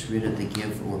that gets rid of the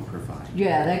give or provide.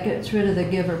 Yeah, that gets rid of the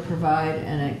give or provide,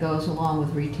 and it goes along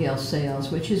with retail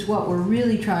sales, which is what we're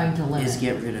really trying to limit. Is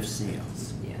get rid of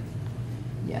sales.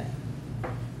 Yeah.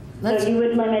 So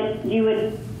you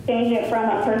would change it from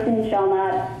a person shall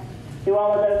not do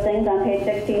all of those things on page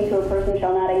 16 to a person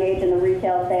shall not engage in the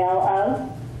retail sale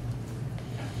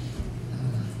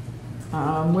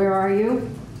of? Where are you?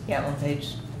 Yeah, on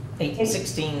page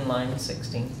 16, line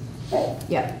 16. Right.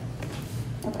 Yeah.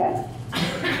 Okay.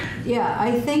 Yeah,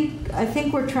 I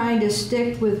think we're trying to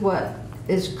stick with what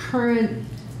is current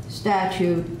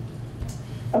statute.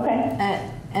 Okay.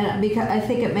 And because I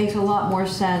think it makes a lot more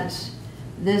sense.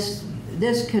 This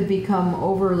could become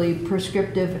overly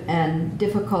prescriptive and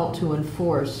difficult to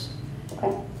enforce.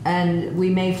 Okay. And we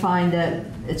may find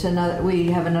that we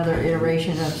have another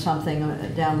iteration of something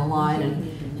down the line,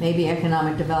 and maybe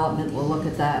economic development will look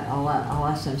at that. I'll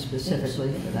ask them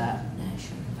specifically for that.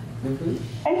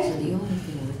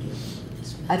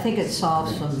 I think it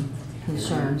solves some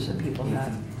concerns that people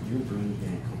have.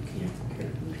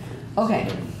 Okay.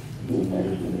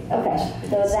 Okay,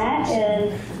 so that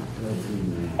is,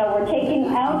 so we're taking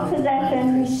out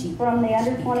possession from the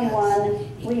under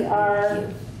 21. We are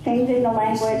changing the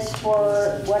language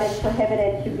for what is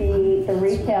prohibited to be the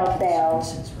retail sale,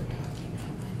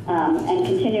 and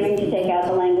continuing to take out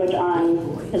the language on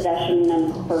possession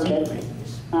and purchase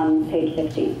on page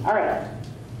 16. All right.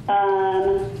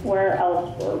 Where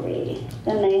else were we?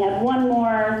 Then they have one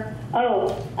more.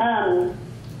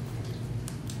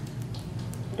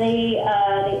 The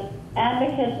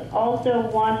advocates also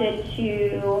wanted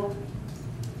to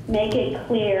make it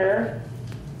clear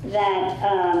that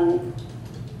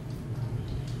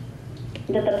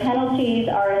that the penalties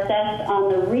are assessed on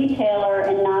the retailer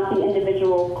and not the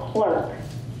individual clerk.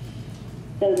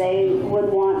 So they would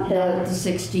want to... Not the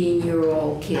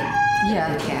 16-year-old kid.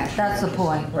 Yeah, the cash. that's the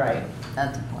point. Right.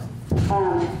 That's the point.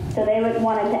 So they would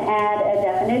wanted to add a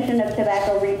definition of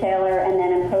tobacco retailer and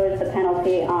then impose the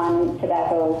penalty on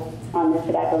the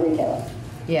tobacco retailer.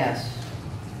 Yes.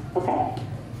 Okay.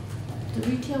 The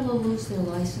retailer lose their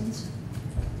license?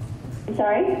 I'm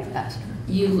sorry? Ask her.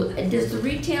 Does the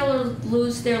retailer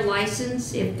lose their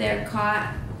license if they're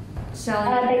caught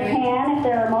selling? They can if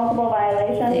there are multiple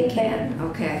violations. They can,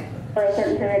 okay. For a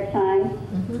certain period of time.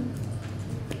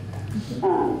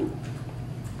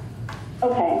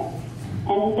 Okay.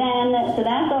 And then, so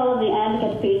that's all of the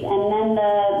advocates piece. And then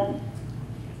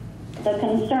the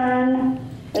concern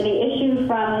or the issue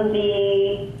from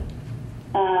the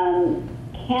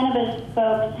cannabis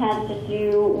folks has to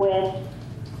do with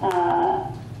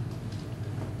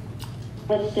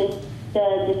the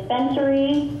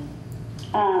dispensary.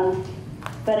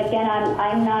 But again,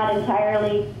 I'm not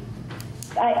entirely,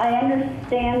 I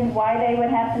understand why they would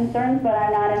have concerns, but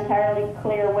I'm not entirely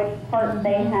clear which part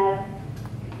they have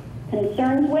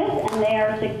concerns with, and they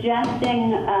are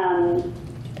suggesting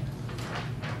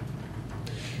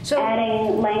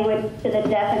adding language to the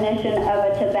definition of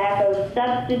a tobacco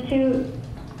substitute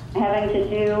having to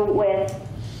do with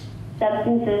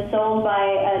substances sold by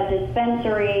a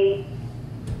dispensary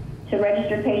to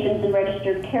registered patients and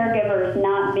registered caregivers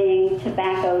not being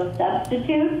tobacco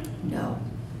substitutes. No.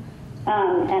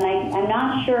 And I'm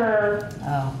not sure.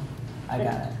 Oh, I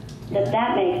got it.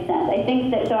 That makes sense. I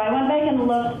think that, so I went back and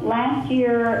looked last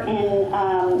year in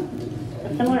a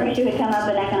similar issue had come up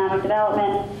in economic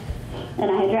development,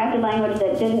 and I had drafted language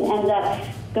that didn't end up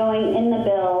going in the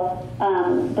bill,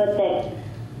 but that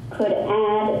could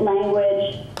add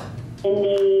language in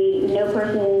the no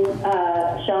person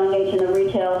shall engage in a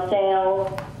retail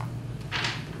sale.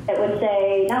 It would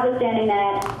say, notwithstanding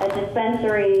that a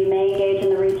dispensary may engage in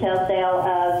the retail sale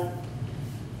of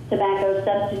tobacco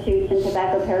substitutes and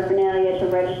tobacco paraphernalia to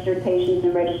registered patients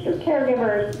and registered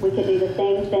caregivers, we could do the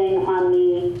same thing on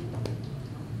the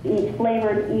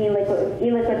flavored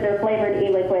e-liquids or flavored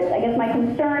e-liquids. I guess my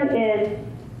concern is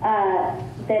that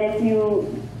if you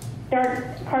start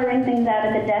carving things out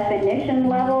at the definition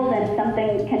level, then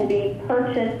something can be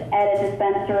purchased at a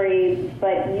dispensary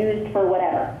but used for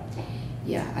whatever.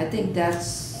 Yeah, I think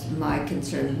that's my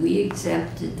concern. We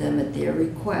exempted them at their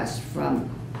request from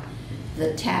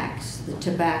the tax, the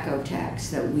tobacco tax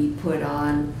that we put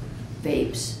on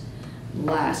vapes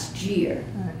last year,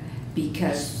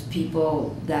 because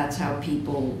that's how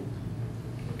people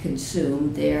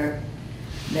consume their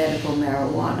medical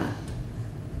marijuana.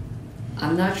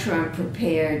 I'm not sure I'm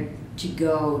prepared to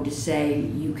go to say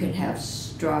you can have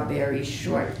strawberry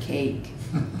shortcake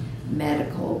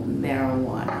medical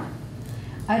marijuana.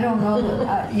 I don't know.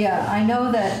 Yeah, I know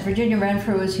that Virginia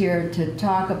Renfrew was here to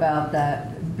talk about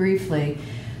that briefly,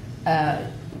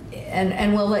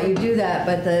 and we'll let you do that.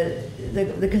 But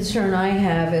the concern I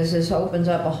have is this opens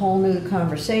up a whole new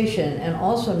conversation, and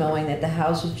also knowing that the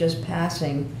House is just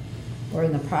passing, or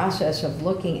in the process of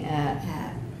looking at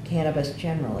cannabis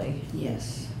generally.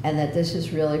 Yes. And that this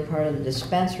is really part of the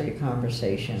dispensary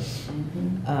conversation.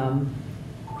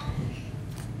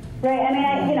 Right.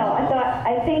 I mean,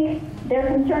 I think their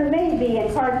concern may be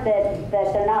in part that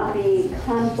there not be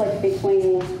conflict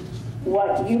between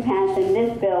what you pass in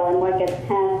this bill and what gets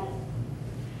passed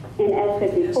in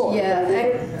S.290. Yeah,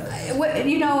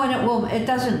 and it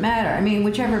doesn't matter. I mean,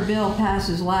 whichever bill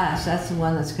passes last, that's the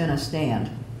one that's going to stand.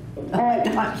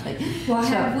 Well,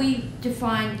 have we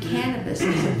defined cannabis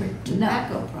as a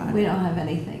tobacco product? We don't have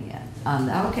anything yet on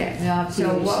that. Okay. We don't have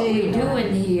So what THC, we're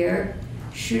doing here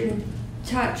shouldn't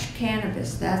touch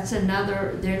cannabis. That's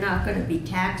another, they're not gonna be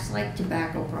taxed like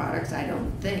tobacco products, I don't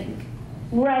think.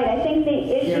 Right, I think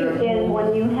the issue is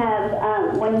when you have,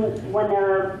 when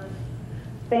there are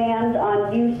bans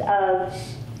on use of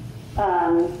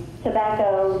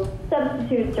tobacco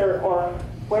substitutes or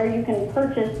where you can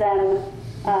purchase them,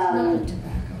 Not a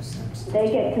tobacco substitute. they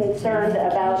get concerned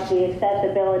about the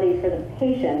accessibility for the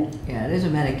patient. Yeah, it is a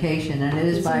medication, and it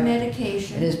is It's by... a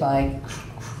medication. It is by...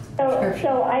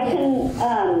 So I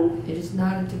can, It is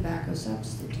not a tobacco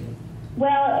substitute.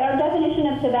 well, our definition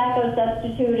of tobacco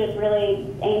substitute is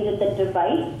really aimed at the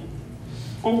device.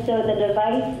 And so the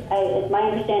device, as my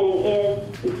understanding,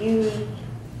 is used,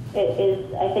 it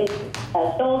is, I think,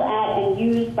 sold at and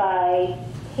used by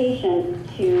patients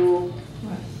to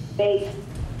vape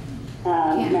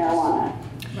marijuana.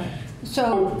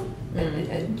 So,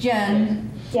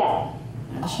 Jen, Yes.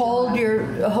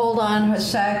 hold on a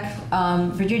sec.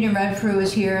 Virginia Renfrew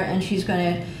is here, and she's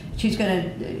gonna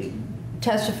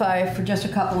testify for just a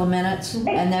couple of minutes,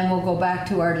 and then we'll go back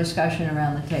to our discussion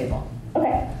around the table.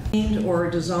 Okay. Or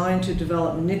designed to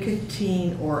develop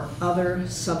nicotine or other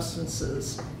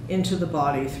substances into the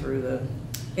body through the,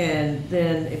 and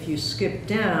then if you skip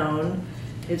down,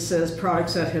 it says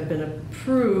products that have been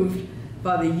approved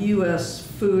by the U.S.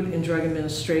 Food and Drug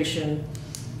Administration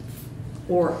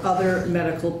or other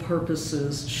medical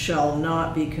purposes shall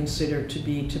not be considered to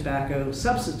be tobacco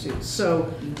substitutes.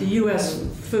 So the U.S.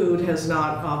 food has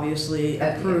not obviously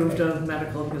approved of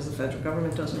medical because the federal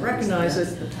government doesn't recognize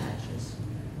it.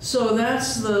 So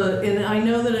that's the, and I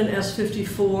know that in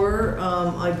S.54,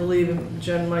 I believe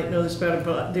Jen might know this better,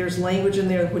 but there's language in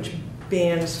there which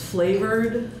bans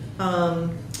flavored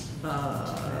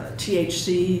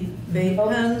THC vape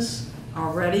pens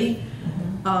already.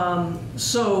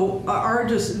 So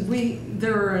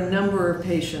there are a number of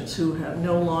patients who have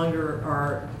no longer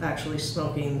are actually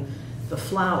smoking the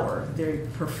flower. They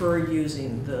prefer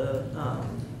using the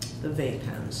vape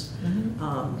pens,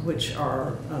 which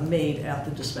are made at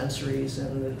the dispensaries,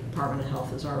 and the Department of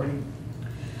Health has already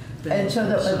been. And so,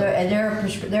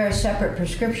 they're a separate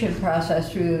prescription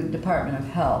process through Department of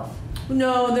Health.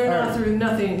 No, they're not through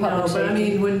nothing. No, Public but I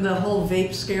safety. mean, when the whole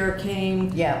vape scare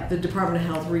came, Yeah. the Department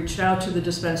of Health reached out to the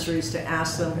dispensaries to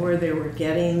ask them where they were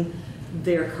getting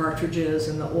their cartridges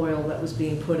and the oil that was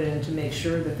being put in to make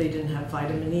sure that they didn't have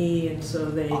vitamin E, and so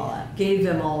they gave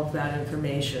them all of that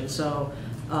information. So,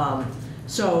 I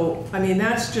mean,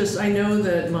 that's just, I know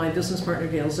that my business partner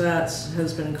Gail Zatz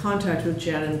has been in contact with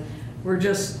Jen, and we're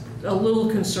just a little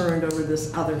concerned over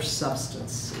this other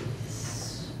substance.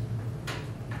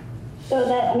 So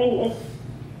that, I mean, it's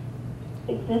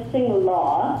existing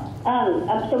law.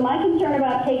 So my concern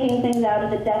about taking things out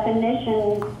of the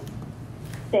definition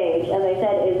stage, as I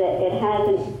said, is that it has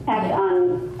an impact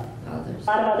on a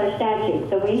lot of other statutes.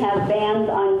 So we have bans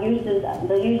on the use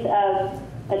of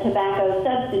a tobacco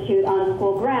substitute on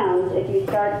school grounds. If you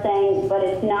start saying, but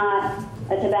it's not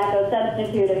a tobacco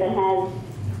substitute if it has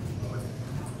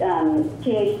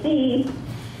THC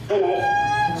in it.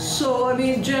 So, I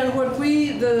mean, Jen,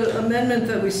 the amendment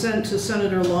that we sent to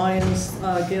Senator Lyons,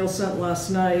 Gail sent last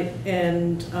night,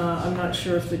 and I'm not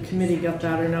sure if the committee got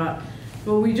that or not,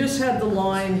 but we just had the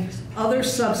line, other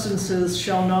substances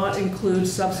shall not include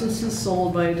substances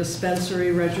sold by a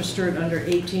dispensary registered under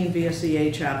 18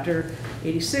 VSEA Chapter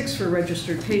 86 for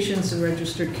registered patients and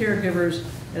registered caregivers,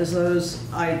 as those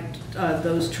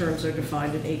terms are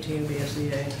defined in 18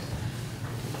 VSEA.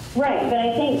 Right, but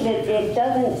I think that it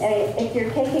doesn't, if you're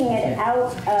taking it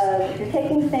out of, if you're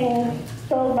taking things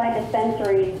sold by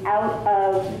dispensaries out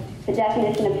of the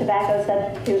definition of tobacco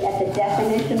substitute at the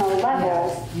definitional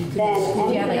level, then If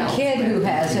you have a kid who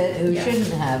has it, who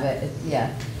shouldn't have it,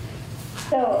 yeah.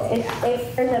 So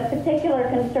if there's a particular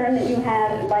concern that you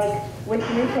have, like which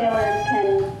retailers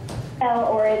can sell,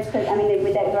 or it's, I mean,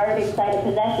 we've already decided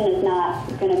possession is not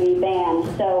going to be banned.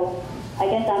 So I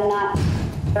guess I'm not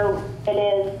sure it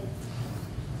is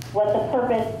what the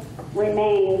purpose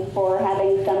remains for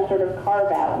having some sort of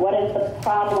carve out. What is the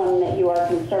problem that you are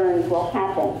concerned will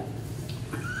happen?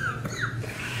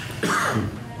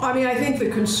 I mean, I think the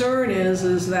concern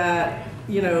is that,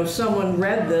 you know, someone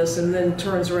read this and then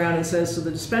turns around and says to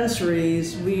the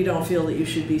dispensaries, we don't feel that you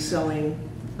should be selling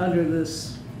under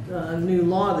this new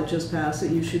law that just passed, that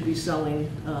you should be selling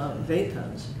vape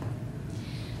pens.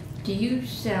 Do you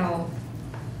sell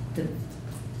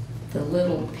the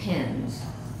little pens,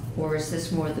 or is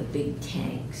this more the big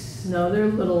tanks? No, they're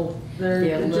little.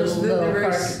 They're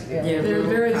very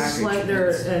slight.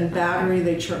 And battery.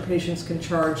 Patients can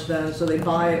charge them, so they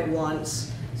buy it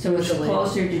once. So it's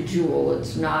closer to Juul.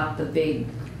 It's not the big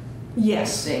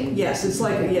Yes, thing. yes, it's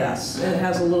like, yes, and it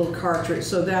has a little cartridge,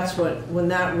 so that's what, when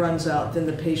that runs out, then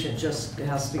the patient just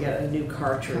has to get a new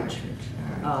cartridge.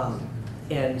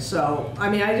 And so, I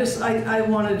mean, I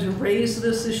wanted to raise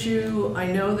this issue.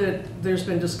 I know that there's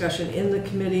been discussion in the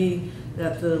committee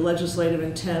that the legislative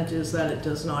intent is that it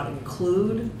does not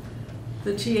include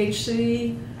the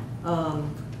THC,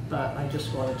 but I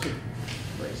just wanted to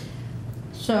raise it.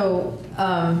 So,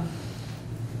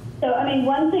 So, I mean,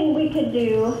 one thing we could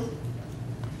do,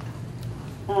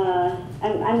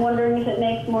 I'm wondering if it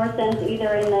makes more sense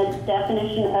either in the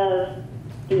definition of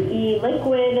the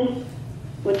e-liquid,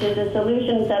 which is a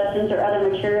solution, substance, or other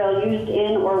material used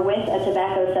in or with a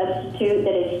tobacco substitute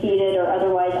that is heated or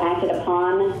otherwise acted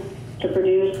upon to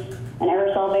produce an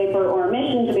aerosol vapor or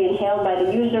emission to be inhaled by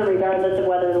the user regardless of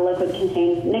whether the liquid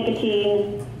contains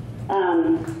nicotine.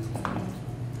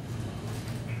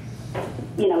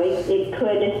 You know,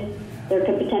 there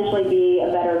could potentially be a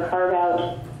better carve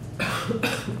out.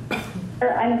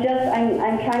 I'm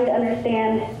trying to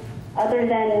understand, other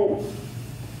than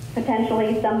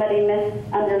potentially somebody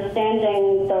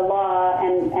misunderstanding the law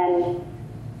and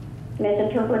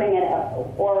misinterpreting it,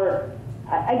 or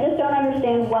I just don't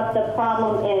understand what the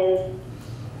problem is.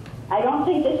 I don't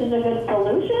think this is a good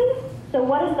solution, so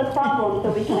what is the problem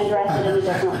so we can address it in a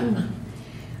different way?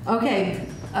 okay,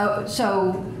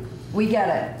 so we get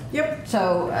it. Yep.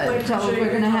 So we're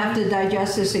going to have to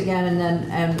digest this again,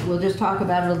 and we'll just talk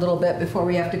about it a little bit before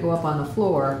we have to go up on the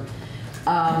floor.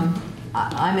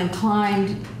 I'm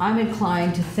inclined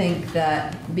to think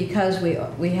that because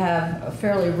we have a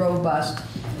fairly robust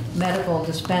medical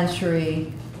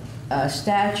dispensary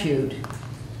statute,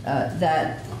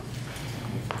 that's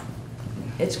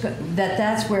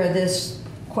where this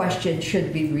question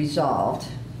should be resolved.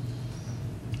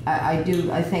 I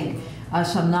think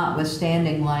some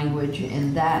notwithstanding language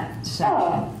in that section.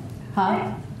 Oh,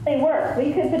 huh? They work.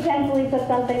 We could potentially put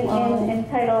something in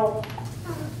title,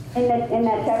 in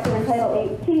that chapter in Title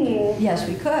 18. Yes,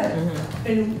 we could.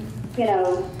 And, you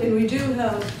know, and we do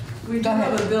have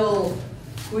a bill.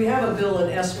 We have a bill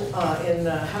in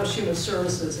House Human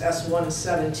Services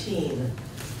S.117.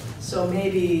 So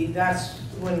maybe that's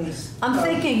when. I'm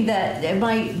thinking that it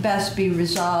might best be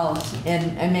resolved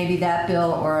in maybe that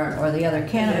bill or the other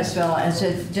cannabis bill, and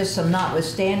so just some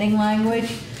notwithstanding language.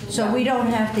 So we don't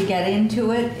have to get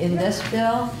into it in this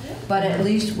bill, but at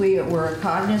least we're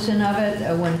cognizant of it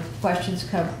when questions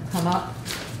come up.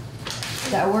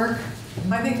 Does that work?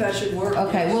 I think that should work.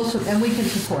 Okay, and we can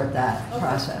support that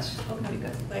process. Okay,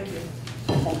 good. Thank you.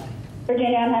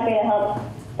 Virginia, I'm happy to help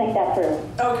think that through.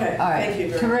 Okay, all right. Thank you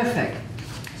very much. Terrific.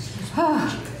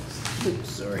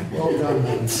 Sorry. Well done.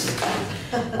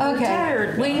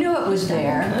 Okay, we knew it was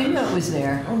there. We knew it was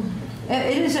there.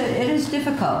 It is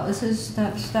difficult. This is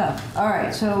tough stuff. All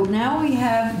right, so now we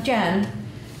have Jen.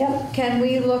 Yep. Can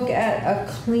we look at a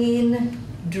clean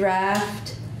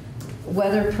draft,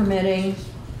 weather permitting?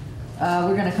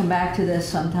 We're going to come back to this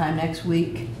sometime next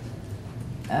week,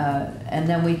 and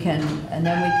then we can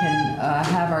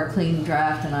have our clean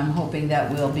draft. And I'm hoping that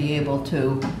we'll be able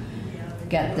to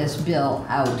get this bill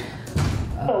out.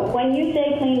 So when you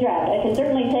say clean draft, I can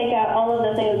certainly take out all of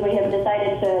the things we have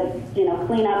decided to,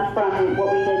 clean up from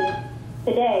what we did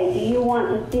today. Do you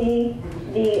want to see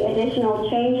the additional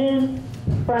changes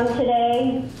from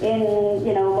today in,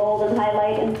 bold and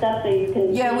highlight and stuff so you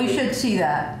can Yeah, we should see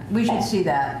that. We should see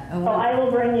that. So I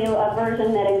will bring you a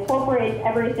version that incorporates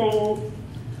everything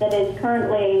that is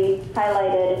currently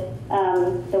highlighted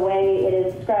the way it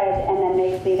is described, and then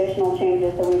makes the additional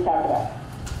changes that we've talked about.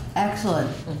 Excellent.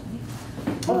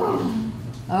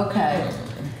 Okay.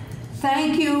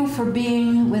 Thank you for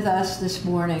being with us this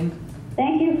morning.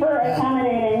 Thank you for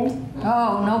accommodating.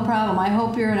 Oh, no problem. I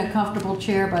hope you're in a comfortable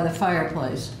chair by the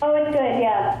fireplace. Oh, it's good,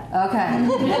 yeah. Okay.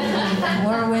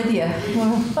 We're with you.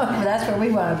 That's where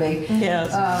we want to be.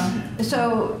 Yes.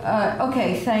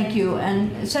 Okay, thank you.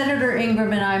 And Senator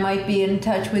Ingram and I might be in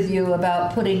touch with you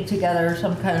about putting together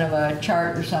some kind of a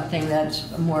chart or something that's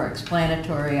more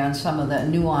explanatory on some of the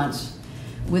nuance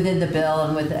within the bill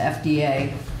and with the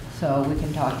FDA. So we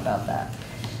can talk about that.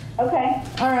 Okay.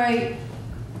 All right.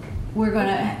 We're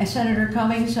gonna, Senator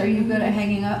Cummings, are you good at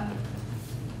hanging up?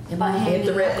 Am I hanging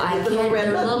up? I can't, the little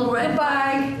red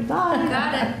Bye. Bye.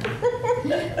 Got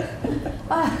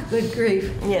it. Good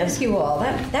grief. Yes. Thank you all.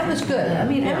 That was good. I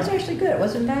mean, that was actually good. It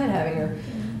wasn't bad having her.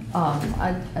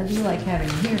 I do like having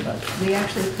her here, but we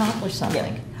actually accomplished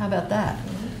something. How about that?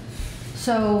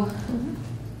 So,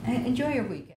 enjoy your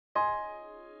weekend.